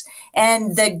else,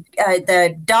 and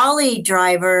the dolly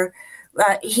driver,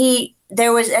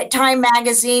 there was Time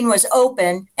magazine was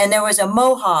open, and there was a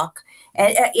mohawk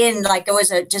it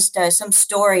was some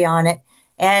story on it.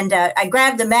 And I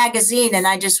grabbed the magazine and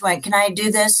I just went, "Can I do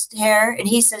this hair?" And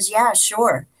he says, "Yeah,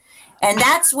 sure." And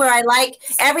that's where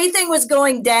everything was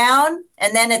going down,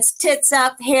 and then it's tits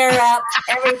up, hair up,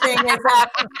 everything is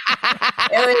up.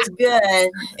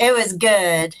 It was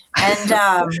good. And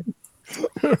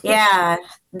yeah,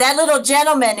 that little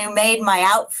gentleman who made my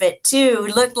outfit too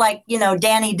looked like,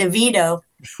 Danny DeVito.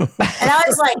 And I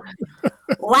was like,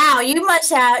 wow, you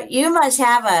must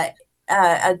have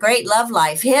a great love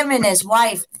life. Him and his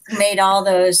wife made all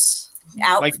those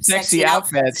sexy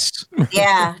outfits.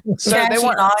 Yeah. So they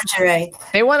want lingerie.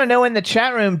 They want to know in the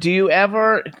chat room, do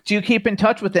you keep in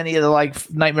touch with any of the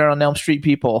Nightmare on Elm Street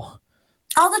people?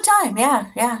 All the time.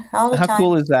 Yeah. All the time. How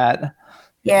cool is that?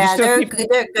 Yeah, they're a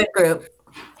good group.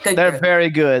 They're very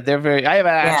good. They're very.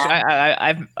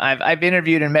 I've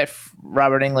interviewed and met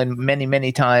Robert Englund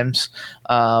many times.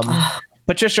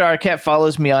 Patricia Arquette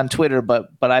follows me on Twitter,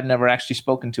 but I've never actually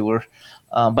spoken to her.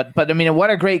 But I mean, what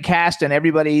a great cast, and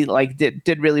everybody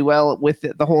did really well with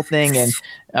the whole thing. And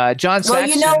John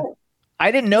Saxon. I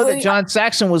didn't know that John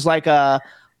Saxon was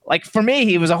for me,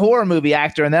 he was a horror movie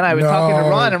actor, and then I was talking to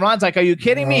Ron, and Ron's like, "Are you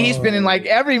kidding me? He's been in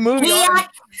every movie."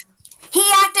 He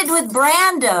acted with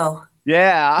Brando.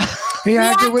 Yeah. He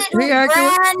acted with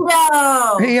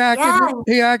Brando.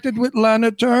 He acted with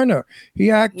Lana Turner. He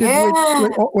acted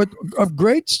with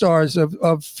great stars of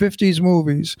 50s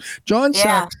movies. John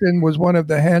Saxon was one of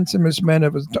the handsomest men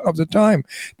of the time.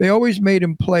 They always made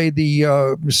him play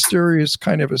the mysterious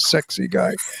kind of a sexy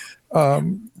guy.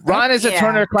 Ron is a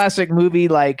Turner Classic movie.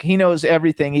 He knows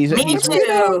everything. Me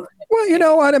too. Well, you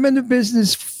know what? I'm in the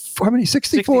business. How many?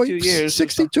 64 years.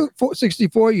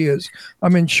 64 years.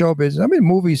 I'm in show business. I'm in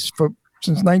movies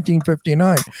since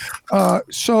 1959.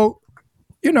 So,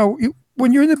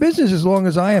 when you're in the business as long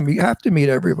as I am, you have to meet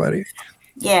everybody.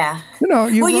 Yeah. You know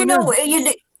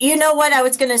what I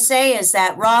was going to say is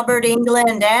that Robert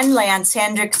Englund and Lance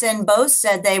Hendrickson both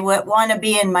said they would want to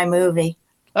be in my movie.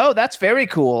 Oh, that's very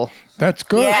cool. That's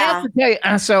good. Yeah. I have to tell you,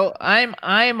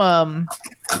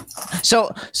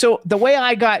 so the way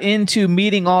I got into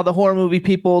meeting all the horror movie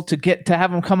people to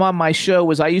have them come on my show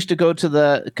was I used to go to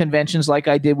the conventions like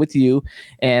I did with you,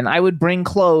 and I would bring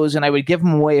clothes and I would give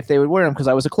them away if they would wear them because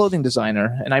I was a clothing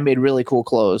designer and I made really cool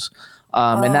clothes.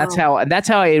 And that's how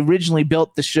I originally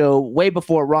built the show way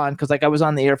before Ron, because I was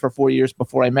on the air for 4 years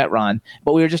before I met Ron,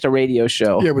 but we were just a radio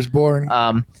show. Yeah, it was boring.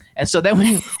 And so then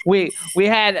we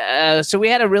had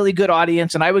a really good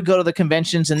audience, and I would go to the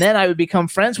conventions, and then I would become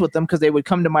friends with them because they would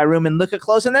come to my room and look at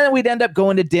clothes, and then we'd end up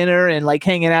going to dinner and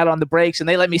hanging out on the breaks, and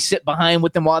they let me sit behind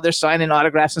with them while they're signing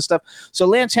autographs and stuff. So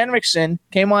Lance Henriksen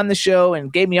came on the show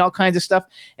and gave me all kinds of stuff,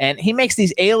 and he makes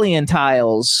these alien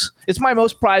tiles. It's my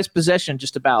most prized possession,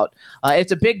 just about.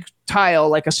 It's a big tile,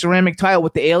 like a ceramic tile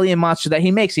with the alien monster that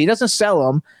he makes. He doesn't sell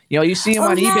them. You see him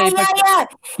on eBay. Yeah.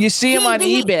 You see him on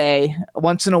eBay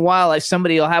once in a while.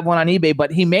 Somebody will have one on eBay,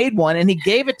 but he made one and he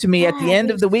gave it to me at the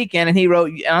end of the weekend. And he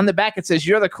wrote on the back, it says,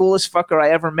 "You're the coolest fucker I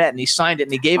ever met." And he signed it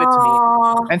and he gave it to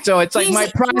me. And so it's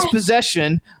my prized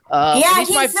possession. He's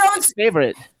my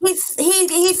favorite.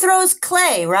 He throws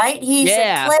clay, right?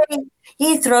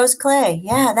 He throws clay.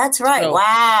 Yeah, that's right.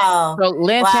 Wow. So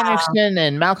Lance Henriksen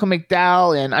and Malcolm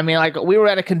McDowell, and we were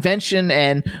at a convention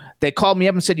and they called me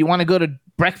up and said, "You want to go to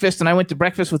breakfast, and I went to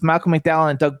breakfast with Malcolm McDowell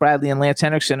and Doug Bradley and Lance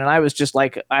Henriksen, and I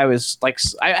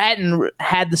hadn't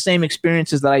had the same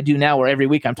experiences that I do now, where every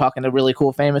week I'm talking to really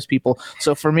cool, famous people.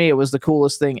 So for me, it was the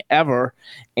coolest thing ever.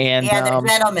 And the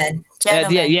gentlemen.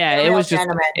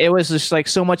 It was just like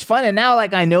so much fun. And now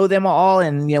like I know them all,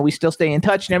 and we still stay in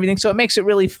touch and everything. So it makes it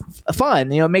really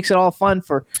fun. It makes it all fun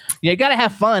for you got to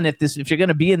have fun if you're going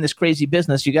to be in this crazy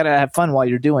business. You got to have fun while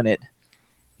you're doing it.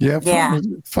 Yeah,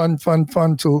 fun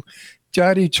till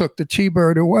Daddy took the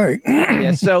T-Bird away.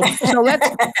 Yeah, so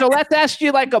let's ask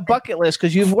you like a bucket list,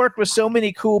 because you've worked with so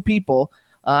many cool people.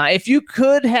 If you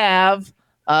could have,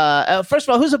 first of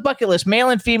all, who's a bucket list, male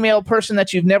and female person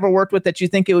that you've never worked with that you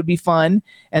think it would be fun?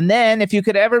 And then if you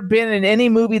could ever been in any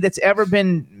movie that's ever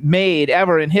been made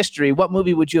ever in history, what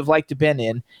movie would you have liked to been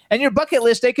in? And your bucket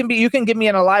list, you can give me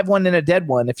an alive one and a dead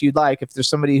one if you'd like, if there's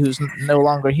somebody who's no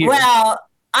longer here. Well,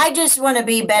 I just want to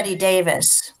be Betty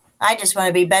Davis. I just want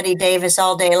to be Betty Davis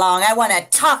all day long. I want to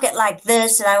talk it like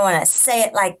this, and I want to say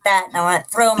it like that, and I want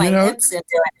to throw my hips into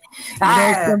it.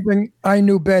 Something, I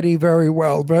knew Betty very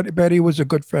well. Betty was a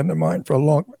good friend of mine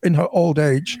in her old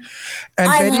age. And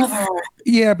I love her.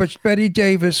 Yeah, but Betty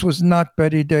Davis was not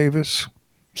Betty Davis.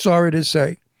 Sorry to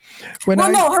say.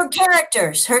 Her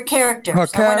characters.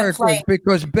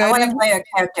 Because Betty, I want to play her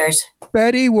characters.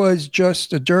 Betty was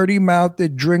just a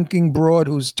dirty-mouthed, drinking broad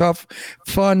who's tough,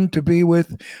 fun to be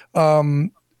with.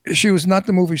 She was not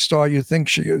the movie star you think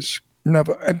she is.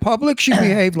 Never. In public, she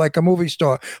behaved like a movie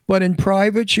star, but in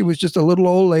private, she was just a little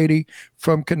old lady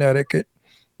from Connecticut,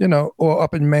 or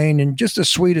up in Maine, and just the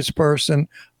sweetest person.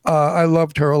 I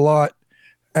loved her a lot,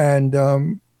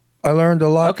 and I learned a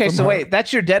lot. Okay, so wait,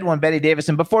 that's your dead one, Betty Davis.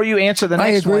 And before you answer the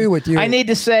next one, I agree with you. I need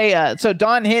to say, so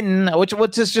Don Hinton, which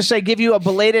let's just say, give you a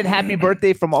belated happy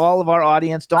birthday from all of our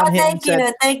audience. Don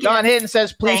Hinton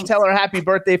says, please tell her happy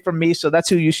birthday from me. So that's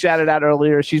who you shouted out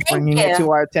earlier. She's bringing it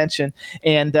to our attention.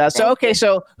 And so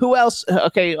who else?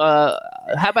 Okay, how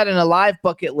about an alive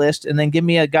bucket list, and then give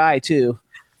me a guy too.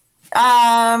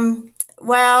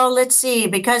 Well, let's see,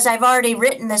 because I've already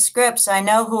written the scripts. I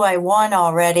know who I want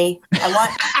already. I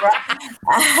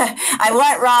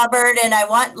want Robert, and I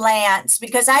want Lance,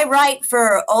 because I write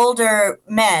for older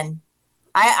men.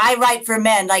 I write for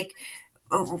men. Like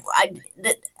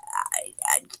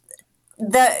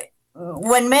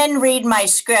when men read my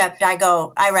script, I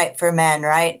go, I write for men,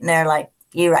 right? And they're like,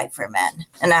 you write for men.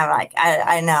 And I'm like,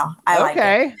 I know. I like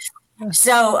it.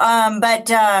 So, but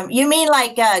you mean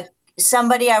like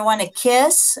somebody I want to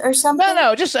kiss or something?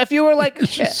 No, just if you were like,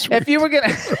 if you were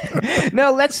gonna,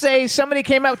 no, let's say somebody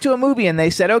came out to a movie and they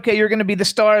said, okay, you're going to be the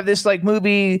star of this like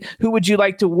movie. Who would you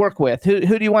like to work with?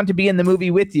 Who do you want to be in the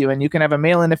movie with you? And you can have a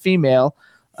male and a female,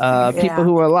 people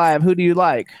who are alive. Who do you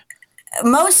like?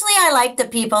 Mostly I like the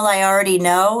people I already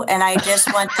know, and I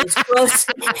just want those close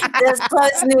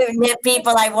knit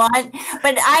people I want.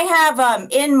 But I have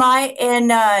in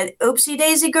Oopsie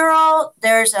Daisy Girl,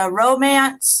 there's a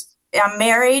romance. I'm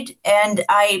married, and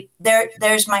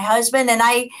there's my husband, and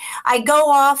I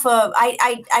go off of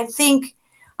I think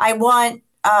I want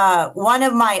one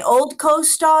of my old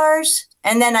co-stars,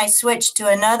 and then I switch to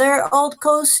another old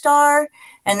co-star,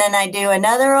 and then I do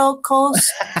another old co-star.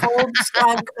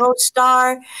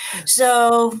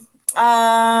 So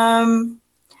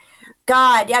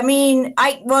God, I mean,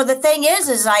 the thing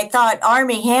is I thought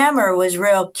Armie Hammer was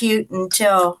real cute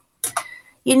until.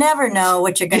 You never know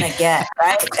what you're going to get,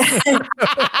 right? And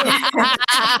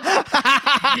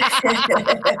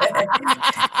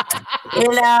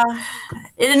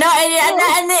in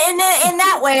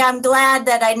that way, I'm glad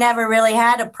that I never really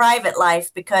had a private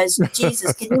life, because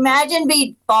Jesus, can you imagine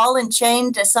being ball and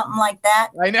chained to something like that?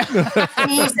 I know.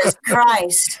 Jesus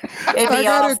Christ. It'd be I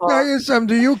gotta tell you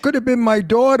something. You could have been my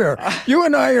daughter. You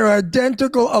and I are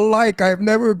identical alike. I've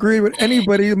never agreed with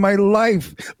anybody in my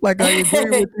life like I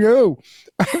agree with you.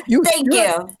 Thank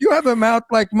you. You have a mouth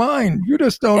like mine. You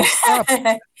just don't stop.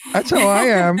 That's how I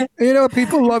am.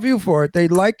 People love you for it. They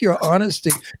like your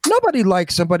honesty. Nobody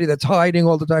likes somebody that's hiding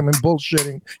all the time and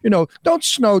bullshitting. Don't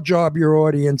snow job your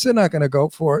audience. They're not going to go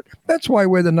for it. That's why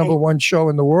we're the number one show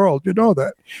in the world. You know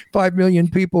that. 5 million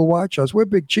people watch us. We're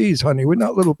big cheese, honey. We're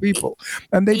not little people.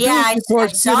 And they I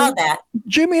saw that.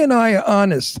 Jimmy and I are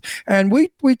honest, and we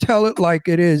tell it like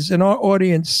it is, and our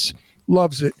audience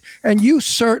loves it. And you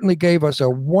certainly gave us a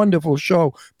wonderful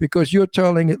show because you're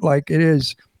telling it like it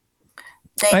is.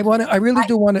 I really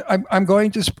do want to. I'm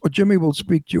going to. Jimmy will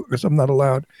speak to you because I'm not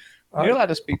allowed. You're allowed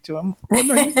to speak to him. Well,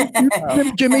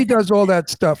 no, Jimmy does all that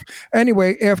stuff.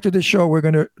 Anyway, after the show, we're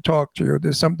going to talk to you.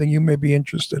 There's something you may be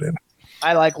interested in.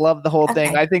 I love the whole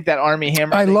thing. I think that Army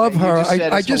Hammer. I love her.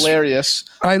 I just hilarious.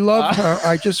 I love her.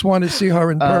 I just want to see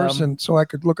her in person so I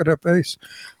could look at her face.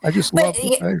 I just love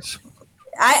her face.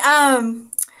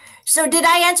 So did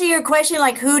I answer your question?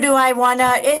 Like, who do I want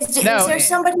to? Is there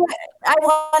somebody I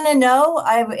want to know?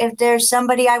 If there's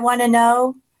somebody I want to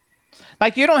know.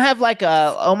 Like, you don't have like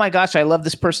a, oh my gosh, I love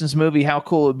this person's movie. How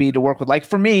cool it would be to work with. Like,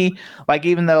 for me, like,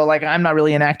 even though like I'm not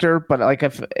really an actor, but like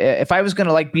if I was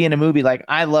gonna like be in a movie, like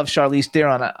I love Charlize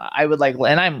Theron, I would like,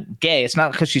 and I'm gay. It's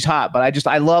not because she's hot, but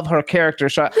I love her character.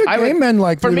 So men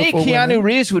like for me, Keanu women.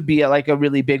 Reeves would be like a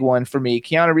really big one for me.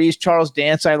 Keanu Reeves, Charles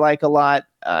Dance, I like a lot.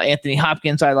 Anthony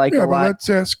Hopkins, I like a lot. Let's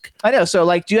ask. I know. So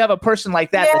like, do you have a person like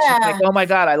that that's just like, oh my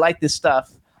god, I like this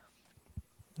stuff?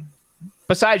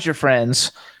 Besides your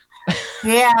friends.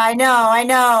 Yeah, I know.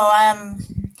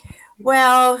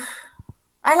 Well,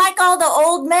 I like all the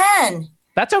old men.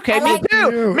 That's okay. Me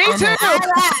too.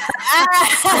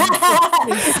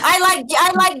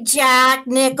 I like Jack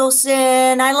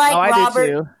Nicholson. I like Robert. I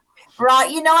do too.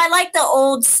 I like the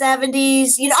old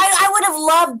 70s. I would have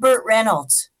loved Burt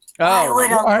Reynolds. I would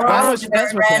have loved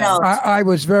Burt Reynolds. I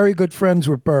was very good friends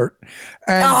with Burt.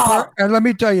 And let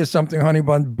me tell you something, honey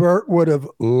bun. Burt would have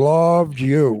loved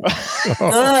you.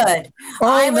 Good.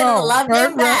 I would have loved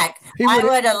him back. I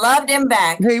would have loved him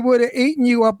back. He would have eaten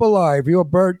you up alive. You're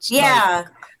Burt's. Yeah.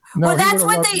 No, well, that's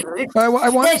what they. I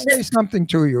want to say something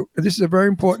to you. This is a very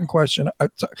important question.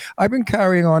 I've been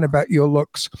carrying on about your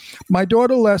looks. My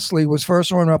daughter Leslie was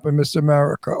first runner-up in Miss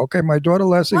America. Okay, my daughter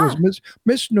Leslie was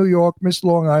Miss New York, Miss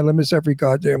Long Island, Miss every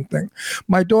goddamn thing.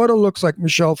 My daughter looks like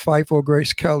Michelle Pfeiffer or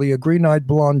Grace Kelly, a green-eyed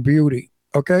blonde beauty.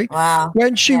 Okay. Wow.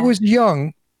 When she was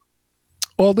young,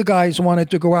 all the guys wanted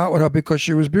to go out with her because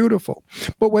she was beautiful.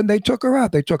 But when they took her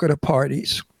out, they took her to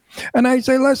parties. And I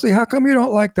say, Leslie, how come you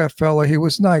don't like that fella? He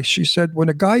was nice. She said, when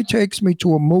a guy takes me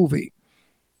to a movie,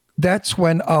 that's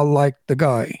when I'll like the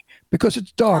guy because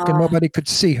it's dark and nobody could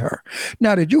see her.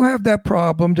 Now, did you have that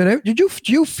problem? Do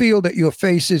you feel that your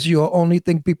face is your only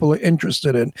thing people are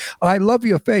interested in? I love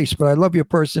your face, but I love your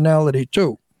personality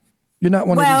too. You're not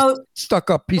one of these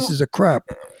stuck-up pieces of crap.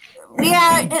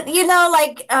 Yeah,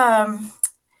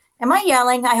 am I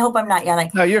yelling? I hope I'm not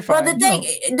yelling. No, you're fine. Well,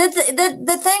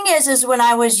 the thing is when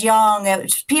I was young,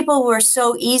 people were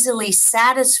so easily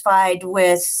satisfied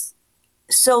with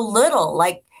so little.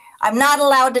 Like, I'm not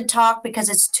allowed to talk because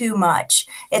it's too much.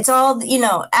 It's all,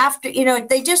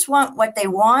 they just want what they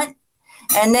want,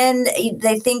 and then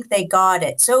they think they got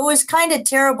it. So it was kind of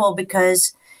terrible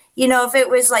because, if it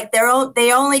was like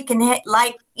they only can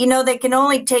they can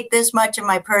only take this much of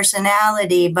my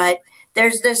personality, but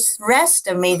there's this rest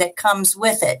of me that comes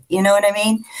with it. You know what I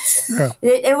mean? Yeah.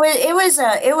 It was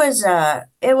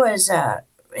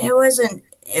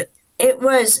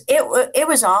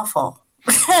awful.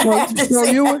 So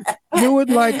you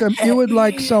would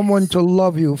like someone to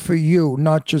love you for you,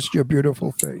 not just your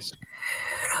beautiful face.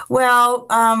 Well,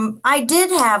 I did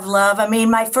have love. I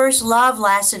mean, my first love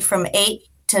lasted from 8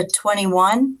 to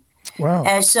 21. Wow.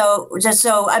 And so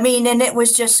I mean, and it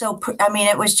was just so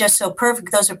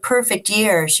perfect. Those are perfect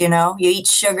years, you eat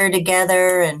sugar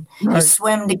together and you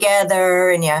swim together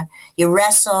and you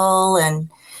wrestle and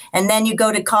then you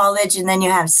go to college and then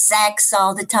you have sex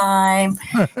all the time.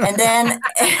 And then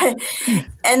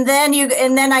and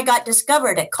then I got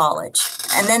discovered at college.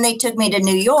 And then they took me to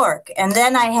New York. And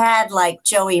then I had like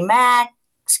Joey Mack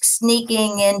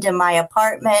sneaking into my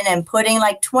apartment and putting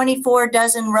like 24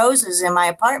 dozen roses in my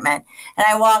apartment. And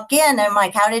I walk in and I'm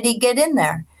like, how did he get in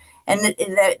there? And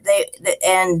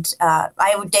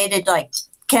I dated like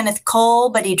Kenneth Cole,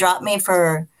 but he dropped me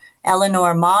for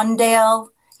Eleanor Mondale,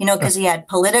 because he had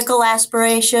political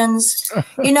aspirations,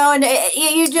 and then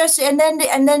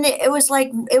it was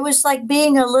like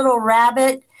being a little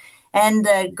rabbit. And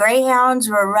the greyhounds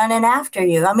were running after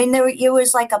you. I mean, it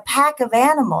was like a pack of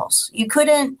animals.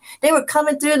 They were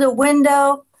coming through the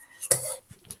window.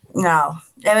 No,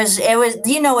 it was,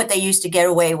 what they used to get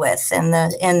away with in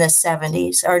the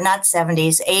 70s, or not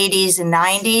 70s, 80s and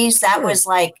 90s. That was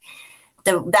like,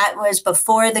 that was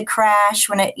before the crash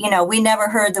when we never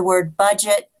heard the word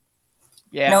budget.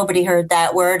 Yeah. Nobody heard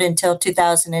that word until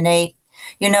 2008.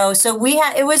 So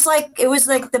it was like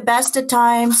the best of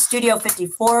times. Studio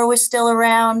 54 was still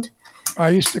around. I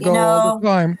used to go all the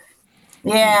time.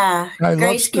 Yeah. I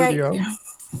love studio.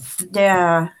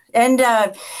 Yeah. And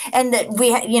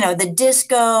we had, the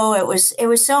disco, it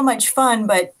was so much fun,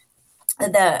 but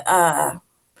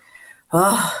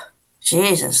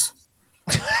Jesus.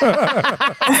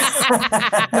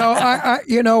 No,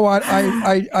 you know what?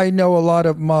 I know a lot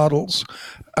of models,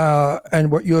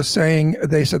 and what you're saying,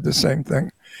 they said the same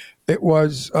thing. It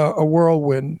was a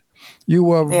whirlwind. You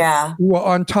were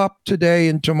on top today,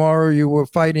 and tomorrow you were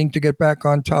fighting to get back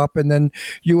on top, and then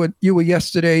you were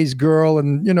yesterday's girl,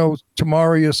 and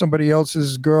tomorrow you're somebody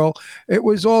else's girl. It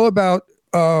was all about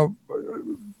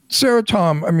Sarah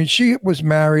Tom. I mean, she was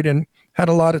married and had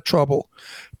a lot of trouble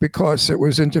because it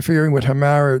was interfering with her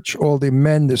marriage. All the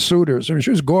men, the suitors. I mean,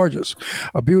 she was gorgeous,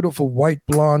 a beautiful white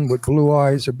blonde with blue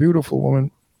eyes, a beautiful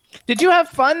woman. Did you have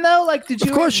fun though?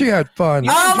 Of course, she had fun.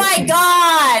 Oh my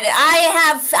God,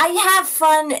 I have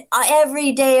fun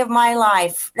every day of my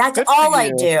life. That's all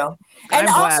I do. And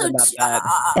I'm glad about that.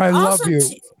 I love you.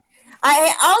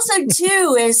 I also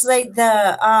too is like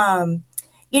the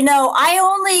I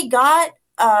only got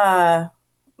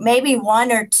maybe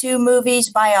 1 or 2 movies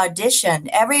by audition.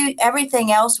 Everything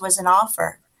else was an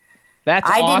offer. That's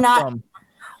awesome.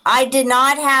 I did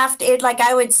not have to. Like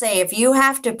I would say, if you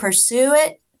have to pursue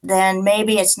it, then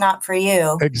maybe it's not for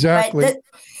you. Exactly.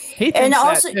 He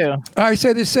thinks that too. I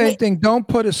say the same thing. Don't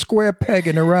put a square peg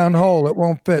in a round hole. It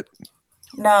won't fit.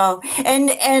 No, and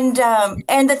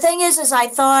the thing is I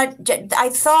thought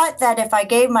that if I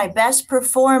gave my best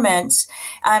performance,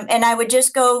 and I would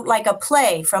just go like a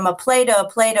play, from a play to a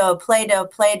play to a play to a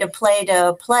play to play to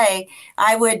a play,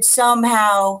 I would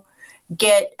somehow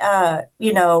get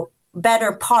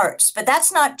better parts. But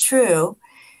that's not true.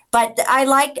 But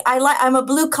I'm a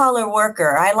blue collar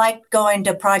worker. I like going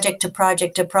to project to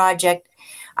project to project.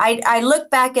 I look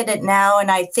back at it now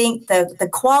and I think the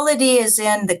quality is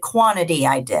in the quantity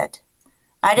I did.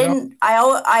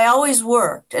 I always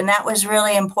worked, and that was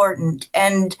really important.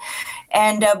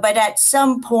 But at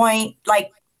some point,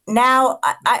 like now,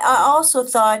 I also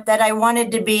thought that I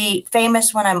wanted to be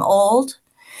famous when I'm old,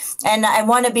 and I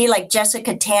want to be like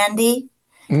Jessica Tandy.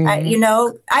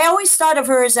 Mm-hmm. I always thought of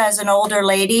her as an older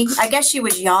lady. I guess she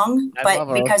was young,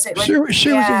 but because it was she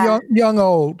was a young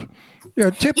old.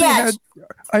 Yeah, Tippy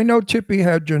I know Tippy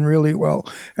Hedren really well,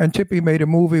 and Tippy made a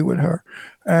movie with her,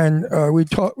 and we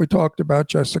talked about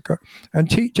Jessica, and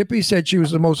Tippy said she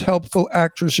was the most helpful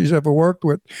actress she's ever worked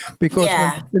with, because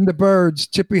in The Birds,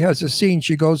 Tippy has a scene.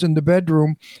 She goes in the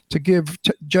bedroom to give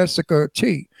Jessica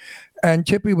tea. And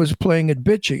Tippy was playing it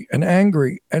bitchy and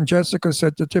angry. And Jessica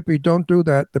said to Tippy, don't do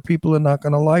that. The people are not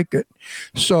going to like it.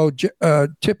 So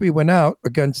Tippy went out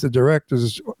against the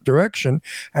director's direction,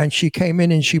 and she came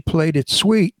in and she played it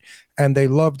sweet, and they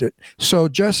loved it. So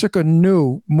Jessica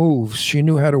knew moves. She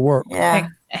knew how to work. Yeah.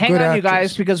 Hang on, you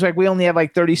guys, because we only have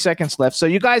like 30 seconds left. So,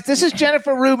 you guys, this is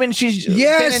Jennifer Rubin. She's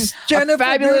Jennifer, a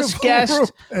fabulous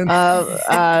guest.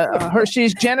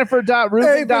 She's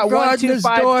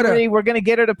Jennifer.Rubin.1253. We're going to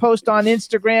get her to post on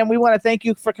Instagram. We want to thank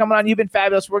you for coming on. You've been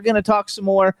fabulous. We're going to talk some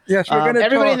more. Yes, we're going to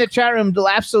everybody in the chat room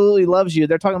absolutely loves you.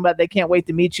 They're talking about they can't wait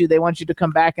to meet you. They want you to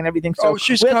come back and everything. So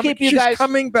she's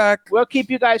coming back. We'll keep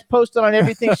you guys posted on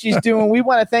everything she's doing. We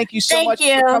want to thank you so much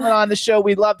for coming on the show.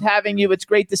 We loved having you. It's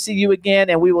great to see you again,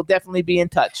 and we will definitely be in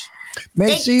touch.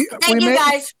 Thank you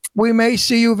guys. We may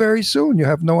see you very soon. You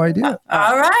have no idea.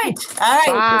 All right.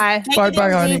 Bye.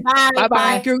 Bye, honey.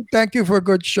 Bye. Thank you for a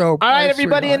good show. All right,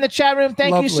 everybody in the chat room,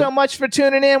 thank you so much for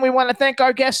tuning in. We want to thank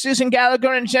our guests, Susan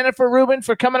Gallagher and Jennifer Rubin,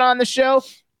 for coming on the show.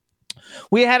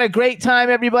 We had a great time,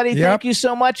 everybody. Yep. Thank you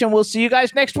so much, and we'll see you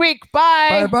guys next week.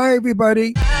 Bye. Bye,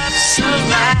 everybody.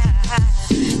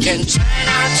 Can turn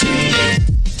out to be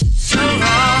so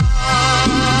wrong.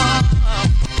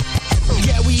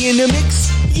 Yeah, we in the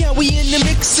mix. Yeah, we in the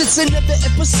mix. It's another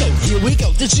episode. Here we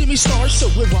go. The Jimmy Star Show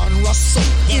with Ron Russell.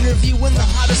 Interviewing the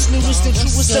hottest, newest, and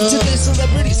truest of today's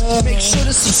celebrities. Make sure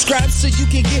to subscribe so you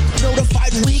can get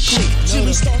notified weekly.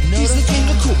 Jimmy Star, he's the king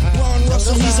of cool. Ron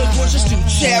Russell, he's a gorgeous dude.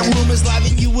 Chat room is live,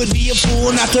 and you would be a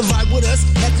fool not to vibe with us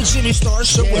at the Jimmy Star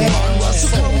Show with Ron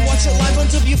Russell. Come watch it live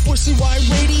on W4CY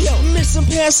Radio. Miss some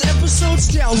past episodes?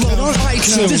 Download on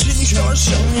iTunes. The Jimmy Star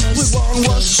Show with Ron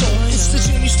Russell. It's the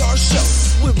Jimmy Star Show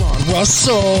with Ron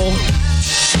Russell.